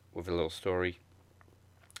a little story.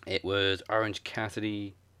 It was Orange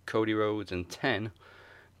Cassidy, Cody Rhodes, and 10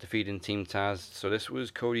 defeating Team Taz. So this was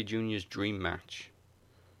Cody Jr.'s dream match.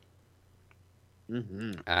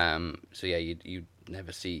 So yeah, you'd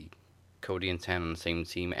never see Cody and 10 on the same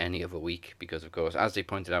team any other week because, of course, as they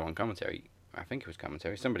pointed out on commentary, I think it was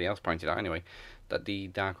commentary, somebody else pointed out anyway, that the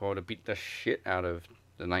Dark Order beat the shit out of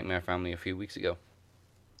the Nightmare Family a few weeks ago.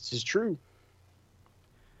 This is true.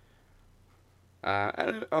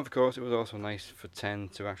 And of course, it was also nice for 10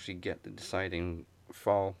 to actually get the deciding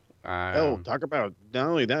fall. Talk about not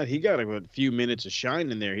only that, he got a few minutes of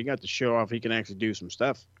shine in there. He got to show off he can actually do some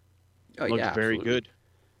stuff. Looked very good.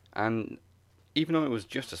 And even though it was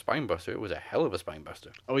just a spine buster, it was a hell of a spine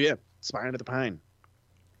buster. Oh yeah, spine of the pine.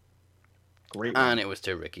 Great. And it was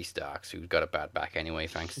to Ricky Starks, who got a bad back anyway,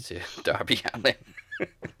 thanks to Darby Allin.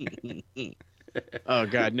 Oh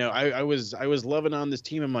God, no! I was loving on this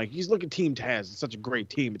team. I'm like, he's looking Team Taz. It's such a great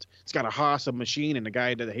team. It's got a Haas, a machine, and a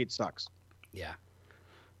guy that hates stocks. Yeah.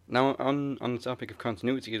 Now on the topic of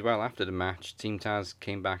continuity as well, after the match, Team Taz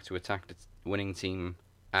came back to attack the winning team,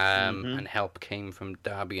 and help came from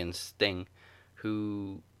Darby and Sting,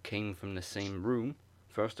 who came from the same room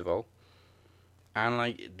first of all, and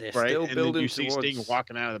like they're still building then you towards. See Sting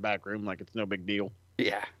walking out of the back room like it's no big deal.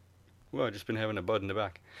 Yeah. Well, I've just been having a bud in the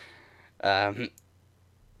back.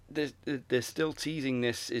 They're still teasing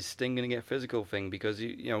this is Sting going to get physical thing because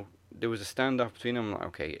there was a standoff between them. Like,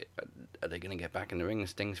 okay, are they going to get back in the ring and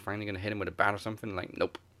Sting's finally going to hit him with a bat or something? Like,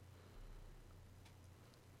 nope.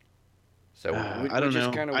 So we're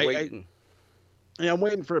just kind of waiting. I'm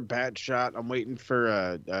waiting for a bat shot. I'm waiting for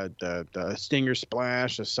a Stinger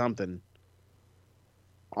splash or something.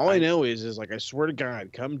 All I know is like, I swear to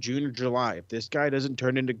God, come June or July, if this guy doesn't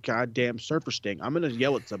turn into goddamn Surfer Sting, I'm going to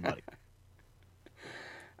yell at somebody.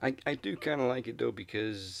 I do kind of like it, though,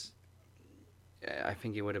 because I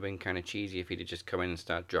think it would have been kind of cheesy if he'd have just come in and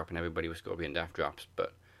start dropping everybody with Scorpion Death drops,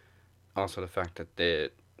 but also the fact that they're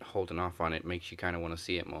holding off on it makes you kind of want to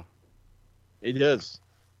see it more. It does.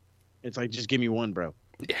 It's like, just give me one, bro.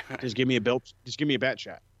 Yeah. Just give me a belt. Just give me a bat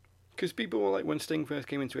shot. Because people were like, when Sting first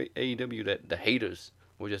came into AEW, the haters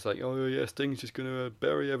were just like, oh yeah, Sting's just going to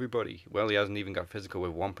bury everybody. Well, he hasn't even got physical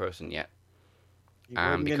with one person yet.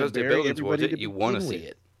 And because they're building towards it, you want to see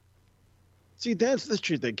it. See, that's the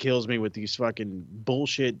shit that kills me with these fucking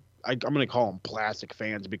bullshit. I'm going to call them plastic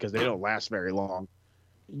fans because they don't last very long.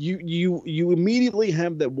 You immediately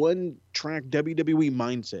have that one track WWE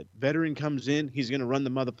mindset. Veteran comes in, he's going to run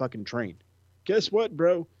the motherfucking train. Guess what,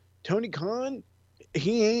 bro? Tony Khan,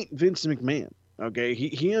 he ain't Vince McMahon. Okay,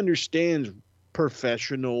 he understands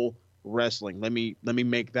professional wrestling. Let me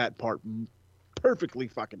make that part perfectly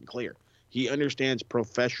fucking clear. He understands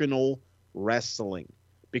professional wrestling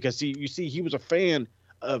because you see he was a fan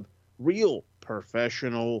of real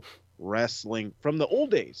professional wrestling from the old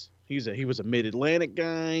days. He was a Mid-Atlantic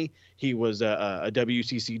guy. He was a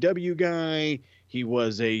WCCW guy. He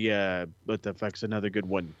was a what the fuck's another good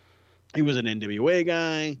one? He was an NWA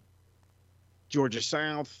guy. Georgia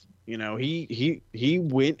South. He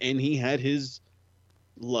went and he had his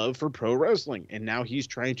love for pro wrestling, and now he's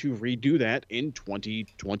trying to redo that in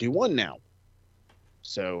 2021 now.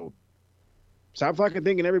 So Stop fucking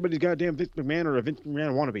thinking everybody's goddamn Vince McMahon or a Vince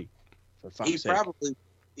McMahon wannabe. For He fuck's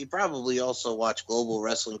sake. probably also watched Global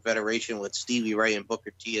Wrestling Federation with Stevie Ray and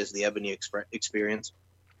Booker T as the Ebony Experience.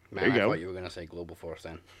 Man, There you I go. thought you were going to say Global Force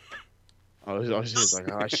then. I was just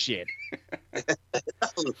like, oh shit.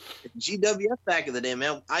 GWF back in the day,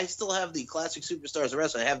 man. I still have the classic Superstars of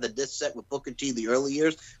Wrestling. I have the disc set with Booker T the early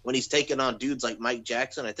years when he's taking on dudes like Mike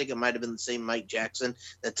Jackson. I think it might have been the same Mike Jackson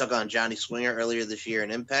that took on Johnny Swinger earlier this year in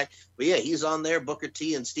Impact. But yeah, he's on there. Booker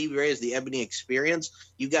T and Stevie Ray is the Ebony Experience.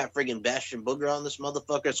 You got friggin' Bastion Booger on this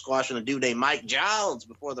motherfucker squashing a dude named Mike Jones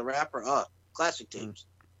before the rapper. Classic teams.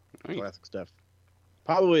 Classic stuff.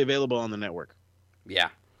 Probably available on the network. Yeah.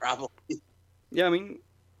 Probably. Yeah, I mean,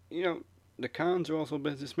 you know, the Khans are also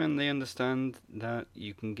businessmen. They understand that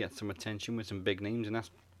you can get some attention with some big names, and that's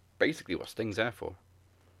basically what Sting's there for.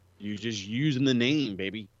 You just using the name,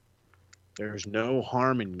 baby. There's no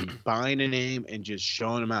harm in buying a name and just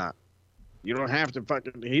showing them out. You don't have to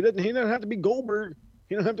fucking. He doesn't have to be Goldberg.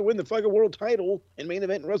 He don't have to win the fucking world title and main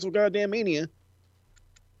event and Wrestle Goddamn Mania.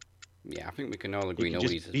 Yeah, I think we can all agree He can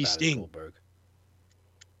nobody's just as be bad as Sting. Goldberg.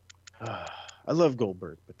 I love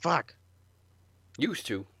Goldberg, but fuck. Used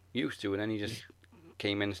to, and then he just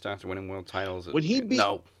came in and started winning world titles. When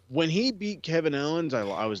he beat Kevin Owens,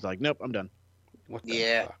 I was like, nope, I'm done. What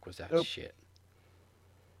the fuck was that shit?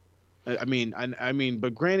 I mean,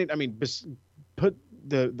 but granted, put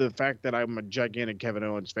the fact that I'm a gigantic Kevin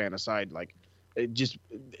Owens fan aside, like,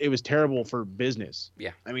 it was terrible for business.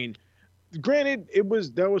 Yeah. I mean, granted,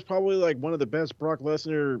 that was probably like one of the best Brock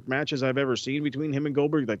Lesnar matches I've ever seen between him and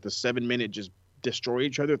Goldberg. Like the 7-minute just destroy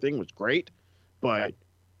each other thing was great, but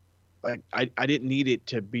like I didn't need it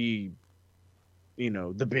to be,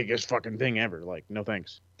 the biggest fucking thing ever. Like, no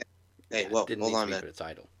thanks. Hey, well, Didn't hold need on, to be man. for the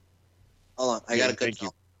title. Hold on, I got a good thank you.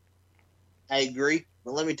 I agree,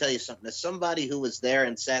 but let me tell you something. As somebody who was there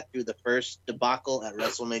and sat through the first debacle at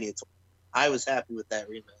WrestleMania 20, I was happy with that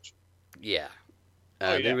rematch. Yeah.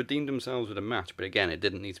 Oh, yeah. They redeemed themselves with a match, but again, it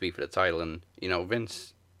didn't need to be for the title. And,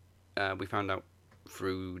 Vince, we found out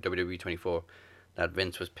through WWE 24 that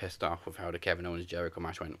Vince was pissed off with how the Kevin Owens Jericho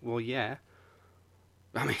match went. Well, yeah.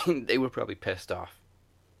 I mean, they were probably pissed off.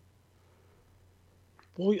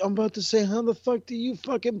 Well, I'm about to say, how the fuck do you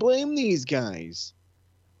fucking blame these guys?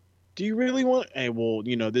 Do you really want? Hey, well,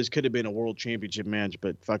 this could have been a world championship match,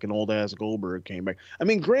 but fucking old ass Goldberg came back. I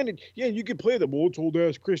mean, granted, yeah, you could play the old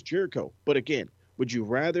ass Chris Jericho, but again, would you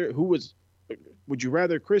rather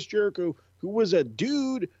Chris Jericho, who was a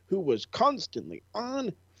dude who was constantly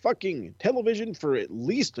on fucking television for at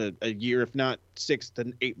least a year, if not 6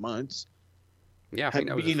 to 8 months? Yeah, I think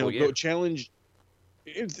that was a full year. Go challenge.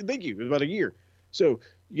 Thank you. It was about a year. So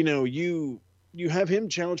you have him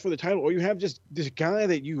challenge for the title, or you have just this guy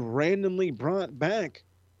that you randomly brought back,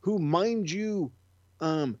 who, mind you,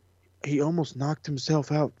 he almost knocked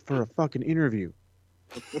himself out for a fucking interview.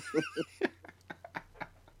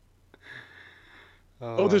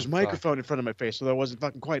 Oh, there's a microphone in front of my face, so that wasn't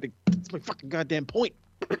fucking quite. It's my fucking goddamn point.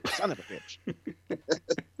 Son of a bitch.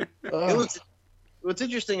 What's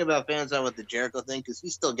interesting about fans out with the Jericho thing, because he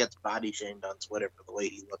still gets body shamed on Twitter for the way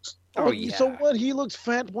he looks. Oh, yeah. So what? He looked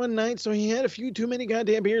fat one night, so he had a few too many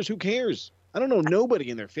goddamn beers. Who cares? I don't know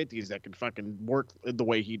nobody in their 50s that can fucking work the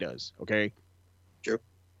way he does, okay? True.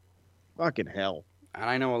 Fucking hell. And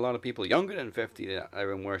I know a lot of people younger than 50 that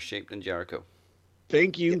are in worse shape than Jericho.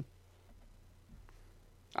 Thank you.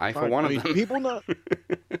 For one of them. Do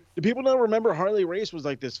people not remember Harley Race was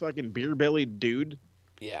like this fucking beer-bellied dude?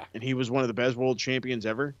 Yeah. And he was one of the best world champions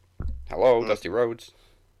ever? Hello, Dusty Rhodes.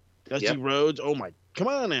 Dusty Rhodes? Oh my, come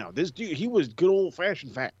on now. This dude, he was good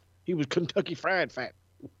old-fashioned fat. He was Kentucky Fried fat.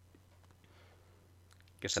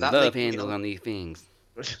 Guess I love handles on these things.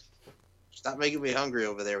 Stop making me hungry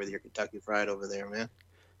over there with your Kentucky Fried over there, man.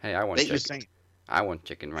 Hey, I want chicken. I want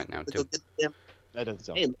chicken right now, too. That doesn't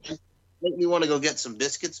sound good. Make me want to go get some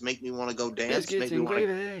biscuits. Make me want to go dance. Biscuits and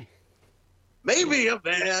gravy. Maybe a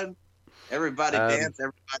band. Everybody dance.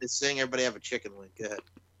 Everybody sing. Everybody have a chicken wing. Go ahead.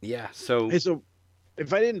 Yeah. So. Hey, so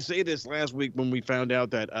if I didn't say this last week when we found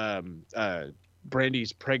out that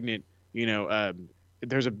Brandy's pregnant,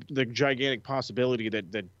 there's the gigantic possibility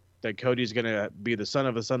that Cody's gonna be the son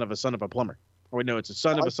of a son of a son of a plumber. Or wait, no, it's a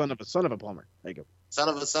son of a son of a son of a plumber. There you go. Son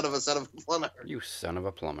of a son of a son of a plumber. You son of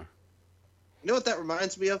a plumber. You know what that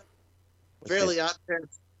reminds me of? Fairly Odd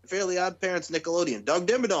Parents Nickelodeon. Doug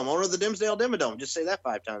Dimmadome, owner of the Dimsdale Dimmadome. Just say that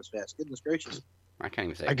 5 times fast. Goodness gracious. I can't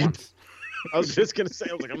even say it once. I was just going to say,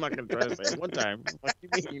 I'm not going to try to say it one time. What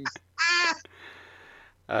do you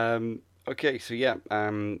mean? Okay, so yeah,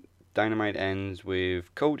 Dynamite ends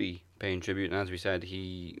with Cody paying tribute, and as we said,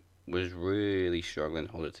 he was really struggling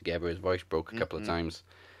to hold it together. His voice broke a couple of times.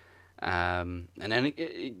 And then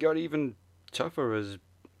it got even tougher as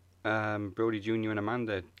Brody Jr. and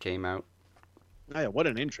Amanda came out. Oh, yeah, what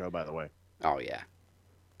an intro, by the way. Oh, yeah.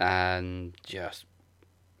 And just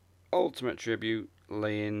ultimate tribute,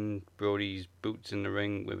 laying Brody's boots in the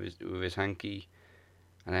ring with his hanky.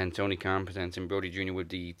 And then Tony Khan presenting Brody Jr. with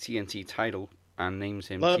the TNT title and names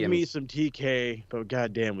him Love me some TK, but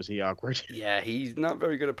goddamn was he awkward. Yeah, he's not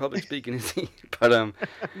very good at public speaking, is he? But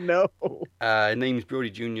no. Names Brody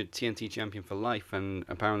Jr. TNT champion for life, and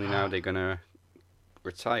apparently now they're gonna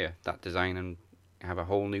retire that design and have a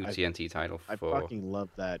whole new TNT title I fucking love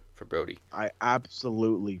that for Brody. I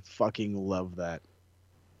absolutely fucking love that.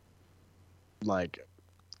 Like,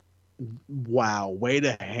 wow, way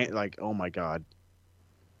to like, oh my god.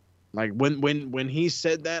 Like when he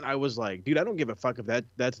said that, I was like, dude, I don't give a fuck if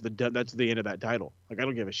that's the end of that title. Like, I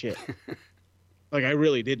don't give a shit. Like, I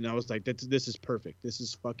really didn't. I was like, this is perfect. This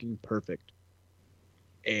is fucking perfect.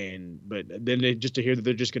 But then just to hear that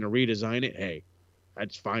they're just gonna redesign it, hey,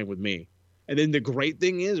 that's fine with me. And then the great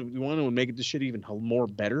thing is, we want to make this shit even more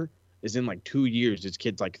better. Is in like 2 years, this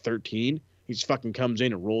kid's like 13. He just fucking comes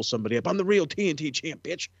in and rolls somebody up. I'm the real TNT champ,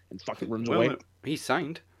 bitch, and fucking runs away. He's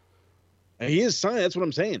signed. And he is signed. That's what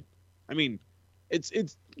I'm saying. I mean, it's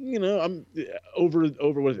you know, I'm over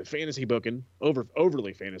what is it, fantasy booking,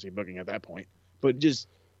 overly fantasy booking at that point. But just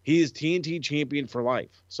he is TNT champion for life.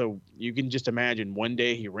 So you can just imagine one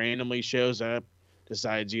day he randomly shows up,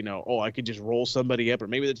 decides, you know, oh, I could just roll somebody up, or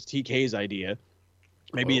maybe that's TK's idea.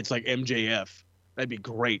 Maybe it's like MJF. That'd be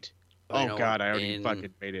great. Oh God, I already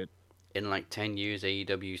fucking made it. In like 10 years,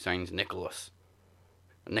 AEW signs Nicholas.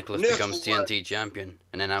 Nicholas becomes TNT champion,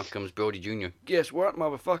 and then out comes Brody Jr. Guess what,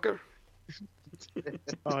 motherfucker?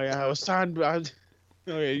 Oh yeah, I was signed. Oh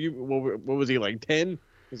yeah, what was he, like 10?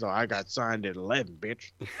 He's like, I got signed at 11,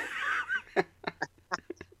 bitch.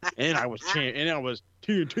 and I was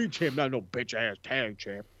TNT champ, not no bitch ass tag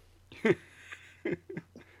champ.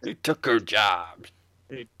 He took her job.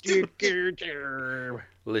 He took her job.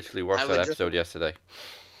 Literally watched that episode yesterday.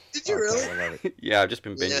 Did you really? I love it. Yeah, I've just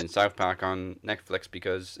been binging South Park on Netflix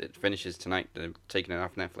because it finishes tonight. They're taking it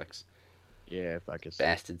off Netflix. Yeah, fuck it.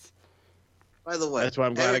 Bastards. By the way, that's why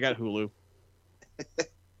I'm glad I got Hulu.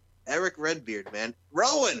 Eric Redbeard, man.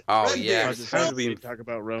 Rowan. Oh Redbeard. yeah. How did we talk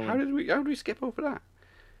about Rowan? How did we skip over that?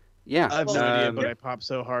 Yeah. I have no idea, but I popped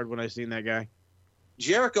so hard when I seen that guy.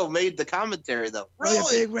 Jericho made the commentary though.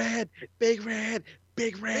 Oh, yeah, big red, big red,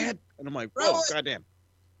 big red, and I'm like, oh goddamn.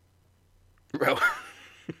 Rowan.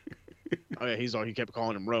 Oh yeah, he kept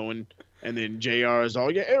calling him Rowan, and then JR is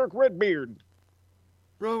all, yeah, Eric Redbeard.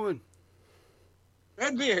 Rowan.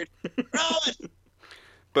 Redbeard. Rowan.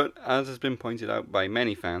 But as has been pointed out by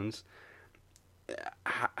many fans,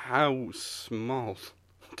 how small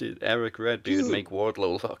did Eric Redbeard make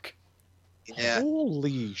Wardlow look? Yeah.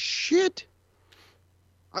 Holy shit.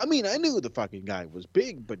 I mean, I knew the fucking guy was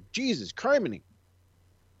big, but Jesus criminy.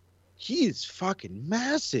 He is fucking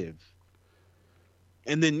massive.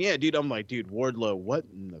 And then, yeah, dude, I'm like, dude, Wardlow, what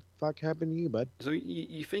in the fuck happened to you, bud? So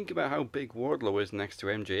you think about how big Wardlow is next to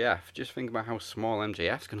MJF. Just think about how small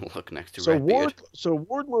MJF's going to look next to Redbeard. So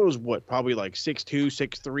Wardlow is what, probably like 6'2",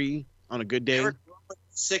 6'3", on a good day?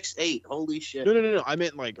 6'8". Holy shit. No. I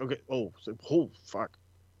meant like, okay, oh fuck.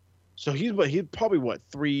 So he's probably what,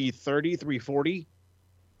 330, 340?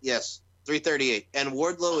 Yes, 338. And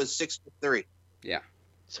Wardlow is 6'3". Yeah.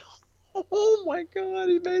 Oh my God,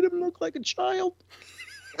 he made him look like a child.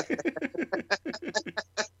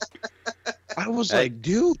 I was like,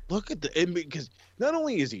 dude, look at because not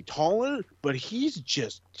only is he taller, but he's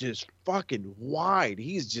just fucking wide.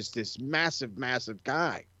 He's just this massive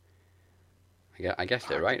guy. Yeah, I guess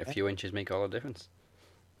they're right. A few inches make all the difference.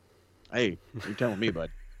 Hey, you're telling me,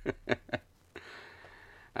 bud.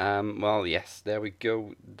 Well, yes, there we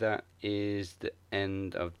go. That is the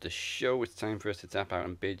end of the show. It's time for us to tap out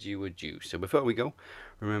and bid you adieu. So before we go,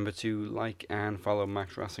 remember to like and follow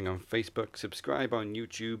Max Wrestling on Facebook, subscribe on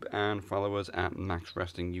YouTube, and follow us at Max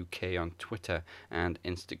Wrestling UK on Twitter and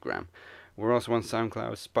Instagram. We're also on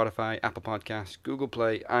SoundCloud, Spotify, Apple Podcasts, Google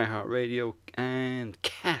Play, iHeartRadio, and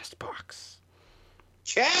CastBox.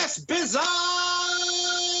 Cast Bizarre!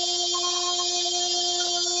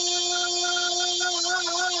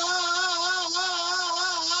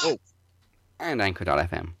 And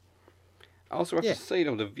Anchor.fm. I also have to say,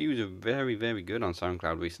 though, the views are very, very good on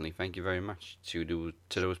SoundCloud recently. Thank you very much to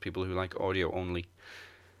those people who like audio only.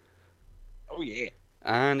 Oh, yeah.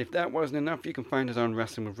 And if that wasn't enough, you can find us on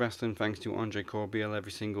Wrestling with Wrestling, thanks to Andre Corbeil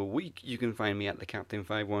every single week. You can find me at the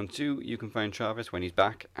Captain512. You can find Travis when he's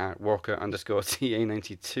back at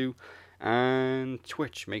Walker_TA92. And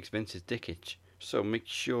Twitch makes Vince's dick itch. So make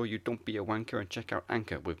sure you don't be a wanker and check out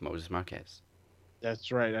Anchor with Moses Marquez.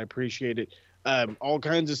 That's right. I appreciate it. All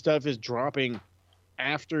kinds of stuff is dropping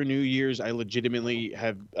after New Year's. I legitimately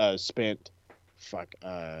have spent,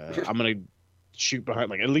 I'm gonna shoot behind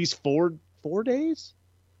like at least 4 days,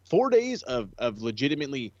 4 days of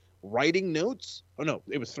legitimately writing notes. Oh no,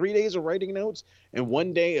 it was 3 days of writing notes and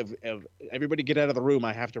 1 day of everybody get out of the room.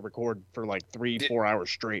 I have to record for like 3-4 hours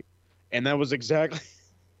straight, and that was exactly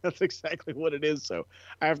that's exactly what it is. So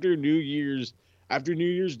after New Year's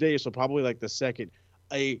Day, so probably like the second,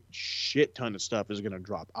 a shit ton of stuff is going to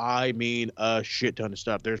drop. I mean, a shit ton of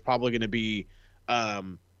stuff. There's probably going to be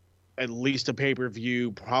at least a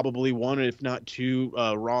pay-per-view, probably 1, if not 2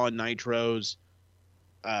 Raw and Nitros.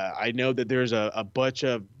 I know that there's a bunch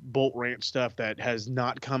of Bolt Ranch stuff that has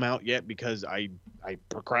not come out yet because I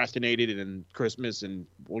procrastinated in Christmas, and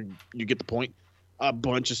well, you get the point. A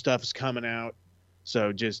bunch of stuff is coming out.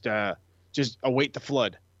 So just await the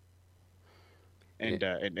flood, and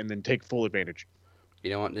then take full advantage.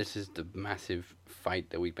 You know what? This is the massive fight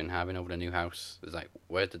that we've been having over the new house. It's like,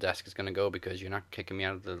 where's the desk is going to go because you're not kicking me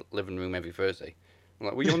out of the living room every Thursday. I'm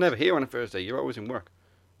like, well, you're never here on a Thursday. You're always in work.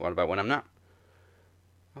 What about when I'm not?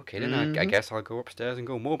 Okay, then I guess I'll go upstairs and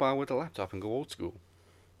go mobile with the laptop and go old school.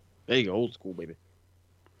 There you go, old school, baby.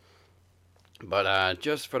 But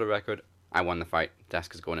just for the record, I won the fight.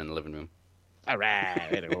 Desk is going in the living room. All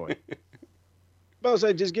right, boy. But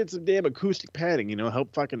I just get some damn acoustic padding,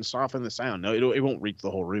 help fucking soften the sound. No, it won't reach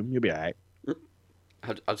the whole room. You'll be all right.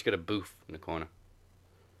 I'll just get a booth in the corner.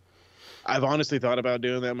 I've honestly thought about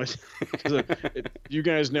doing that much. You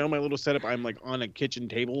guys know my little setup. I'm like on a kitchen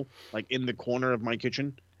table, like in the corner of my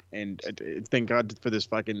kitchen. And thank God for this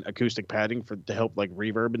fucking acoustic padding to help like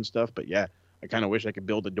reverb and stuff. But yeah, I kind of wish I could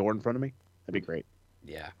build a door in front of me. That'd be great.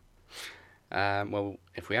 Yeah. Well,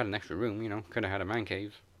 if we had an extra room, could have had a man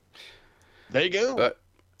cave. There you go. But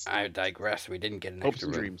I digress. We didn't get an Hopes extra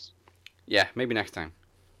and room. dreams. Yeah, maybe next time.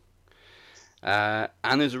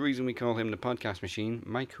 And there's a reason we call him the podcast machine.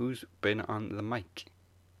 Mike, who's been on the mic?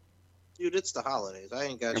 Dude, it's the holidays. I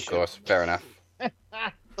ain't got shit. Of course, fair enough.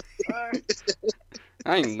 I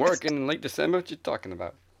ain't working in late December. What you talking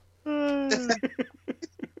about? I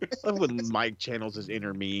love when Mike channels his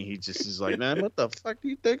inner me. He just is like, man, what the fuck do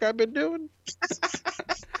you think I've been doing?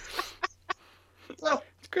 So,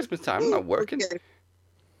 it's Christmas time. I'm not working. Okay.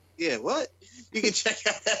 Yeah, what? You can check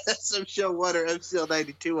out SM Show 1 or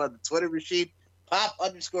MCL92 on the Twitter machine.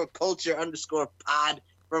 Pop_culture_pod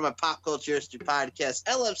for my Pop Culture History podcast.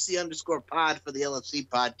 LFC_pod for the LFC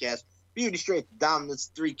podcast. Beauty Straight to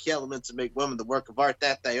Dominance, 3 key elements to make women the work of art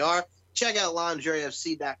that they are. Check out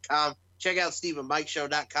lingeриefc.com. Check out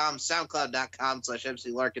StephenMikeShow.com,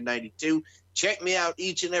 SoundCloud.com/MCLarkin92. Check me out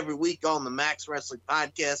each and every week on the Max Wrestling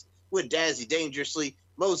Podcast with Dazzy Dangerously,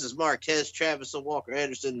 Moses Marquez, Travis and Walker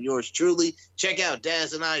Anderson, and yours truly. Check out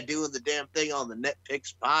Daz and I doing the damn thing on the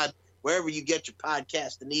NetPicks Pod, wherever you get your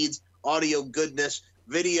podcast needs, audio goodness,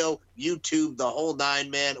 video, YouTube, the whole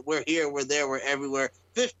 9, man. We're here, we're there, we're everywhere.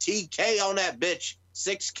 15K on that bitch.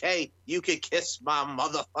 6K, you can kiss my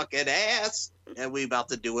motherfucking ass. And we about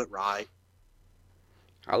to do it right.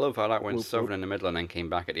 I love how that went southern in the middle and then came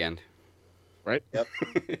back at the end. Right? Yep.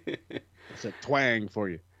 It's a twang for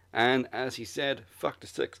you. And as he said, fuck the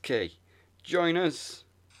 6K. Join us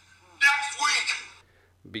Next week.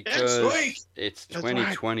 because Next week. it's That's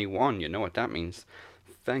 2021. You know what that means.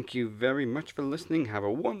 Thank you very much for listening. Have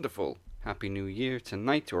a wonderful Happy New Year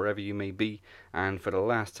tonight, wherever you may be. And for the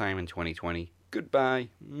last time in 2020, goodbye.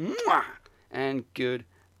 Mwah! And good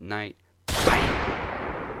night.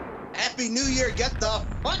 Happy New Year. Get the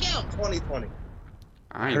fuck out, 2020.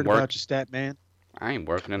 I Heard about your stat, man. I ain't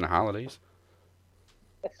working in the holidays.